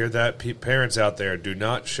 See, hear that? Parents out there, do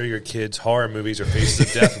not show your kids horror movies or Faces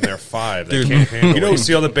of Death when they're 5. They can't handle it. You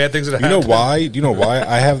see all the bad things that happen? You know why? Do you know why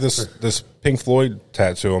I have this Pink Floyd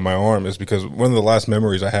tattoo on my arm? Is because one of the last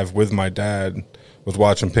memories I have with my dad was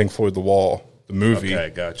watching Pink Floyd The Wall, the movie.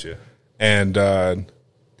 Okay, gotcha. And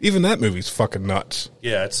even that movie's fucking nuts.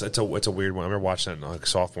 Yeah, it's a weird one. I remember watching that in like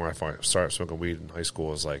sophomore. I started smoking weed in high school.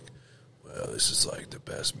 I was like, well, this is like the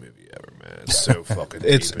best movie ever, man. It's so fucking.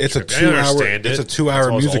 It's a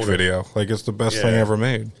 2-hour music video. Like it's the best thing ever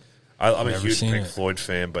made. I'm a huge Pink Floyd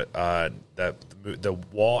fan, but the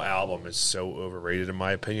Wall album is so overrated in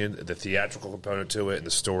my opinion. The theatrical component to it and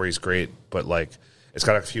the story's great, but like it's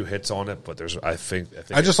got a few hits on it. But there's I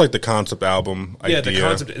just like the concept album. Yeah, the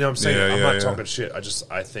concept. I'm saying I'm not talking shit.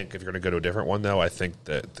 I think if you're going to go to a different one though, I think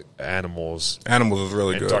that the Animals is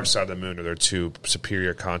really good. Dark Side of the Moon are their 2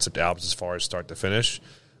 superior concept albums as far as start to finish.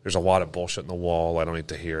 There's a lot of bullshit in the Wall I don't need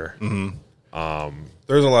to hear. Mm-hmm.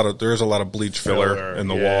 There's a lot of bleach filler in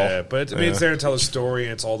the Wall. Yeah, but it's there to tell a story,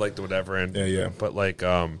 and it's all like the whatever. And but like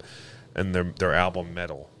and their album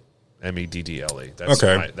Metal. MEDDLE. That's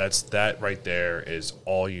okay. That right there is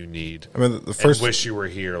all you need. I mean, the first Wish You Were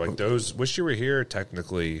Here, like those. Wish You Were Here,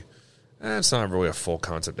 technically, it's not really a full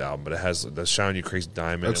concept album, but it has the Shine You Crazy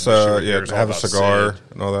Diamond. It's Have a Cigar Sid.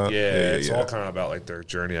 and all that. Yeah, it's all kind of about like their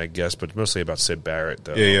journey, I guess, but mostly about Sid Barrett,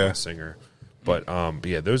 the singer. But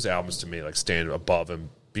those albums to me like stand above and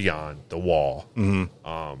beyond the Wall.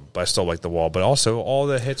 Mm-hmm. But I still like the Wall. But also all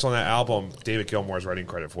the hits on that album, David Gilmour is writing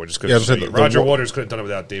credit for. Just because Roger Waters couldn't have done it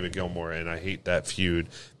without David Gilmour, and I hate that feud.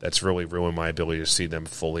 That's really ruined my ability to see them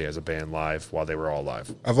fully as a band live while they were all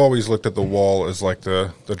live. I've always looked at the Wall as like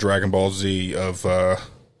the Dragon Ball Z of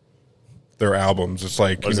their albums. It's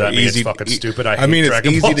like easy. It's fucking stupid. I mean, it's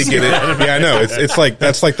easy to get it. Yeah, I know. It's like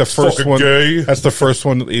that's like the first one. Gay. That's the first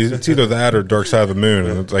one. It's either that or Dark Side of the Moon.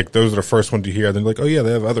 And it's like those are the first ones you hear. Then like, oh yeah,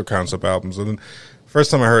 they have other concept albums. And then first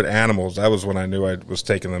time I heard Animals, that was when I knew I was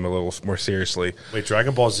taking them a little more seriously. Wait,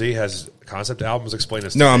 Dragon Ball Z has concept albums? Explain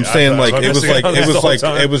this. No, I'm saying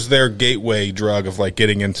it was their gateway drug of like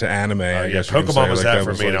getting into anime. I guess Pokemon was that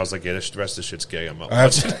for me, and I was like, yeah, the rest of the shit's gay. I'm up. I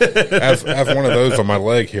have one of those on my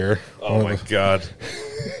leg here. Oh my god.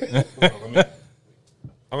 I'm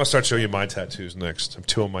gonna start showing you my tattoos next. I'm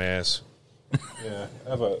 2 on my ass. Yeah,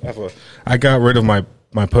 I got rid of my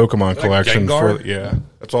Pokemon collection.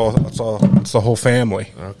 That's all. It's the whole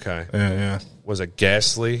family. Okay. Yeah. Was it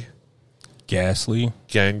Ghastly,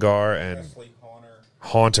 Gengar, and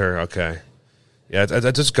Haunter? Okay. Yeah,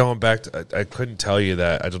 I just going back to, I couldn't tell you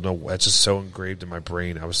that. I don't know. It's just so engraved in my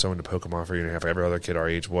brain. I was so into Pokemon for a year and a half. Every other kid our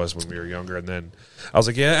age was when we were younger. And then I was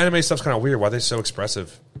like, yeah, anime stuff's kind of weird. Why are they so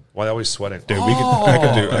expressive? Why are they always sweating? Dude,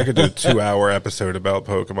 I could do a 2-hour episode about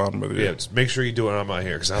Pokemon with you. Yeah, make sure you do it when I'm not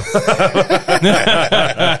here. Cause I'm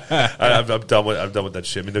done with that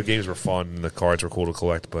shit. I mean, the games were fun and the cards were cool to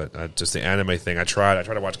collect, but just the anime thing. I tried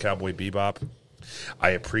to watch Cowboy Bebop. I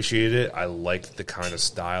appreciated it. I liked the kind of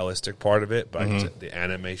stylistic part of it, but the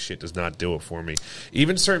anime shit does not do it for me.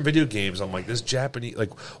 Even certain video games, I'm like, this Japanese,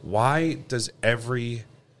 like, why does every,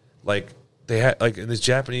 like, they have, like, in these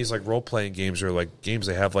Japanese, like, role-playing games or, like, games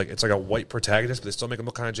they have, like, it's like a white protagonist, but they still make them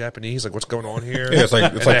look kind of Japanese. Like, what's going on here? Yeah, it's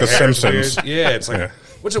like The Simpsons. Weird. Yeah, it's like,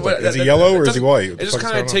 is he yellow or is he white? It just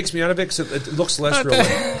kind of takes me out of it because it looks less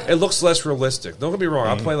realistic. It looks less realistic. Don't get me wrong.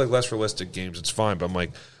 I'll play, like, less realistic games. It's fine, but I'm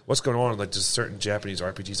like, what's going on? Like, just certain Japanese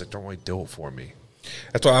RPGs that don't really do it for me.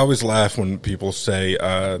 That's why I always laugh when people say,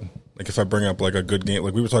 like, if I bring up, like, a good game,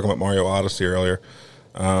 like, we were talking about Mario Odyssey earlier.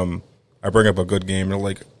 I bring up a good game, and they're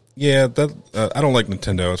like, Yeah, that I don't like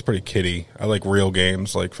Nintendo. It's pretty kiddie. I like real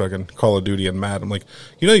games like fucking Call of Duty and Madden. I'm like,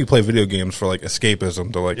 you play video games for like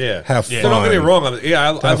escapism to like have fun. Don't get me wrong. I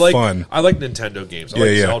like fun. I like Nintendo games. I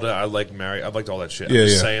like Zelda. I like Mario. I liked all that shit. I'm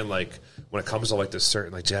just saying, like, when it comes to like this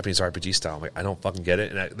certain like Japanese RPG style, I'm like, I don't fucking get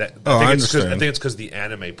it. And I think it's because the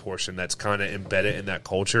anime portion that's kind of embedded in that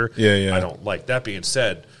culture. Yeah. I don't like. That being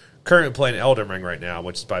said, currently playing Elden Ring right now,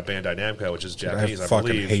 which is by Bandai Namco, which is Japanese. I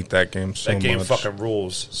believe. Hate that game so much. That game fucking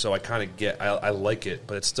rules. So I kind of get. I like it,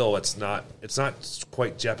 but it's not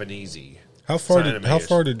quite Japanesey. How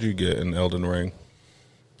far did you get in Elden Ring?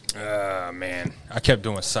 Man, I kept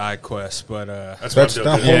doing side quests, but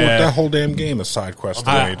that whole damn game is side quest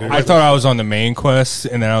to me, dude. I thought I was on the main quest,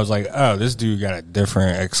 and then I was like, oh, this dude got a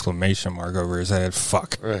different exclamation mark over his head.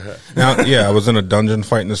 Fuck. Now, I was in a dungeon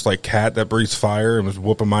fighting this like cat that breathes fire and was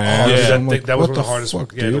whooping my ass. That was one of the hardest.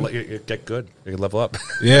 You get good. You can level up.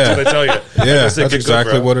 Yeah, that's what they tell you. Yeah, that's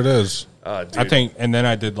exactly what it is. I think, and then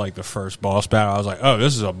I did like the first boss battle. I was like, oh,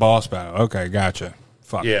 this is a boss battle. Okay, gotcha.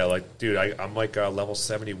 Fuck. Yeah, like, dude, I'm like level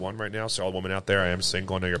 71 right now, so all women out there, I am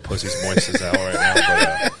single. I know your pussy's moist as hell right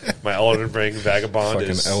now, but my Elden Ring Vagabond fucking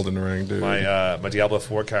is... Elden Ring, dude. My Diablo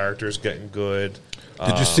 4 character is getting good.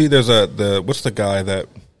 Did you see there's what's the guy that...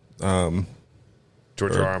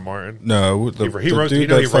 George R.R. Martin? No. He wrote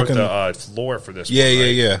the lore for this one, right?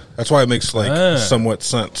 Yeah. That's why it makes, like, somewhat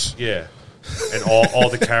sense. Yeah. And all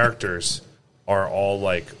the characters are all,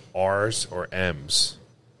 like, R's or M's.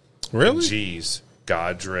 Really? And G's.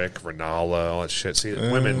 Godric, Renala, all that shit. See,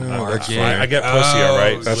 women, I get pussy, all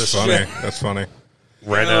right. That's funny. That's funny.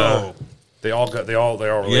 Rena, they all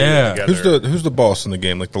related together. Who's the boss in the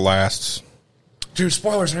game? Like the last, dude.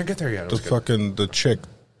 Spoilers, I didn't get there yet. The chick.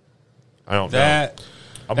 I don't know.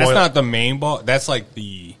 That's not the main boss. That's like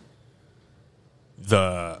the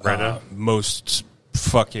most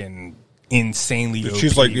fucking insanely.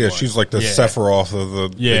 She's like she's like the Sephiroth of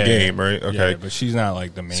the game, right? Okay, but she's not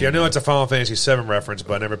like the main. See, I know it's a Final Fantasy VII reference,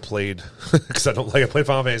 but I never played because I don't like. I played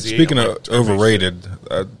Final Fantasy. Speaking of overrated,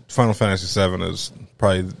 Final Fantasy VII is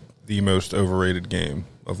probably the most overrated game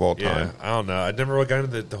of all time. I don't know. I never really got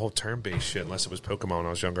into the whole turn-based shit unless it was Pokemon when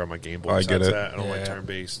I was younger on my Game Boy. I get it. I don't like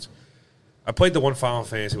turn-based. I played the one Final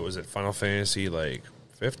Fantasy. What was it? Final Fantasy like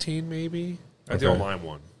 15, maybe. The online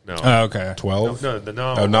one. No. Oh, okay. 12? No,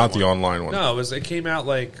 not the online one. No, it came out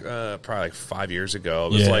like probably like 5 years ago.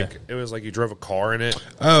 It was like you drove a car in it.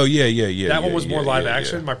 Oh yeah. That one was more live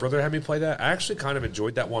action. Yeah. My brother had me play that. I actually kind of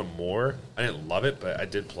enjoyed that one more. I didn't love it, but I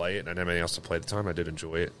did play it, and I didn't have anything else to play at the time. I did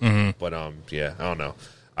enjoy it. Mm-hmm. But I don't know.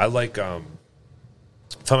 I like find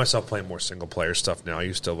myself playing more single player stuff now. I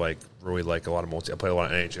used to really like a lot of I played a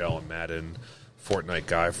lot of NHL and Madden. Fortnite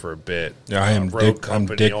guy for a bit. Yeah, I'm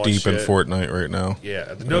dick deep in Fortnite right now.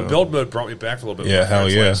 Yeah, the no build mode brought me back a little bit. Yeah, hell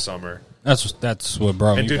yeah. Last summer. That's what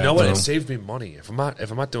brought me. And dude, back know what? It saves me money. If I'm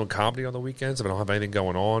not doing comedy on the weekends, if I don't have anything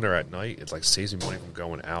going on, or at night, it like saves me money from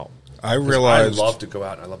going out. I realized I love to go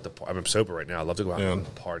out. And I'm sober right now. I love to go out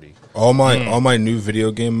and party. All my new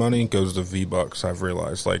video game money goes to V-Bucks. I've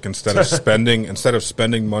realized, like, instead of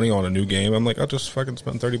spending money on a new game, I'm like, I'll just fucking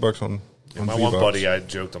spend $30 on. My V-Bucks. One buddy, I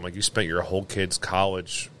joked, I'm like, you spent your whole kid's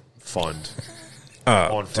college fund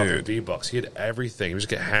on fucking V-Bucks. He had everything. He was just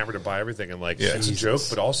get hammered to buy everything, and like, it's a joke,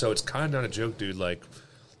 but also it's kind of not a joke, dude. Like,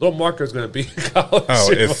 little Marco's going to be in college.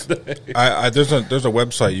 There's a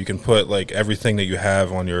website you can put like everything that you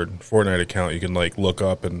have on your Fortnite account. You can like look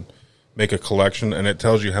up and make a collection, and it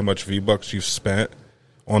tells you how much V-Bucks you've spent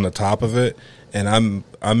on the top of it. And I'm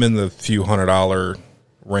in the few $100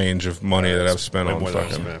 range of money that I've spent on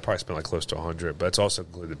fucking. I probably spent like close to 100, but it's also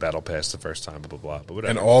included Battle Pass the first time, blah blah blah. But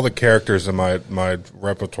whatever. And all the characters in my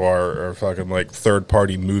repertoire are fucking like third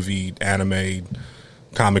party movie, anime,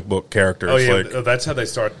 comic book characters. Oh yeah, like, that's how they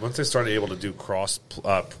start. Once they started able to do cross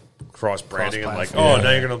branding and like, now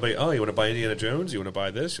you're gonna buy. Oh, you want to buy Indiana Jones? You want to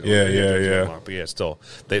buy this? Yeah. But yeah, still,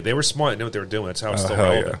 they were smart. They knew what they were doing. That's how it's still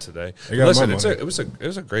relevant today. Listen, it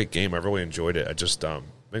was a great game. I really enjoyed it. I just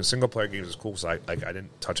single player games is cool. So I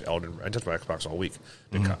didn't touch Elden. I didn't touch my Xbox all week.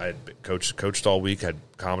 I had coached all week. Had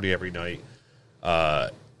comedy every night.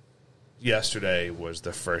 Yesterday was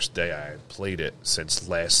the first day I had played it since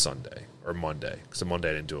last Sunday or Monday, because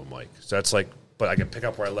Monday I didn't do a mic. So that's like, but I can pick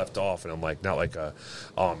up where I left off, and I'm like, not like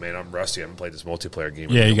oh man, I'm rusty. I haven't played this multiplayer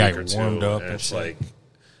game. Yeah, in you got week or warmed two. up, and it's like,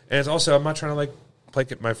 and it's also I'm not trying to like play.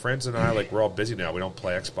 My friends and I we're all busy now. We don't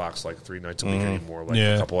play Xbox like 3 nights a week anymore. Like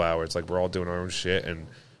a couple hours. Like we're all doing our own shit, and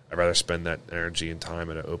I'd rather spend that energy and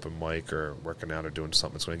time at an open mic or working out or doing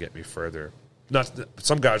something that's going to get me further. Not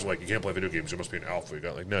some guys are like, you can't play video games. You must be an alpha. You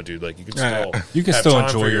got like, no, dude. Like you can still have enjoy time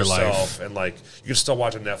for your yourself, life, and like you can still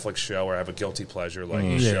watch a Netflix show or have a guilty pleasure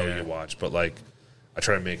like show you watch. But like, I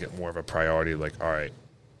try to make it more of a priority. Like, all right,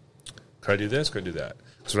 could I do this? Could I do that?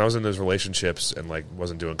 So when I was in those relationships and like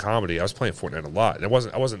wasn't doing comedy, I was playing Fortnite a lot. And I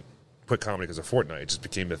wasn't quit comedy because of Fortnite. It just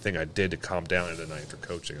became the thing I did to calm down at the night for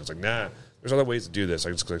coaching. I was like, nah, there's other ways to do this.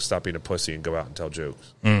 I just like, stop being a pussy and go out and tell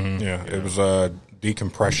jokes. Mm-hmm. Yeah, it was a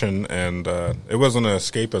decompression, and it wasn't an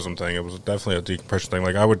escapism thing. It was definitely a decompression thing.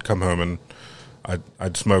 Like I would come home and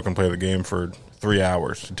I'd smoke and play the game for 3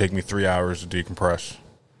 hours. It'd take me 3 hours to decompress.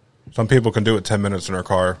 Some people can do it 10 minutes in their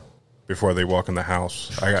car before they walk in the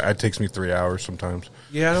house. It takes me 3 hours sometimes.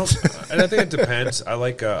 Yeah, and I think it depends. I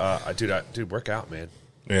like, dude, work out, man.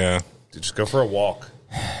 Yeah. Dude, just go for a walk.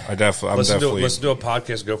 Listen to a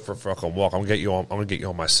podcast. Go for a fucking walk. I'm gonna get you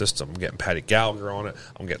on my system. I'm getting Patty Gallagher on it.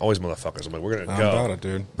 I'm getting all these motherfuckers. I'm like, we're gonna go. I'm about it,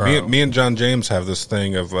 dude. Me and John James have this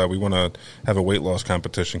thing of we want to have a weight loss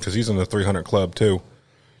competition because he's in the 300 club too.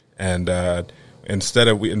 And instead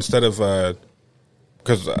of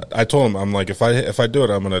because I told him, I'm like, if I do it,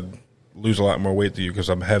 I'm gonna lose a lot more weight than you because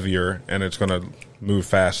I'm heavier and it's gonna move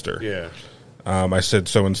faster. Yeah. I said,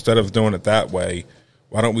 so instead of doing it that way,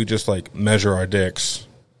 why don't we just like measure our dicks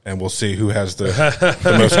and we'll see who has the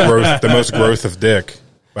most growth of dick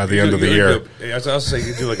by the end of the year. I was saying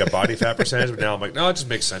you do like a body fat percentage, but now I'm like, no, it just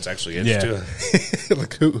makes sense actually.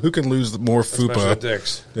 Like who can lose more fupa?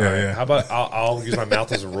 Dicks. Yeah, yeah. How about I'll use my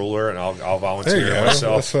mouth as a ruler and I'll volunteer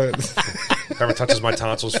myself. Whoever touches my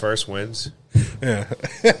tonsils first wins. Yeah.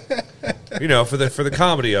 For the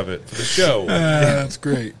comedy of it, for the show. That's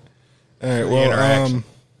great. All right. Well,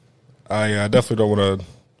 I definitely don't want to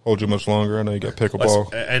hold you much longer. I know you got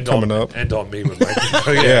pickleball coming up. End on me with my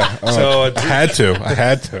yeah. So I had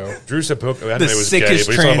to. Drew said the sickest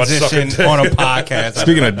gay, transition on a podcast.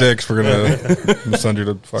 Speaking of dicks, we're gonna send you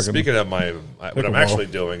to fucking. Speaking of what I'm actually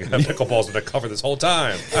doing, pickleball's been covered this whole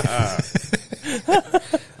time.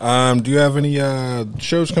 Do you have any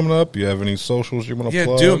shows coming up? Do you have any socials you want to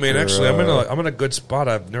plug? Yeah, do, man. Actually, I'm in a good spot.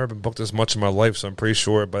 I've never been booked this much in my life, so I'm pretty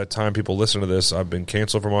sure by the time people listen to this, I've been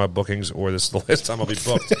canceled from all my bookings, or this is the last time I'll be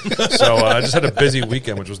booked. So I just had a busy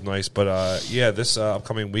weekend, which was nice. But this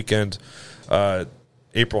upcoming weekend,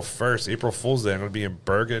 April 1st, April Fool's Day, I'm going to be in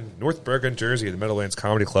North Bergen, Jersey, at the Meadowlands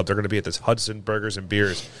Comedy Club. They're going to be at this Hudson Burgers and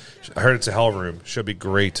Beers. I heard it's a hell room. Should be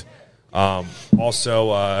great.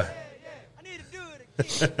 Also.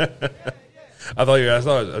 I thought I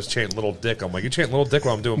was chanting Little Dick. I'm like, you chant Little Dick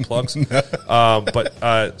while I'm doing plugs?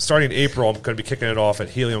 But starting in April, I'm going to be kicking it off at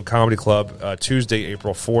Helium Comedy Club Tuesday,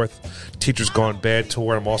 April 4th. Teachers Gone Bad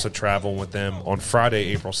tour. I'm also traveling with them on Friday,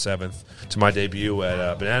 April 7th to my debut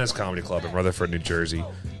at Bananas Comedy Club in Rutherford, New Jersey.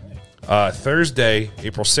 Thursday,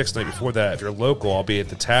 April 6th, night before that, if you're local, I'll be at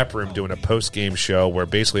the Tap Room doing a post-game show where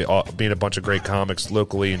basically being a bunch of great comics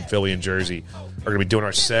locally in Philly and Jersey are going to be doing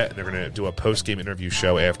our set, and they're going to do a post-game interview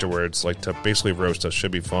show afterwards, like to basically roast us. Should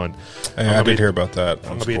be fun. Hey, I did hear about that.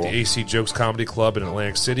 I'm going to be at the AC Jokes Comedy Club in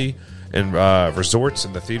Atlantic City and Resorts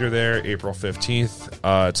in the theater there, April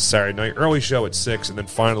 15th. It's a Saturday night, early show at 6, and then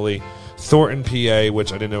finally Thornton, PA,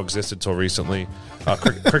 which I didn't know existed until recently.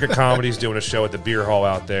 Cricket Comedy's doing a show at the Beer Hall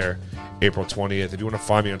out there, April 20th. If you want to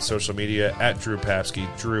find me on social media, at Drew Pabhsky,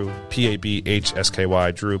 Drew,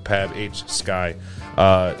 Pabhsky, Drew, Pab, H, Sky.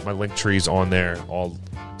 My link tree's on there, all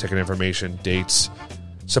ticket information, dates.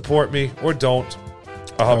 Support me, or don't.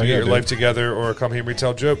 I'll help you get your life together, or come here and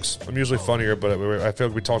retell jokes. I'm usually funnier, but I feel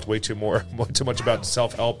like we talked way too much about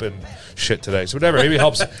self-help and shit today. So whatever, maybe it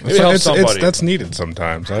helps. Maybe it helps somebody. That's needed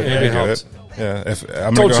sometimes. I get it. Yeah,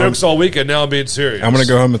 I'm told jokes all weekend. Now I'm being serious. I'm gonna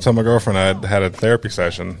go home and tell my girlfriend I had a therapy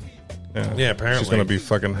session. Yeah, apparently she's gonna be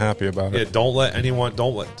fucking happy about it. Yeah, don't let anyone. She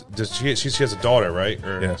has a daughter, right?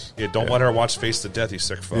 Yes. Yeah, don't let her watch Face the Death. You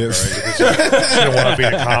sick fuck. Yes. All right? She don't want to be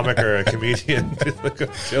a comic or a comedian.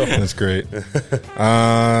 That's great.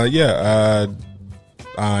 I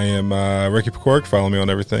am Ricky Pecork. Follow me on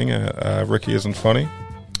everything. Ricky Isn't Funny.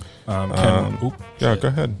 Go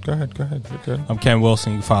ahead. You're good. I'm Ken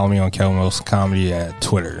Wilson. You can follow me on Ken Wilson Comedy at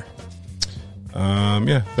Twitter.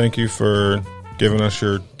 Thank you for giving us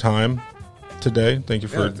your time today. Thank you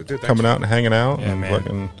for coming out and hanging out. Yeah,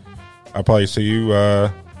 man. I'll probably see you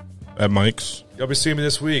at Mike's. You'll be seeing me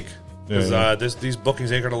this week. Because these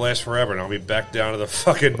bookings ain't going to last forever, and I'll be back down to the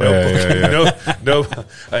fucking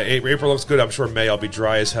April looks good. I'm sure May I'll be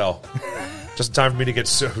dry as hell. Just in time for me to get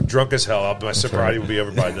so drunk as hell. My sobriety will be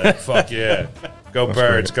over by then. Fuck yeah. Go That's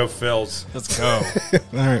Birds. Great. Go Phils. Let's go.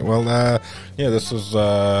 All right. Well, this is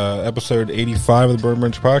episode 85 of the Bourbon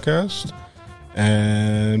Bench Podcast.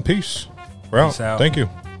 And peace. We're out. Thank you.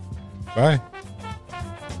 Bye.